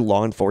 30-year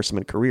law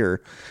enforcement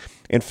career."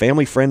 And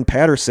family friend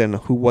Patterson,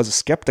 who was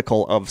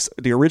skeptical of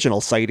the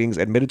original sightings,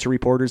 admitted to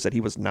reporters that he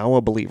was now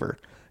a believer.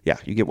 Yeah,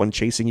 you get one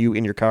chasing you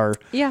in your car.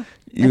 Yeah,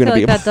 you're gonna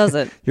be that does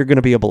it. You're going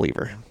to be a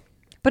believer.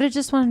 But it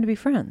just wanted to be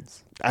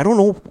friends. I don't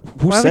know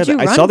who Why said would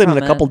it. you I saw run that in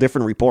from a couple it?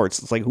 different reports.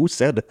 It's like, who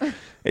said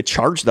it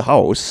charged the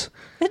house?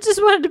 It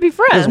just wanted to be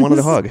friends. It just wanted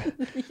a hug.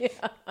 Yeah.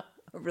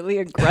 A really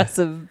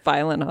aggressive,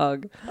 violent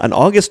hug. On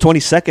August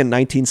 22nd,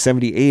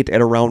 1978,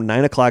 at around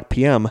 9 o'clock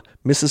p.m.,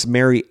 Mrs.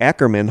 Mary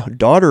Ackerman,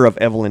 daughter of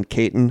Evelyn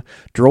Caton,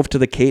 drove to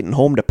the Caton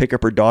home to pick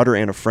up her daughter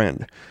and a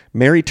friend.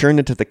 Mary turned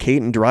into the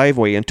Caton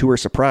driveway, and to her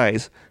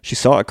surprise, she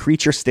saw a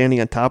creature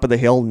standing on top of the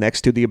hill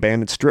next to the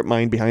abandoned strip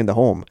mine behind the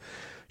home.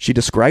 She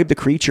described the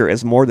creature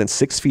as more than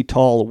 6 feet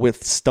tall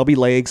with stubby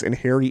legs and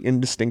hairy,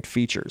 indistinct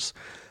features.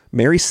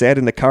 Mary sat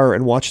in the car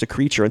and watched the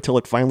creature until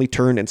it finally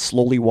turned and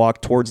slowly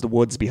walked towards the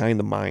woods behind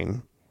the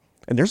mine.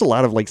 And there's a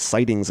lot of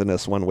sightings in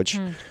this one, which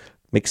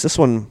makes this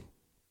one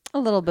a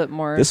little bit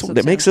more.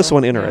 That makes this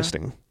one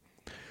interesting.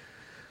 Yeah.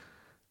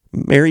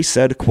 Mary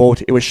said,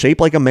 quote, "It was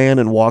shaped like a man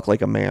and walked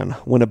like a man.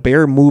 When a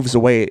bear moves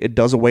away, it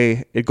goes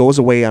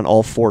away on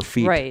all 4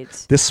 feet.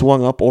 Right. This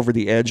swung up over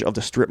the edge of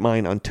the strip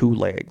mine on 2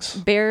 legs.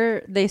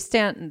 Bear, they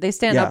stand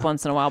up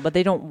once in a while, but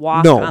they don't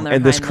walk no, on their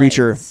and this hind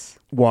creature legs.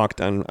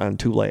 walked on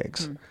 2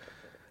 legs.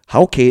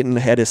 Hal Caton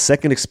had his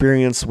second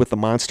experience with the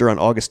monster on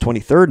August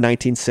 23rd,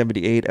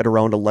 1978 at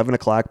around 11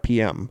 o'clock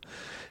p.m.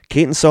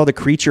 Caton saw the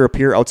creature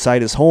appear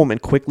outside his home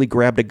and quickly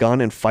grabbed a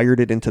gun and fired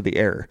it into the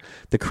air.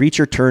 The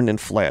creature turned and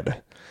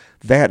fled.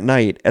 That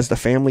night, as the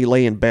family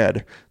lay in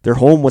bed, their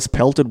home was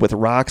pelted with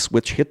rocks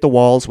which hit the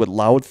walls with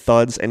loud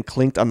thuds and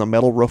clinked on the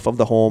metal roof of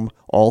the home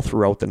all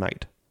throughout the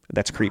night.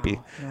 That's creepy.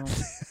 No.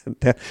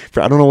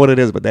 I don't know what it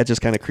is, but that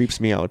just kind of creeps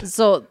me out.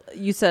 So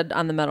you said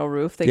on the metal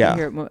roof, they Yeah. can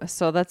hear it move.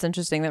 So that's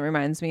interesting. That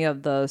reminds me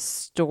of the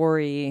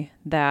story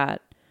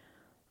that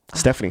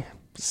Stephanie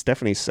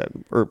said,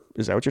 or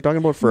is that what you're talking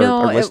about for No,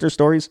 our listener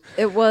stories?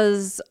 it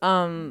was.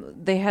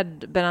 They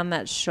had been on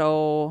that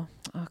show,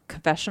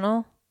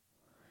 Confessional.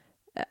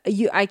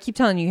 I keep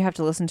telling you have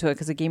to listen to it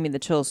because it gave me the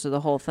chills through the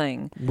whole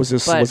thing. Was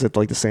it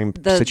like the same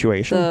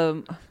situation?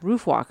 The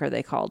roof walker,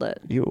 they called it.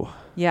 You.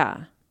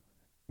 Yeah.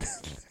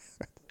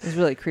 It was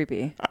really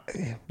creepy.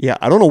 Yeah,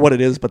 I don't know what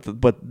it is, but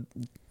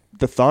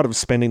the thought of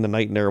spending the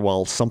night in there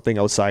while something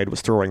outside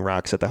was throwing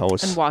rocks at the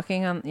house And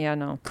walking on,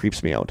 no.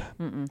 creeps me out.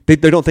 They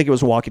don't think it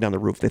was walking on the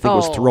roof. They think it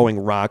was throwing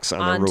rocks on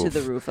the roof. Onto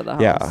the roof of the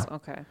house. Yeah.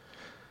 Okay.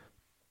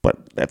 But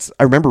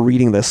I remember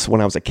reading this when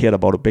I was a kid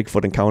about a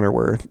Bigfoot encounter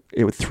where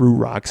it threw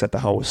rocks at the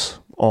house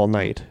all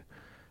night.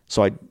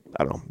 So I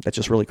don't know. That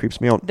just really creeps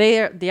me out.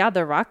 They're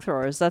rock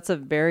throwers. That's a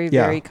very,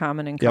 very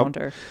common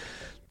encounter. Yep.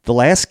 The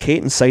last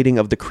Caton sighting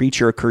of the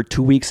creature occurred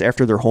 2 weeks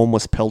after their home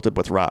was pelted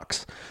with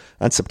rocks.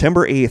 On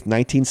September 8th,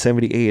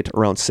 1978,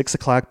 around 6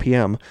 o'clock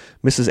p.m.,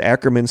 Mrs.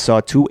 Ackerman saw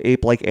two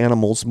ape-like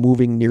animals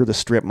moving near the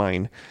strip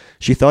mine.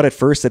 She thought at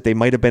first that they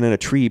might have been in a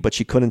tree, but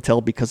she couldn't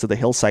tell because of the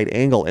hillside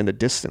angle and the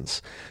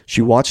distance.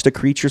 She watched the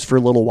creatures for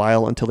a little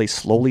while until they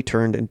slowly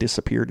turned and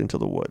disappeared into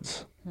the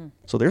woods.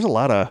 So there's a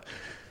lot of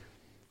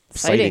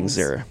sightings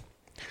there.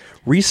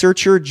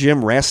 Researcher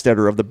Jim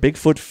Rastetter of the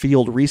Bigfoot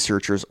Field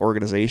Researchers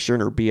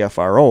Organization, or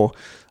BFRO,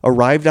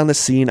 arrived on the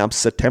scene on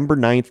September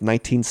 9th,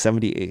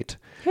 1978.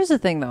 Here's the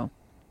thing, though.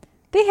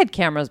 They had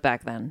cameras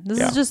back then. This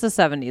is just the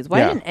 70s.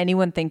 Why didn't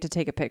anyone think to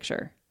take a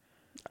picture?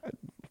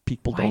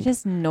 Why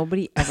does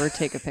nobody ever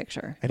take a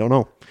picture? I don't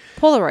know.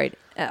 Polaroid.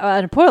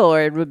 A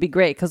Polaroid would be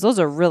great because those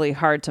are really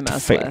hard to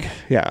mess with.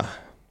 Yeah.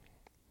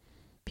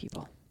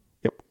 People.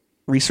 Yep.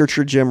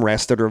 Researcher Jim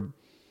Rastetter of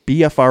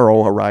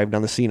BFRO arrived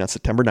on the scene on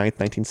September 9th,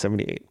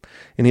 1978.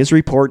 In his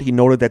report, he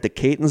noted that the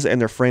Catons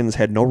and their friends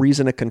had no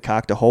reason to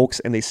concoct a hoax,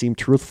 and they seemed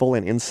truthful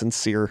and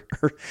insincere.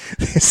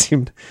 They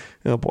seemed,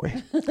 oh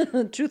boy.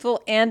 Truthful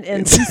and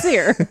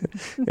insincere.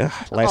 Yeah,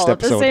 all at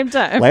the same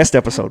time. Last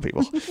episode,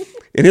 people.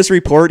 In his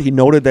report, he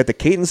noted that the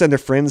Catons and their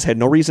friends had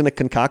no reason to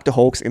concoct a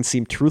hoax and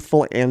seemed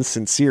truthful and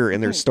sincere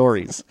in their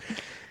stories.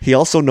 He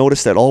also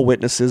noticed that all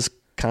witnesses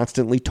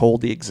constantly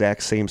told the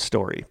exact same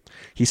story.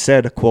 He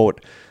said,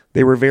 quote,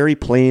 "They were very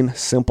plain,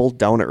 simple,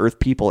 down-to-earth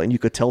people, and you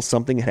could tell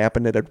something had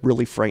happened that had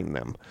really frightened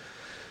them.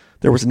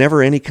 There were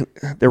never any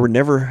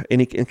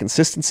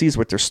inconsistencies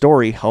with their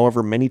story.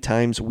 However, many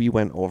times we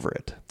went over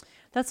it."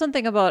 That's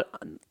something about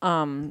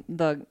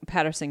the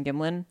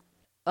Patterson-Gimlin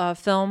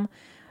film.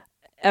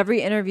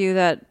 Every interview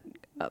that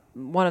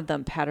one of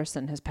them,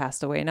 Patterson, has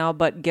passed away now,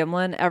 but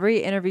Gimlin, every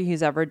interview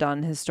he's ever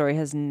done, his story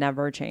has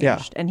never changed.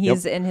 Yeah. And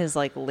he's in his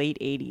late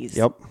 80s.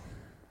 Yep.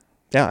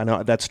 Yeah, I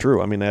know that's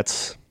true. I mean,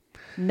 that's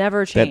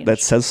never changed. That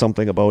says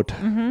something about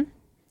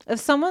if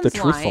someone's the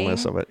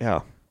truthfulness lying, of it. Yeah.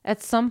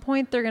 At some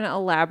point, they're going to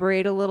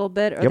elaborate a little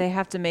bit, or they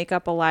have to make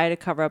up a lie to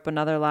cover up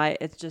another lie.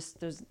 It's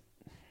just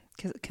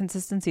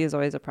consistency is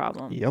always a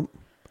problem. Yep.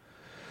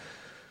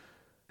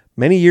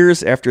 Many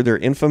years after their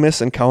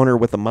infamous encounter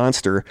with the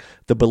monster,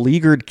 the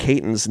beleaguered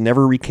Catons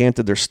never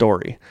recanted their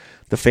story.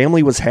 The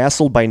family was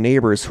hassled by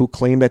neighbors who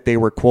claimed that they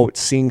were, quote,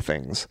 seeing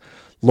things.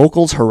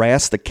 Locals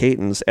harassed the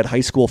Catons at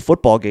high school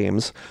football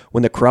games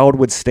when the crowd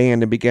would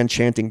stand and began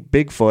chanting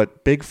 "Bigfoot,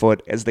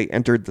 Bigfoot" as they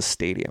entered the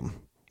stadium,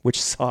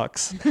 which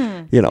sucks.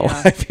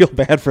 I feel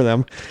bad for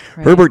them.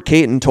 Right. Herbert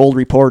Caton told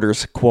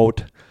reporters,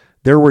 quote,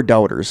 "There were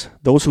doubters,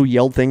 those who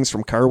yelled things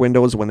from car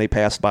windows when they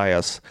passed by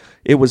us.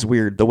 It was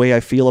weird. The way I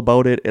feel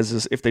about it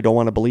is if they don't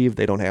want to believe,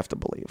 they don't have to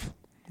believe."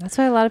 That's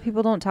why a lot of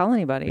people don't tell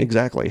anybody.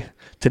 Exactly.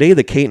 Today,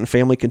 the Caton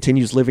family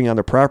continues living on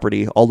the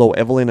property, although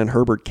Evelyn and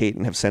Herbert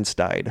Caton have since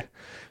died.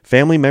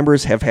 Family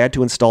members have had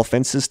to install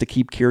fences to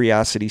keep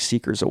curiosity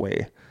seekers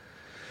away.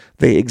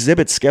 They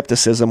exhibit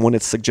skepticism when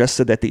it's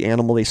suggested that the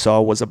animal they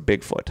saw was a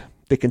Bigfoot.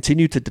 They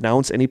continue to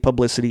denounce any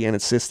publicity and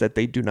insist that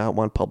they do not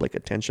want public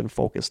attention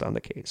focused on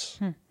the case.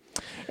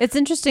 It's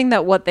interesting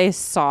that what they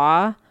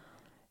saw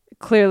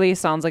clearly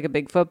sounds like a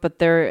Bigfoot, but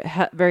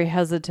they're very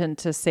hesitant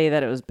to say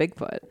that it was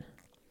Bigfoot.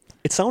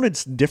 It sounded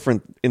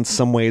different in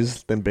some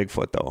ways than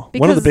Bigfoot, though.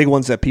 One of the big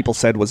ones that people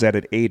said was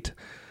that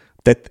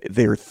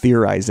they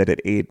theorized that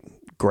it ate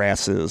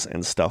grasses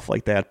and stuff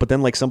like that. But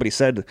then, like somebody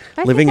said,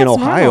 living in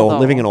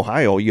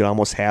Ohio, you'd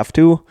almost have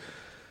to.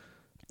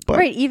 But,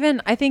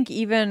 right. I think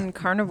even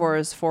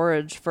carnivores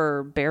forage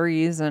for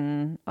berries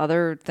and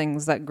other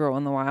things that grow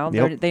in the wild.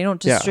 Yep. They don't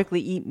just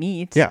strictly eat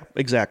meat. Yeah,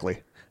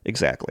 exactly.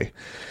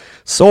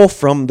 So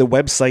from the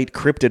website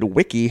Cryptid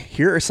Wiki,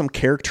 here are some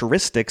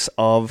characteristics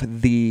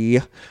of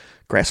the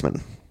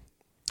Grassman.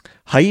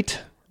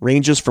 Height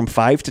ranges from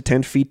 5 to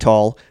 10 feet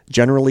tall,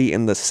 generally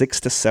in the 6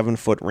 to 7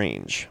 foot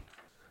range.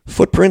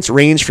 Footprints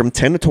range from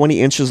 10 to 20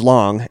 inches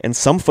long, and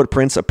some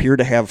footprints appear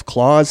to have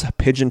claws,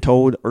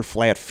 pigeon-toed, or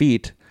flat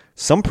feet.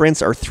 Some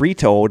prints are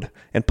three-toed,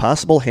 and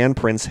possible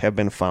handprints have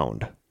been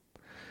found.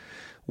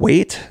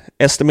 Weight,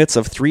 estimates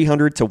of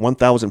 300 to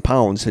 1,000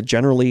 pounds,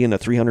 generally in the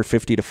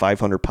 350 to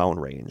 500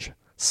 pound range.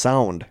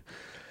 Sound.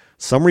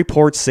 Some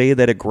reports say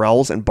that it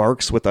growls and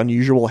barks with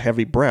unusual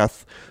heavy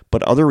breath,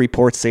 but other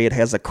reports say it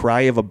has a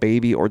cry of a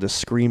baby or the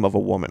scream of a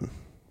woman.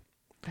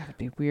 That would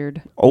be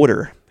weird.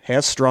 Odor.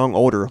 Has strong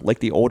odor, like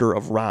the odor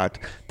of rot,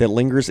 that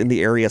lingers in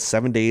the area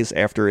 7 days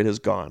after it is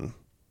gone.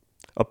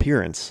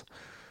 Appearance.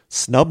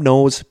 Snub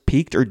nose,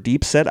 peaked or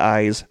deep-set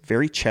eyes,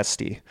 very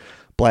chesty.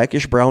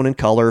 Blackish brown in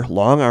color,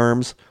 long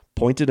arms,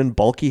 pointed and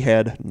bulky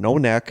head, no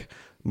neck,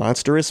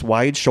 monstrous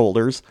wide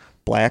shoulders,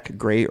 black,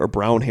 gray, or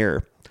brown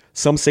hair.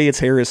 Some say its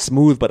hair is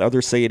smooth, but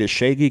others say it is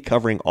shaggy,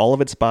 covering all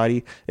of its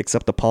body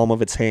except the palm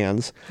of its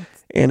hands.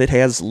 And it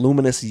has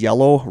luminous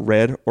yellow,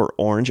 red, or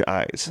orange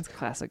eyes. That's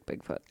classic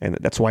Bigfoot. And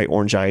that's why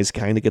orange eyes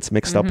kind of gets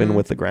mixed up in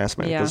with the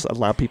Grassman, because a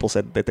lot of people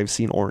said that they've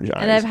seen orange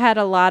eyes. And I've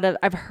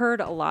heard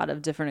a lot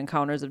of different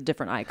encounters of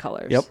different eye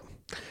colors. Yep.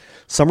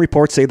 Some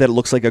reports say that it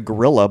looks like a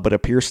gorilla, but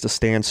appears to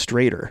stand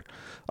straighter.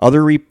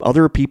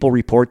 Other people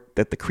report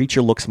that the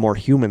creature looks more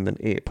human than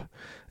ape.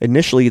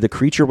 Initially, the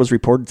creature was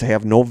reported to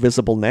have no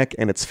visible neck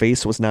and its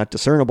face was not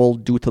discernible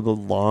due to the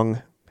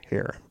long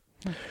hair.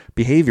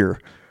 Behavior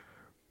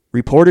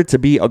reported to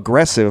be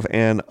aggressive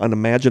and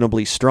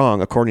unimaginably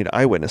strong, according to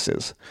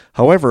eyewitnesses.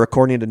 However,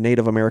 according to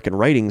Native American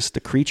writings, the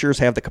creatures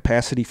have the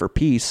capacity for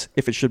peace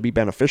if it should be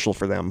beneficial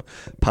for them,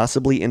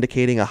 possibly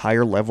indicating a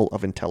higher level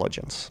of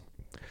intelligence.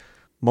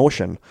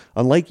 Motion.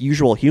 Unlike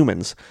usual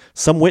humans,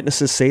 some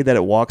witnesses say that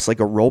it walks like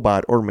a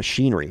robot or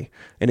machinery,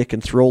 and it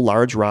can throw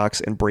large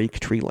rocks and break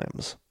tree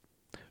limbs.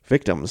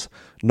 Victims.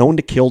 Known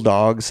to kill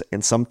dogs,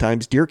 and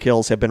sometimes deer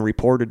kills have been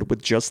reported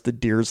with just the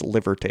deer's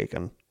liver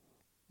taken,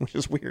 which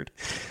is weird.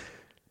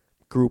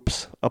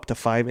 Groups. Up to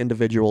 5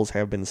 individuals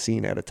have been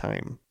seen at a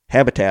time.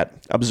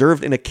 Habitat.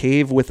 Observed in a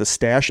cave with a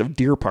stash of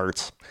deer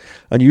parts.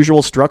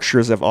 Unusual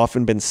structures have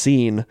often been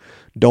seen,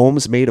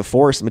 domes made of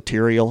forest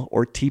material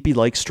or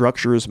teepee-like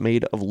structures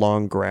made of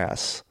long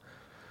grass.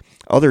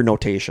 Other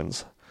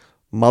notations.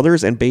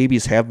 Mothers and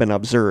babies have been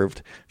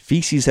observed.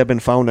 Feces have been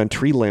found on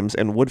tree limbs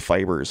and wood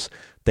fibers.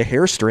 The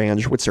hair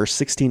strands, which are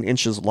 16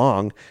 inches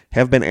long,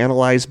 have been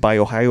analyzed by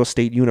Ohio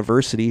State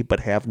University but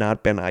have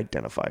not been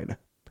identified.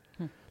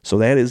 So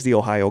that is the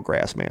Ohio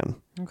Grassman.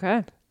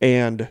 Okay.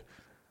 And,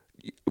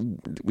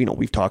 you know,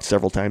 we've talked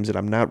several times that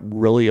I'm not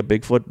really a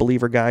Bigfoot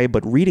believer guy,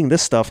 but reading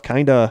this stuff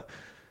kind of,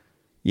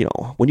 you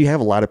know, when you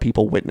have a lot of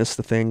people witness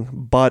the thing,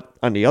 but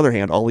on the other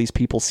hand, all these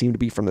people seem to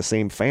be from the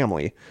same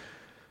family.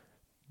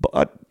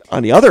 But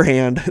on the other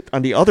hand,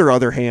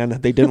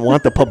 they didn't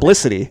want the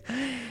publicity.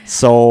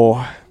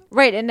 So...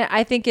 Right, and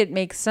I think it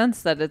makes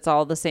sense that it's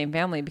all the same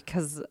family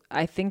because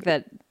I think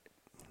that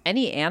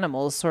any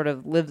animal sort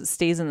of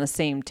stays in the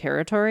same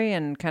territory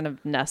and kind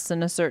of nests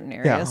in a certain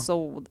area. Yeah.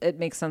 So it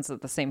makes sense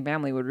that the same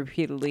family would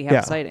repeatedly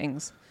have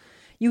sightings.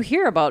 You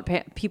hear about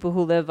people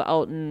who live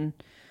out in,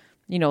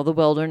 you know, the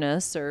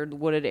wilderness or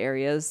wooded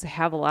areas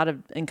have a lot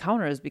of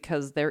encounters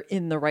because they're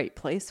in the right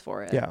place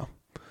for it. Yeah.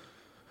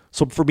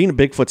 So for being a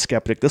Bigfoot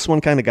skeptic, this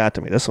one kind of got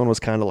to me. This one was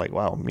kind of like,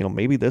 wow, you know,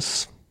 maybe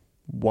this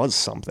was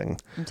something.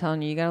 I'm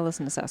telling you got to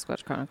listen to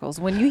Sasquatch Chronicles.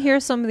 When you hear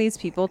some of these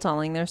people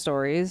telling their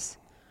stories,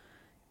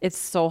 it's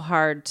so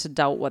hard to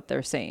doubt what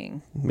they're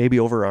saying. Maybe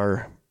over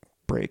our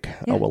break,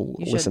 I will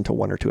listen to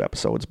 1 or 2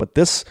 episodes. But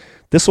this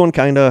one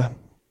kind of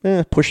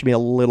pushed me a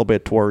little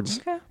bit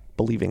towards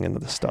believing into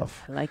this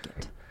stuff. I like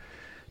it.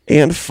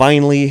 And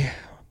finally,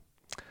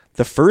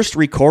 the first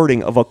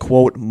recording of a,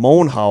 quote,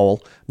 moan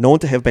howl known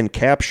to have been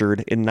captured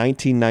in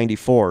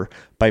 1994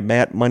 by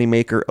Matt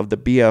Moneymaker of the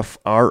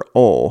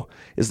BFRO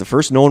is the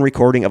first known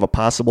recording of a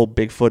possible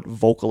Bigfoot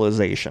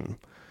vocalization.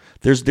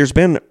 There's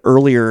been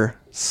earlier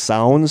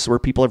sounds where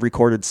people have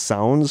recorded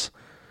sounds,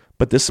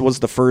 but this was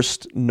the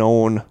first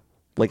known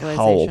like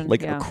howl,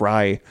 like a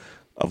cry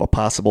of a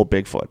possible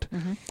Bigfoot.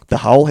 Mm-hmm. The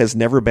howl has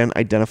never been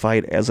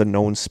identified as a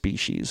known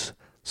species.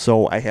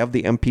 So I have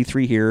the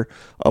MP3 here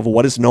of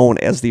what is known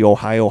as the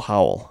Ohio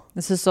howl.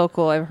 This is so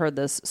cool. I've heard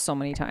this so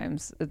many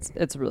times.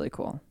 It's really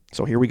cool.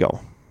 So here we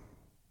go.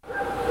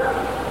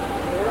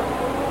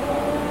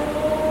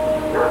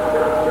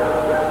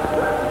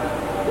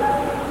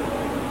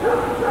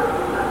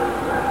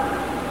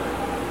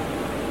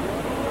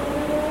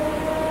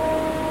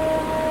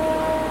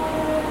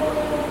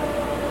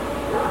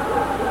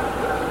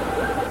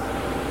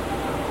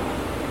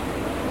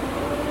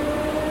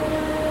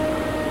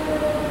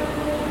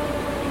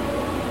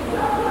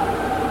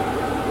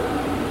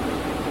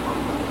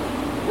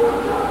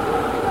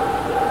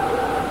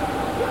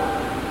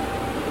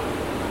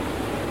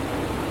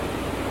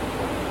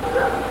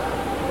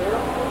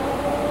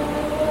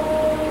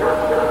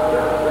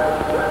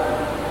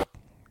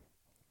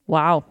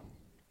 Wow.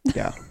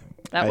 Yeah.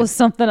 That was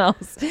something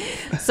else.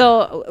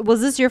 So was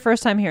this your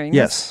first time hearing this?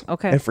 Yes.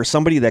 Okay. And for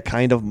somebody that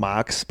kind of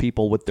mocks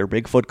people with their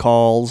Bigfoot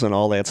calls and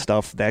all that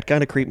stuff, that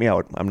kind of creeped me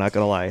out. I'm not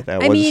going to lie.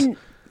 I mean,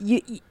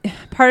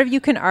 part of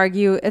you can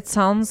argue it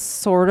sounds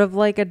sort of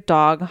like a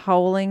dog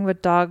howling,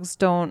 but dogs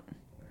don't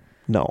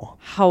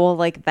howl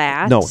like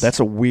that. No, that's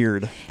a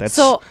weird.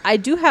 So I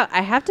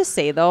have to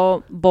say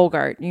though,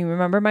 Bogart, you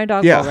remember my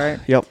dog Bogart?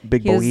 Yep.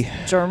 Big Bogey.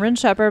 German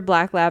Shepherd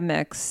Black Lab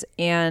mix.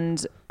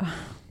 And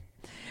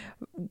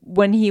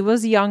when he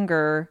was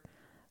younger,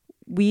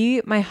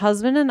 my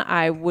husband and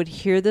I would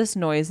hear this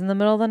noise in the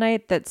middle of the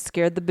night that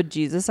scared the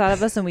bejesus out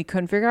of us, and we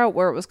couldn't figure out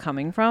where it was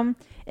coming from.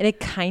 And it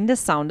kind of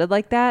sounded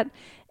like that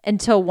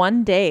until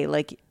one day,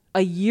 like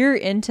a year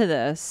into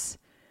this,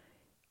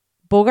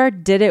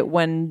 Bogart did it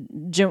when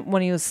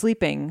he was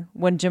sleeping,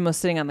 when Jim was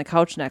sitting on the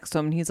couch next to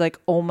him, and he's like,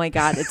 "Oh my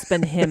God, it's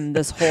been him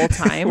this whole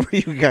time." Were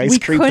you guys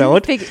creeped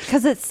out?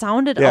 Because it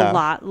sounded a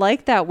lot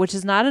like that, which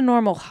is not a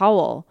normal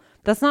howl.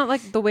 That's not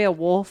like the way a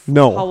wolf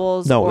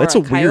howls or that's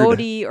a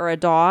coyote or a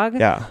dog.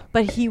 Yeah.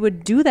 But he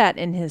would do that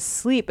in his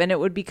sleep, and it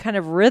would be kind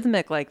of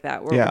rhythmic like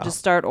that, where it would just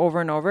start over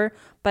and over.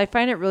 But I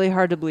find it really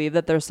hard to believe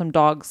that there's some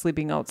dog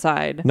sleeping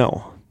outside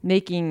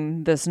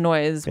making this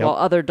noise while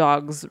other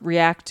dogs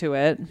react to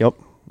it. Yep.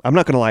 I'm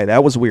not going to lie.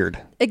 That was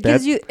weird.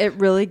 It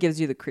really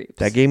gives you the creeps.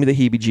 That gave me the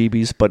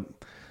heebie-jeebies, but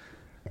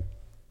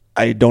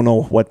I don't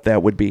know what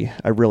that would be.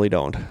 I really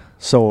don't.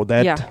 So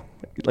that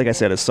like I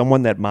said, as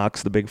someone that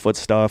mocks the Bigfoot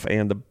stuff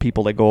and the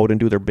people that go out and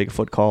do their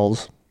Bigfoot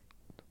calls,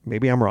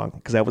 maybe I'm wrong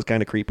because that was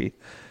kind of creepy.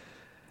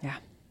 Yeah.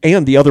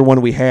 And the other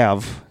one we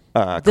have,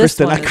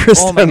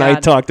 Krista and I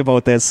talked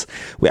about this.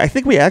 I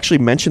think we actually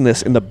mentioned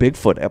this in the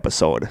Bigfoot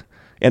episode.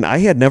 And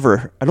I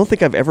don't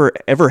think I've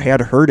ever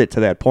had heard it to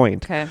that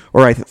point. Okay.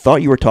 Or I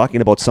thought you were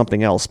talking about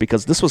something else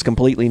because this was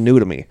completely new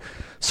to me.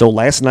 So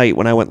last night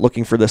when I went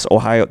looking for this the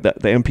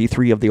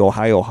MP3 of the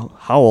Ohio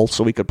Howl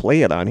so we could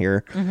play it on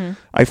here,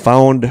 I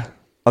found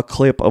a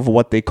clip of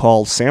what they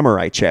call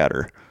samurai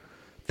chatter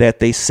that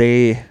they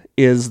say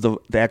is the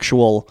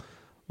actual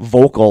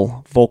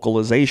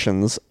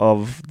vocalizations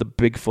of the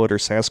Bigfoot or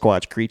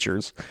Sasquatch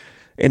creatures.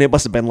 And it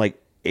must have been like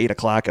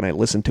 8:00 and I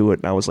listened to it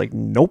and I was like,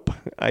 nope,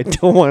 I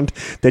don't want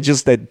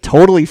that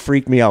totally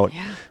freaked me out.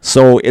 Yeah.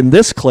 So in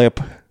this clip,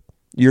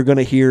 you're going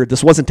to hear,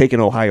 this wasn't taken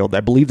in Ohio. I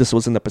believe this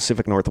was in the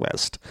Pacific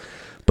Northwest,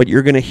 but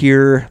you're going to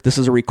hear, this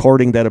is a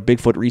recording that a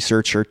Bigfoot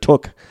researcher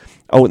took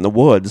out in the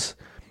woods,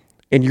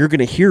 and you're going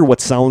to hear what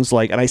sounds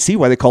like, and I see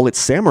why they call it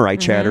samurai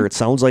chatter. It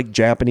sounds like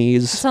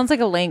Japanese. It sounds like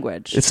a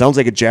language. It sounds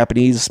like a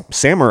Japanese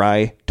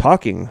samurai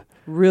talking.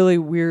 Really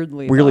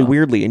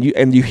weirdly,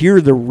 and you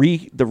hear the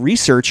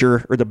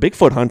researcher or the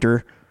Bigfoot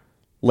hunter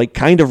like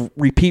kind of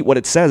repeat what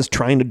it says,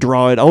 trying to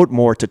draw it out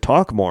more to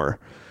talk more.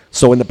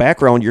 So in the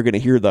background, you're going to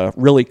hear the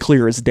really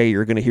clear as day.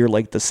 You're going to hear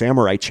like the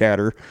samurai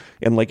chatter,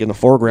 and like in the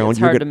foreground,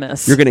 you're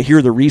going to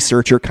hear the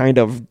researcher kind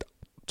of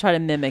try to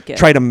mimic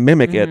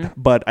it.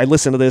 But I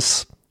listened to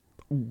this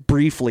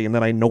briefly, and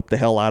then I noped the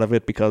hell out of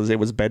it because it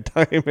was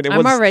bedtime. And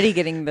I'm already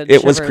getting the.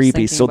 It was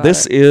creepy. So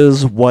this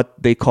is what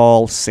they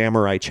call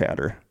samurai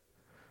chatter.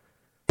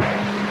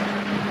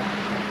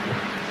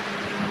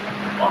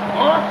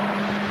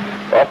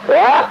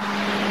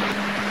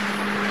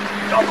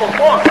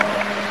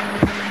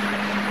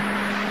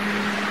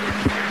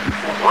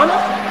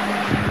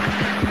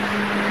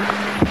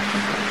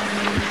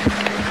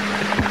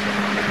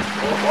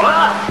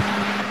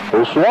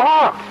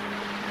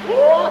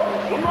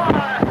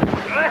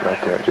 Right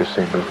there, I just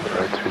seen movement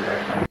right through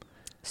there.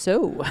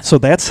 So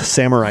that's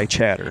samurai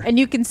chatter. And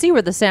you can see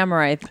where the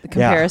samurai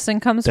comparison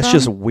comes from. That's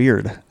just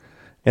weird.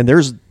 And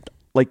there's,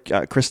 like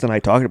Krista and I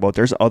talked about,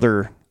 there's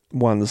other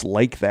ones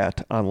like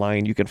that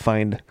online. You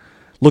can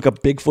look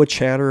up Bigfoot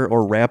chatter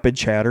or rapid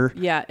chatter.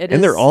 Yeah,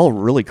 and they're all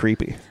really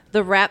creepy.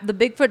 The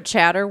Bigfoot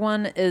chatter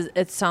one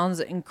it sounds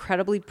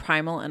incredibly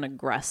primal and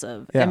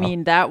aggressive. Yeah. I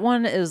mean, that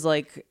one is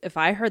like, if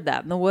I heard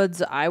that in the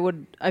woods,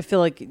 I feel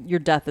like your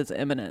death is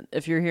imminent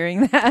if you're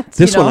hearing that.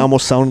 This one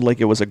almost sounded like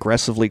it was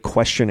aggressively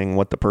questioning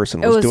what the person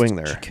was doing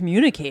there.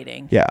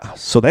 Communicating. Yeah.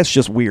 So that's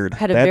just weird.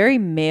 Had a very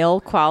male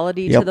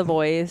quality to the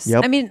voice.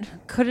 Yep. I mean,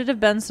 could it have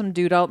been some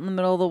dude out in the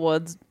middle of the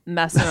woods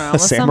messing around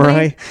with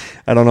samurai? somebody?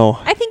 I don't know.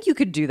 I think you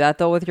could do that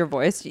though with your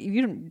voice.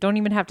 You don't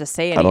even have to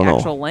say any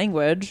actual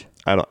language.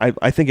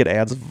 I think it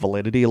adds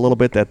validity a little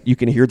bit that you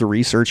can hear the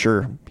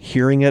researcher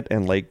hearing it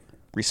and like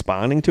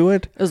responding to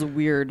it. It was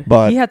weird.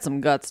 But he had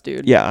some guts,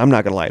 dude. Yeah, I'm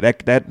not gonna lie.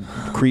 That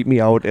creeped me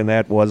out, and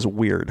that was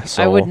weird.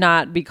 So I would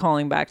not be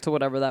calling back to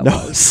whatever that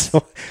was.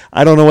 So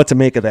I don't know what to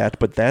make of that,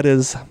 but that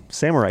is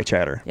samurai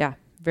chatter. Yeah,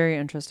 very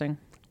interesting.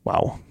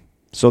 Wow.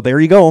 So there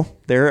you go.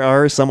 There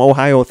are some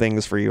Ohio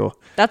things for you.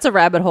 That's a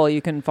rabbit hole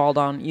you can fall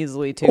down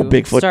easily too.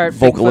 Bigfoot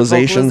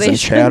vocalizations and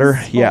chatter.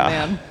 Yeah.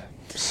 Man.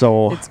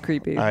 So it's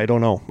creepy. I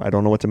don't know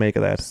what to make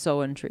of that. So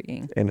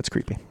intriguing. And it's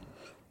creepy.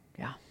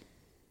 Yeah.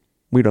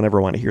 We don't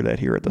ever want to hear that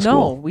here at the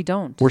school. No, we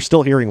don't. We're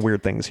still hearing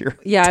weird things here.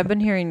 Yeah, I've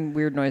been hearing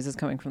weird noises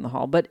coming from the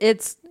hall, but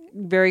it's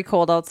very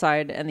cold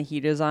outside and the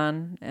heat is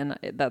on, and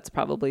that's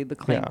probably the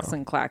clinks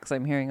and clacks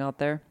I'm hearing out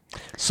there.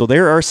 So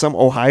there are some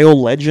Ohio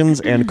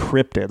legends and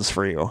cryptids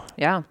for you.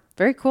 Yeah.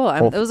 Very cool.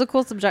 It was a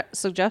cool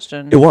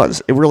suggestion. It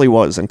was. It really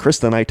was. And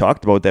Krista and I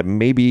talked about that.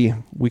 Maybe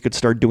we could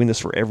start doing this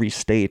for every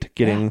state,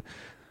 getting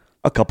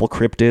a couple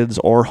cryptids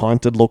or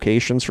haunted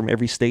locations from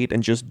every state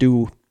and just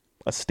do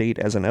a state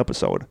as an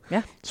episode.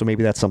 Yeah. So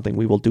maybe that's something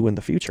we will do in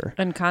the future.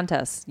 And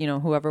contests,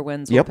 whoever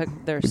wins will pick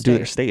their state. Do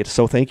their state.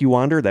 So thank you,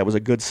 Wander. That was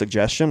a good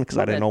suggestion because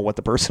I didn't know what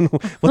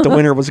the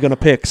winner was going to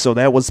pick. So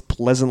that was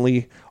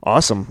pleasantly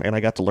awesome. And I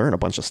got to learn a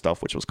bunch of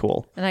stuff, which was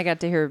cool. And I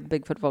got to hear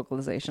Bigfoot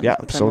vocalization. Yeah.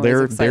 So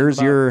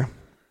there's your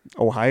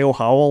Ohio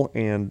Howl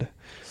and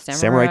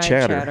Samurai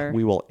Chatter.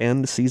 We will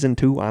end season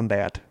 2 on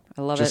that.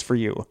 I love it. Just for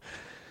you.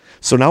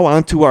 So now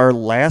on to our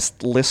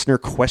last listener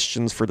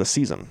questions for the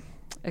season.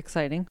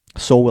 Exciting.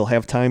 So we'll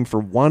have time for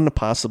 1,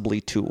 possibly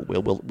 2.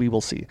 We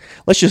will see.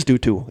 Let's just do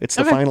 2. It's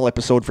the final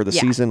episode for the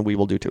season. We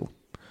will do 2.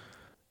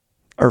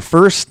 Our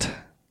first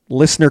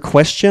listener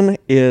question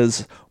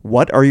is,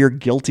 what are your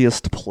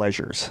guiltiest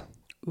pleasures?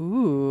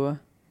 Ooh.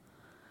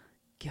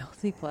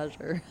 Guilty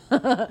pleasure.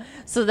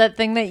 So that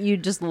thing that you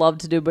just love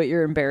to do, but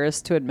you're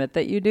embarrassed to admit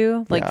that you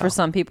do. Like for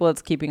some people,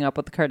 it's keeping up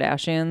with the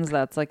Kardashians.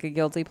 That's like a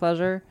guilty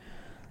pleasure.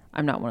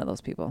 I'm not one of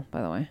those people,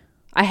 by the way.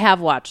 I have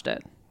watched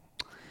it.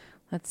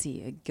 Let's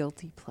see, a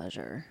guilty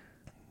pleasure.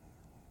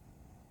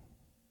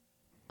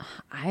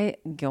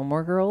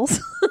 Gilmore Girls.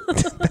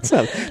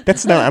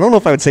 That's not, I don't know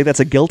if I would say that's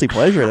a guilty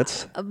pleasure.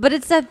 But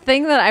it's that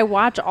thing that I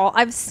watch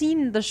I've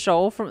seen the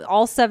show from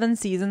all 7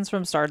 seasons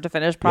from start to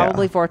finish,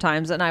 probably 4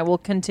 times, and I will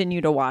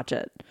continue to watch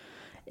it.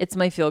 It's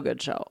my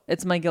feel-good show.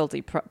 It's my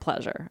guilty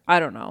pleasure. I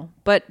don't know.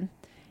 But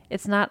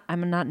it's not,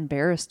 I'm not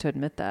embarrassed to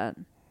admit that.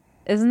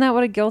 Isn't that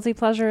what a guilty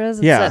pleasure is?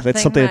 It's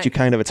that's something that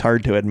you it's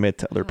hard to admit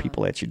to other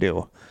people that you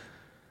do.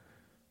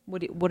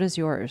 What is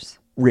yours?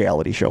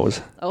 Reality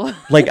shows. Oh,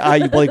 like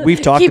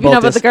we've talked Keeping about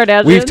up this. with the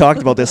Kardashians. We've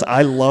talked about this.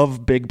 I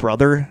love Big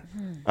Brother.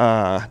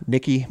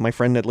 Nikki, my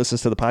friend that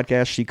listens to the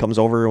podcast, she comes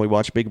over and we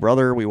watch Big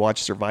Brother. We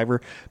watch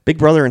Survivor. Big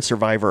Brother and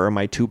Survivor are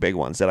my 2 big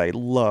ones that I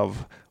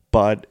love.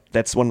 But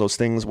that's one of those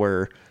things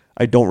where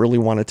I don't really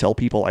want to tell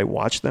people I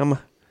watch them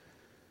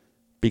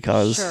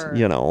because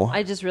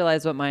I just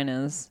realized what mine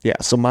is. Yeah,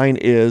 so mine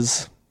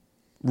is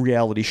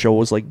reality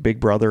shows like Big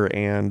Brother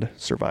and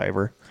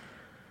Survivor.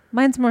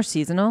 Mine's more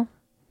seasonal.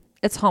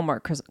 It's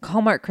Hallmark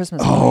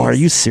Christmas movies. Oh, are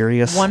you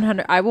serious?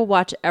 100. I will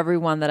watch every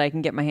one that I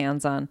can get my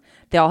hands on.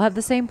 They all have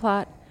the same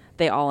plot.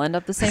 They all end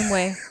up the same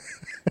way.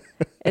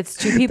 It's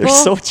 2 people. They're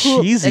so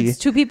cheesy. It's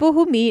 2 people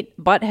who meet,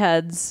 butt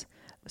heads,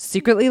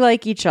 secretly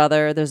like each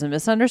other. There's a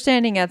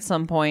misunderstanding at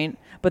some point,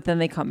 but then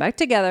they come back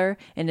together,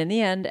 and in the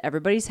end,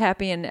 everybody's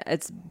happy, and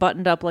it's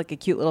buttoned up like a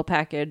cute little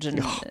package, and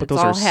it's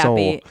all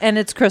happy. And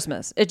it's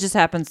Christmas. It just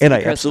happens to be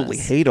Christmas. Absolutely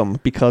hate them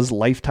because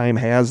Lifetime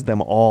has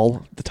them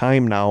all the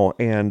time now,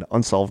 and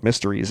Unsolved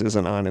Mysteries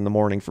isn't on in the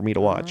morning for me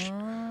to watch.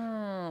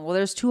 Well,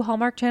 there's 2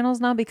 Hallmark channels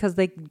now because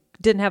they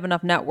didn't have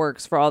enough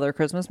networks for all their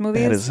Christmas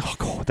movies.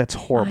 That's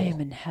horrible. I am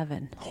in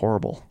heaven.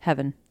 Horrible.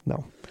 Heaven.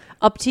 No.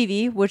 Up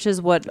TV, which is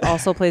what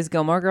also plays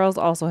Gilmore Girls,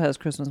 also has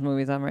Christmas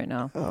movies on right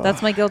now.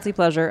 That's my guilty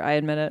pleasure. I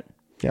admit it.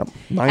 Yep.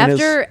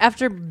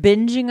 After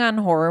binging on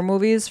horror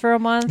movies for a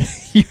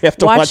month, you have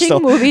to watch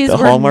movies the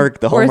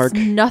Hallmark. Where it's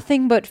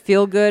nothing but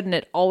feel good and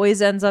it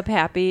always ends up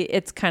happy.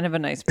 It's kind of a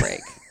nice break.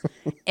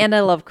 And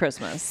I love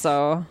Christmas,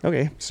 so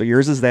okay. So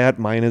yours is that.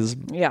 Mine is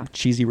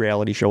cheesy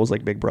reality shows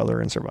like Big Brother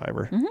and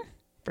Survivor. Mm-hmm.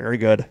 Very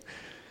good.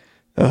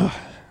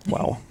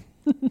 Wow,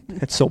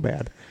 it's so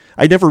bad.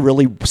 I never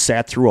really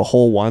sat through a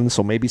whole one,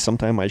 so maybe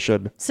sometime I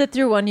should sit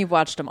through one. You've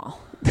watched them all.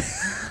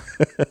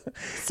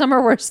 Some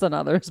are worse than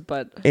others,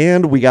 but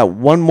and we got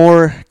one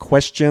more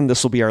question.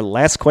 This will be our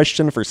last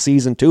question for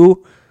season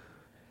 2.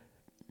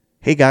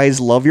 Hey guys,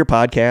 love your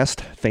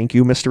podcast. Thank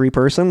you, mystery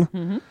person.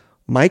 Mm-hmm.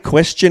 My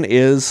question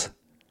is,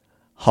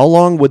 how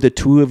long would the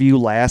 2 of you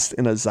last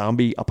in a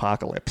zombie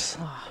apocalypse?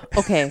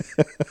 Okay.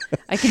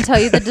 I can tell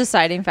you the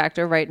deciding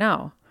factor right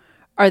now.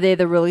 Are they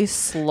the really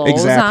slow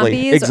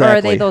zombies or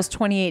are they those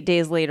 28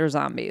 days later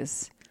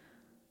zombies?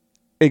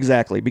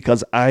 Exactly,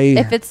 because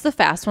if it's the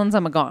fast ones,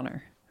 I'm a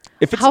goner.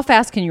 How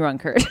fast can you run,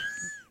 Kurt?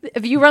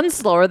 If you run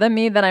slower than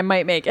me, then I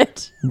might make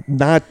it.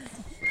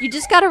 You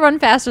just got to run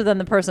faster than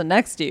the person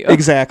next to you.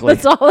 Exactly.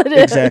 That's all it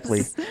is.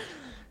 Exactly.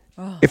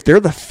 If they're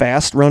the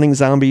fast-running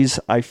zombies,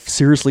 I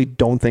seriously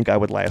don't think I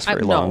would last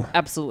very long. No,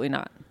 absolutely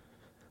not.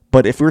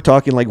 But if we're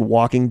talking like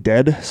Walking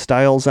Dead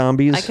style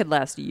zombies, I could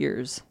last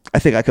years. I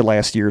think I could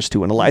last years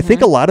too. And I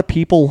think a lot of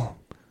people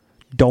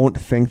don't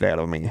think that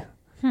of me.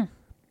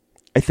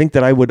 I think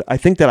that I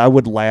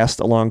would last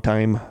a long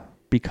time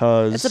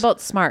because it's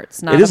about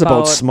smarts. Not it is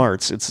about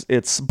smarts.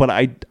 But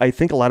I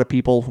think a lot of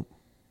people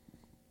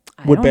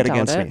would bet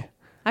against me.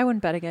 I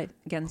wouldn't bet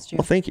against you.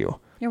 Well, thank you.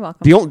 You're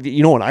welcome.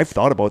 What I've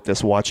thought about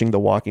this watching The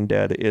Walking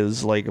Dead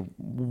is like,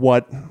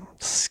 what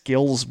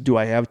skills do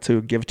I have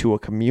to give to a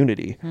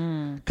community?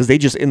 Because they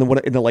just in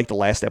the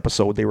last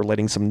episode they were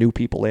letting some new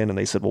people in and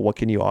they said, well, what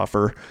can you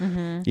offer?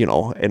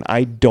 And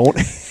I don't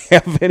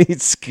have any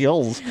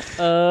skills.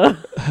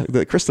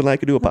 Krista and I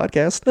could do a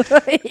podcast.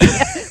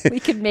 Yeah, we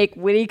could make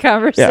witty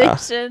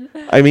conversation.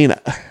 Yeah. I mean.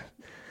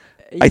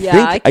 I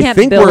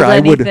think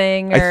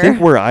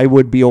where I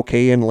would be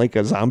okay in like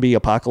a zombie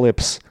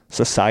apocalypse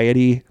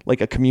society,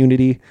 like a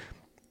community,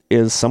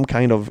 is some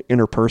kind of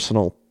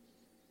interpersonal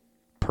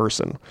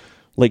person.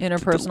 Like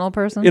interpersonal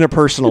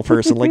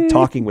person, like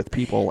talking with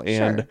people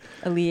and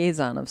a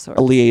liaison of sorts.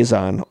 A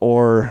liaison,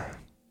 or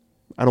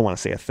I don't want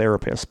to say a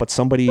therapist, but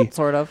somebody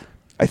sort of.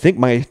 I think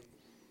my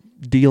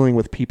dealing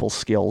with people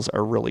skills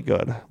are really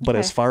good. But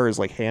as far as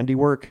like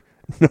handiwork,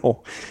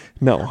 no.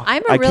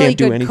 I'm a really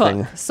good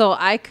cook, so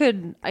I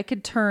could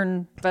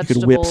turn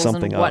vegetables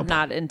and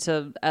whatnot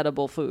into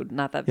edible food.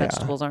 Not that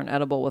vegetables aren't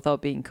edible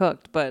without being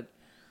cooked, but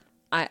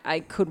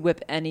I could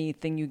whip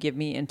anything you give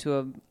me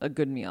into a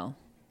good meal.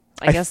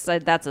 I guess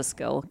that's a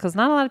skill because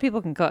not a lot of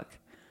people can cook.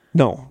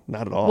 No,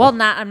 not at all.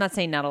 Well, I'm not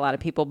saying not a lot of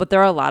people, but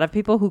there are a lot of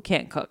people who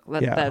can't cook.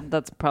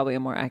 That's probably a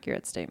more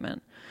accurate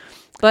statement.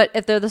 But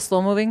if they're the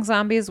slow-moving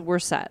zombies, we're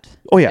set.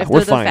 Oh yeah,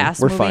 we're fine. If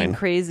they're the fast-moving,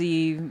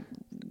 crazy,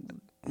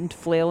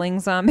 flailing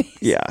zombies.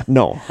 Yeah,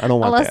 no, I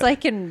don't want unless that. I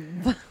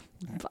can.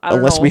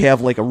 Unless we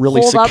have like a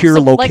really secure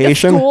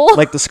location,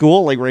 like the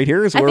school, like right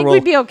here is where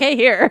we'd be okay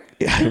here.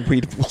 Yeah,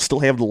 we'll still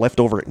have the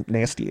leftover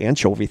nasty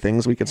anchovy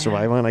things we could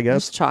survive on, I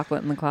guess. There's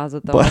chocolate in the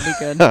closet, though. That'd be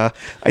good.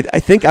 I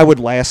think I would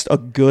last a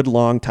good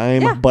long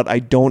time, but I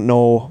don't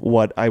know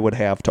what I would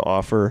have to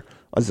offer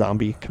a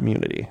zombie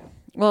community.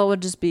 Well, it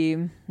would just be,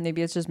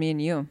 maybe it's just me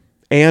and you.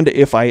 And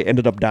if I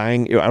ended up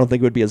dying, I don't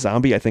think it would be a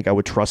zombie. I think I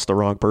would trust the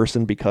wrong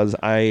person because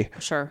I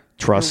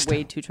trust. You're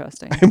way too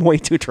trusting. I'm way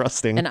too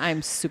trusting. And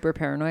I'm super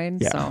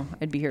paranoid, so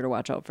I'd be here to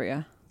watch out for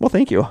you. Well,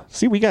 thank you.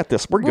 See, we got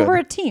this. We're good. We're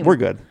a team. We're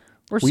good.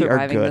 We're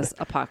surviving this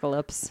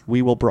apocalypse.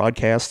 We will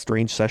broadcast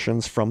strange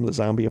sessions from the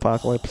zombie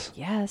apocalypse.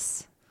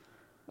 Yes.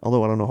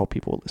 Although I don't know how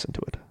people will listen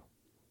to it.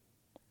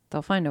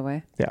 They'll find a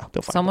way. Yeah,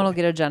 they'll find Someone will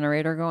get a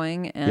generator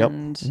going.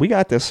 And Yep. We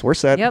got this. We're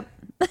set. Yep.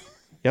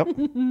 Yep.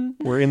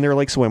 We're in there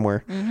like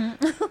swimwear.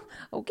 Mm-hmm.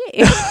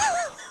 Okay.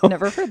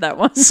 Never heard that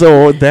one.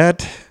 So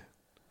that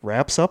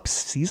wraps up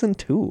season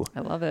 2.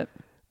 I love it.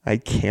 I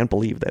can't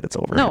believe that it's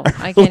over. No,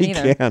 I really can't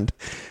either. Can't.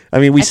 I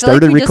mean, we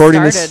started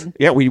recording this.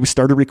 Yeah, we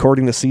started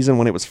recording the season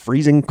when it was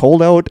freezing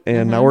cold out,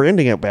 and now we're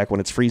ending it back when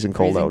it's freezing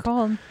cold out.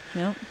 Cold.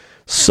 Yep.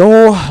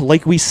 So,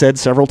 like we said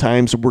several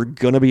times, we're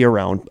going to be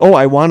around. Oh,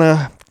 I want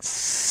to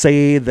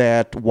say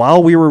that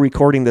while we were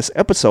recording this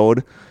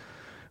episode,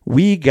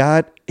 we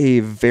got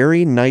a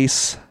very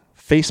nice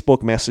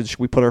Facebook message.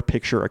 We put our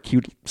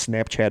cute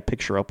Snapchat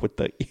picture up with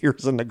the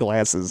ears and the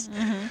glasses.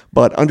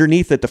 But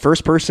underneath it, the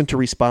first person to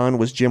respond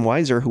was Jim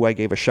Weiser, who I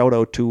gave a shout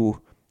out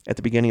to at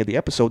the beginning of the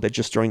episode that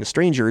just joined the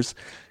Strangers.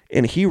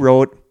 And he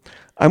wrote,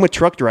 I'm a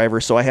truck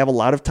driver, so I have a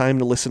lot of time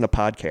to listen to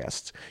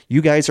podcasts.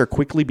 You guys are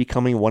quickly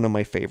becoming one of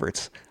my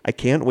favorites. I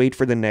can't wait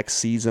for the next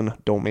season.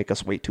 Don't make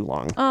us wait too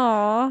long.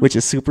 Aww. Which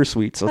is super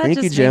sweet. So thank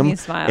you, just Jim. made me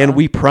smile. And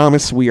we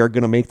promise we are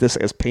going to make this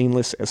as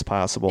painless as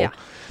possible. Yeah.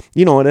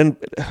 You know, and then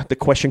the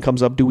question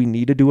comes up, do we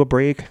need to do a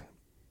break?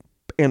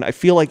 And I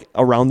feel like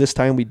around this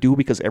time we do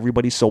because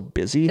everybody's so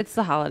busy. It's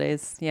the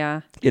holidays.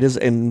 Yeah. It is.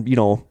 And, you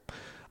know,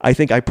 I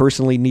think I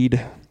personally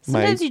need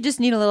Sometimes you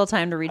just need a little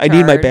time to recharge. I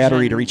need my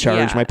battery to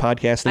recharge, my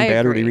podcasting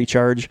battery to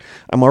recharge.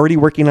 I'm already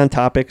working on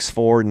topics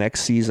for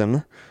next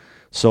season,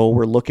 so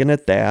we're looking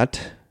at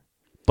that.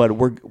 But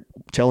we're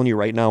telling you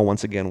right now,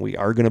 once again, we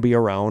are going to be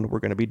around. We're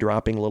going to be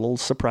dropping little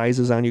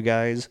surprises on you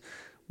guys.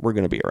 We're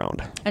going to be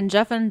around. And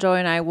Jeff and Joy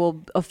and I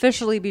will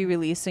officially be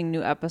releasing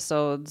new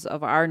episodes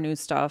of our new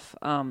stuff.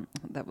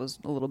 That was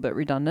a little bit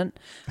redundant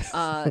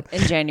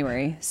in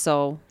January.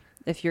 So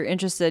if you're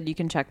interested, you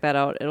can check that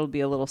out. It'll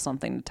be a little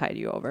something to tide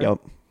you over. Yep.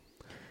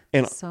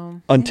 And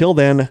until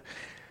then,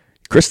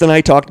 Krista and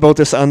I talked about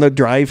this on the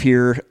drive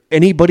here.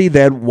 Anybody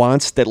that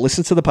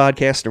listens to the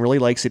podcast and really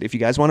likes it, if you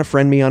guys want to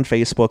friend me on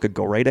Facebook,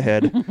 go right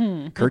ahead.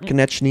 Kurt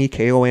Konechny,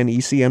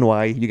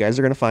 Konecny. You guys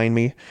are going to find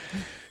me.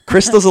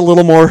 Krista's a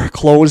little more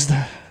closed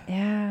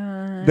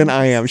than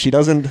I am. She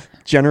doesn't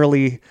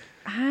generally.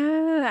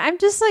 I'm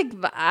just like,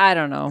 I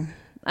don't know.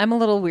 I'm a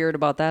little weird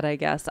about that, I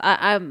guess.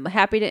 I'm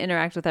happy to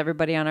interact with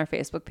everybody on our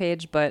Facebook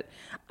page, but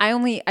I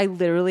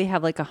literally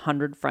have like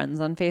 100 friends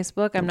on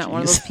Facebook. I'm not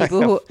one of those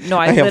people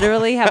I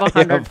literally have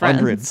 100 friends.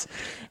 Hundreds.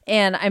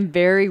 And I'm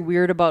very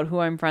weird about who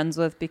I'm friends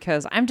with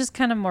because I'm just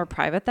kind of more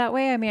private that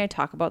way. I mean, I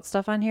talk about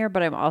stuff on here,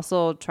 but I'm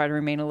also try to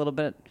remain a little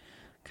bit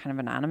kind of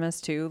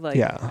anonymous too. Like,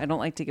 I don't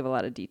like to give a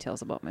lot of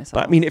details about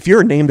myself. But I mean, if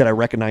you're a name that I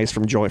recognize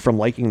from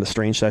liking the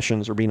Strange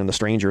Sessions or being in the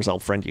Strangers, I'll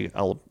friend you.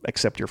 I'll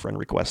accept your friend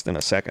request in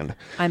a second.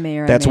 I may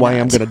or That's I may why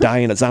not. I'm going to die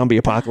in a zombie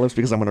apocalypse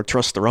because I'm going to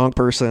trust the wrong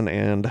person.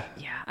 And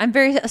I'm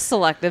very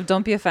selective.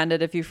 Don't be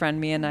offended if you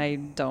friend me and I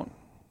don't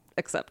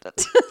accept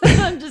it.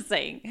 I'm just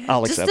saying.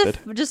 I'll accept it.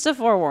 Just a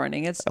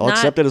forewarning. I'll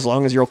accept it as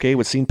long as you're okay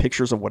with seeing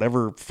pictures of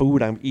whatever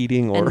food I'm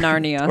eating or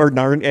Narnia or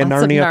Narnia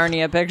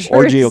Narnia pictures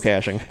or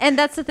geocaching. And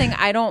that's the thing.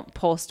 I don't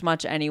post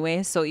much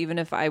anyway. So even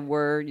if I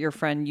were your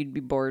friend, you'd be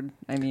bored.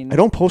 I mean, I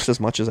don't post as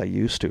much as I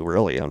used to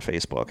really on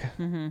Facebook.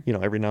 You know,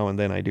 every now and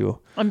then I do.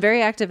 I'm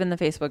very active in the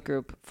Facebook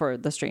group for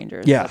the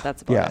Strangers. Yeah,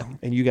 that's about it.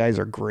 And you guys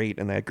are great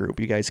in that group.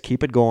 You guys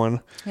keep it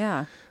going.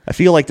 Yeah. I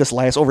feel like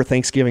over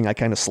Thanksgiving, I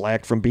kind of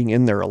slacked from being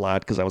in there a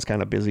lot because I was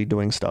kind of busy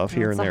doing stuff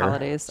here and there.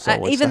 Holidays.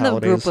 So even the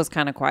group was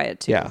kind of quiet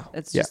too. Yeah.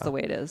 It's just the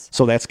way it is.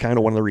 So that's kind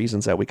of one of the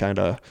reasons that we kind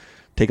of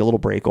take a little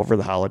break over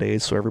the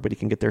holidays so everybody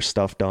can get their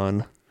stuff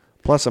done.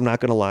 Plus, I'm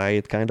not going to lie,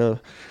 it kind of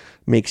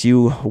makes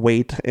you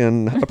wait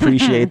and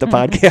appreciate the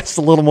podcast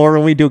a little more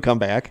when we do come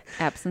back.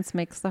 Absence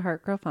makes the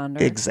heart grow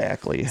fonder.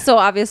 Exactly. So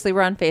obviously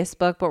we're on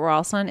Facebook, but we're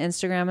also on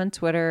Instagram and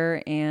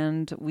Twitter,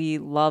 and we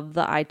love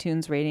the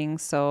iTunes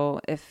ratings. So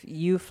if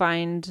you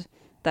find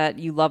that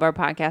you love our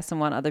podcast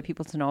and want other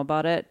people to know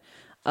about it,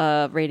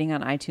 a rating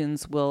on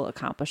iTunes will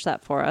accomplish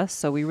that for us.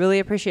 So we really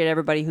appreciate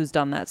everybody who's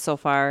done that so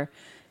far.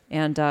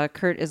 And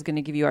Kurt is going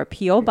to give you our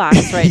P.O.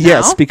 box right now.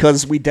 Yes,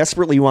 because we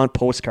desperately want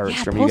postcards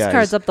from you guys.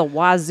 Postcards up the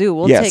wazoo.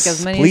 We'll take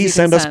as many as you can please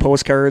send us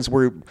postcards.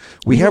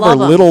 We have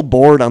love our little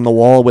board on the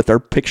wall with our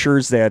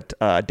pictures that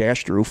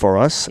Dash drew for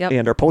us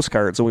and our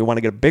postcards, so we want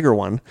to get a bigger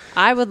one.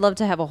 I would love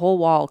to have a whole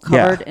wall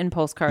covered in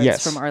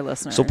postcards from our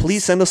listeners. So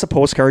please send us a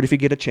postcard if you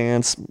get a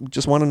chance.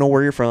 Just want to know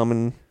where you're from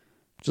and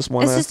just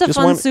want to... It's just a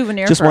fun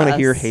souvenir Just for want to us.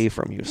 hear hey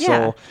from you. Yeah.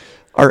 So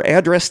our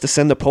address to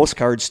send the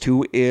postcards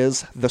to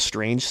is The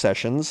Strange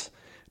Sessions,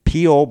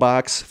 P.O.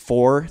 Box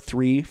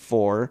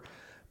 434,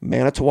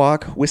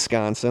 Manitowoc,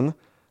 Wisconsin,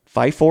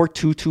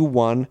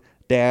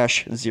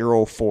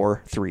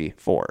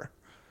 54221-0434.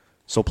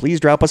 So please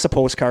drop us a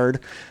postcard.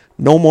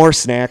 No more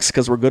snacks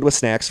because we're good with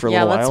snacks for a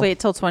little while. Yeah, let's wait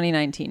till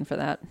 2019 for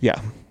that.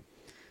 Yeah.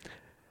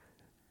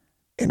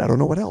 And I don't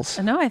know what else.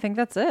 No, I think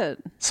that's it.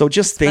 So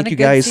just thank you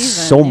guys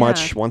so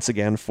much once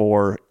again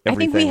for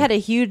everything. I think we had a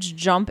huge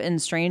jump in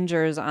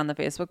strangers on the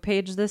Facebook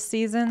page this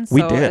season. So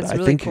we did. It's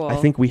really cool. I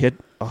think we hit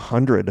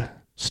 100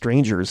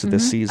 strangers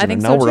this season,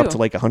 and now we're up to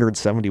like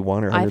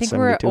 171 or 172. I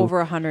think we're over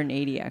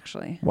 180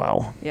 actually.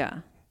 Wow.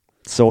 Yeah.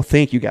 So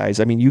thank you guys.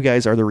 I mean, you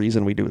guys are the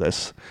reason we do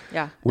this.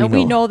 Yeah.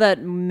 We know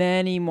that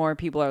many more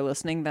people are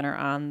listening than are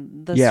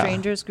on the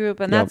strangers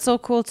group. And that's so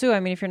cool too. I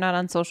mean, if you're not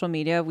on social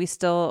media, we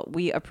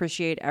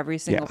appreciate every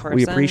single person.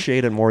 We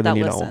appreciate it more than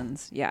you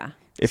listens. Know. Yeah.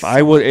 If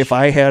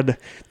I had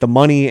the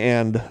money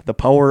and the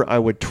power, I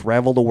would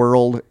travel the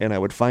world and I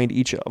would find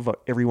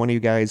every one of you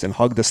guys and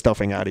hug the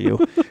stuffing out of you.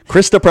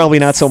 Krista, probably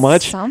not so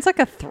much. Sounds like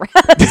a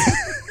threat.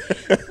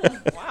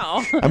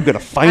 Wow. I'm going to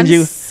find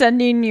you.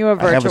 Sending you a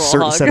virtual hug. I have a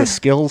certain set of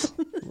skills.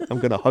 I'm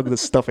going to hug the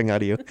stuffing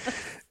out of you.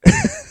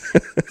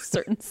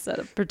 Certain set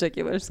of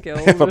particular skills.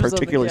 I have a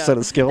particular set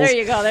of skills. There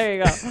you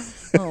go.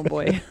 Oh,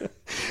 boy.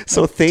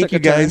 So thank you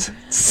guys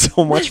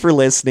so much for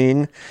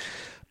listening.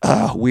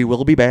 We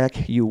will be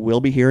back. You will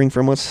be hearing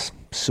from us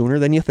sooner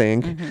than you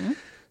think. Mm-hmm.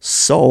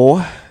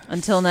 So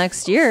until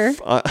next year.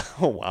 Oh,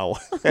 wow.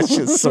 That's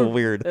just so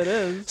weird. It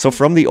is. So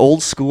from the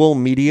old school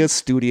media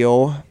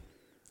studio,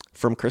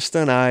 from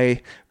Krista and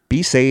I,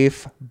 be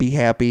safe, be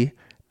happy,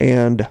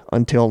 and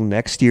until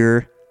next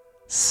year,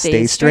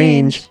 stay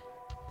strange.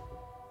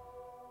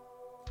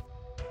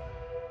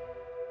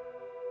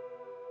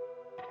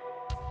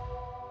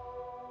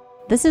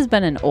 This has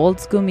been an Old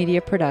School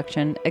Media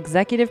production,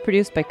 executive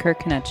produced by Kurt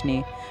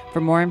Konechny.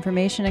 For more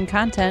information and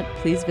content,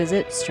 please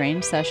visit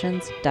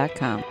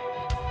strangesessions.com.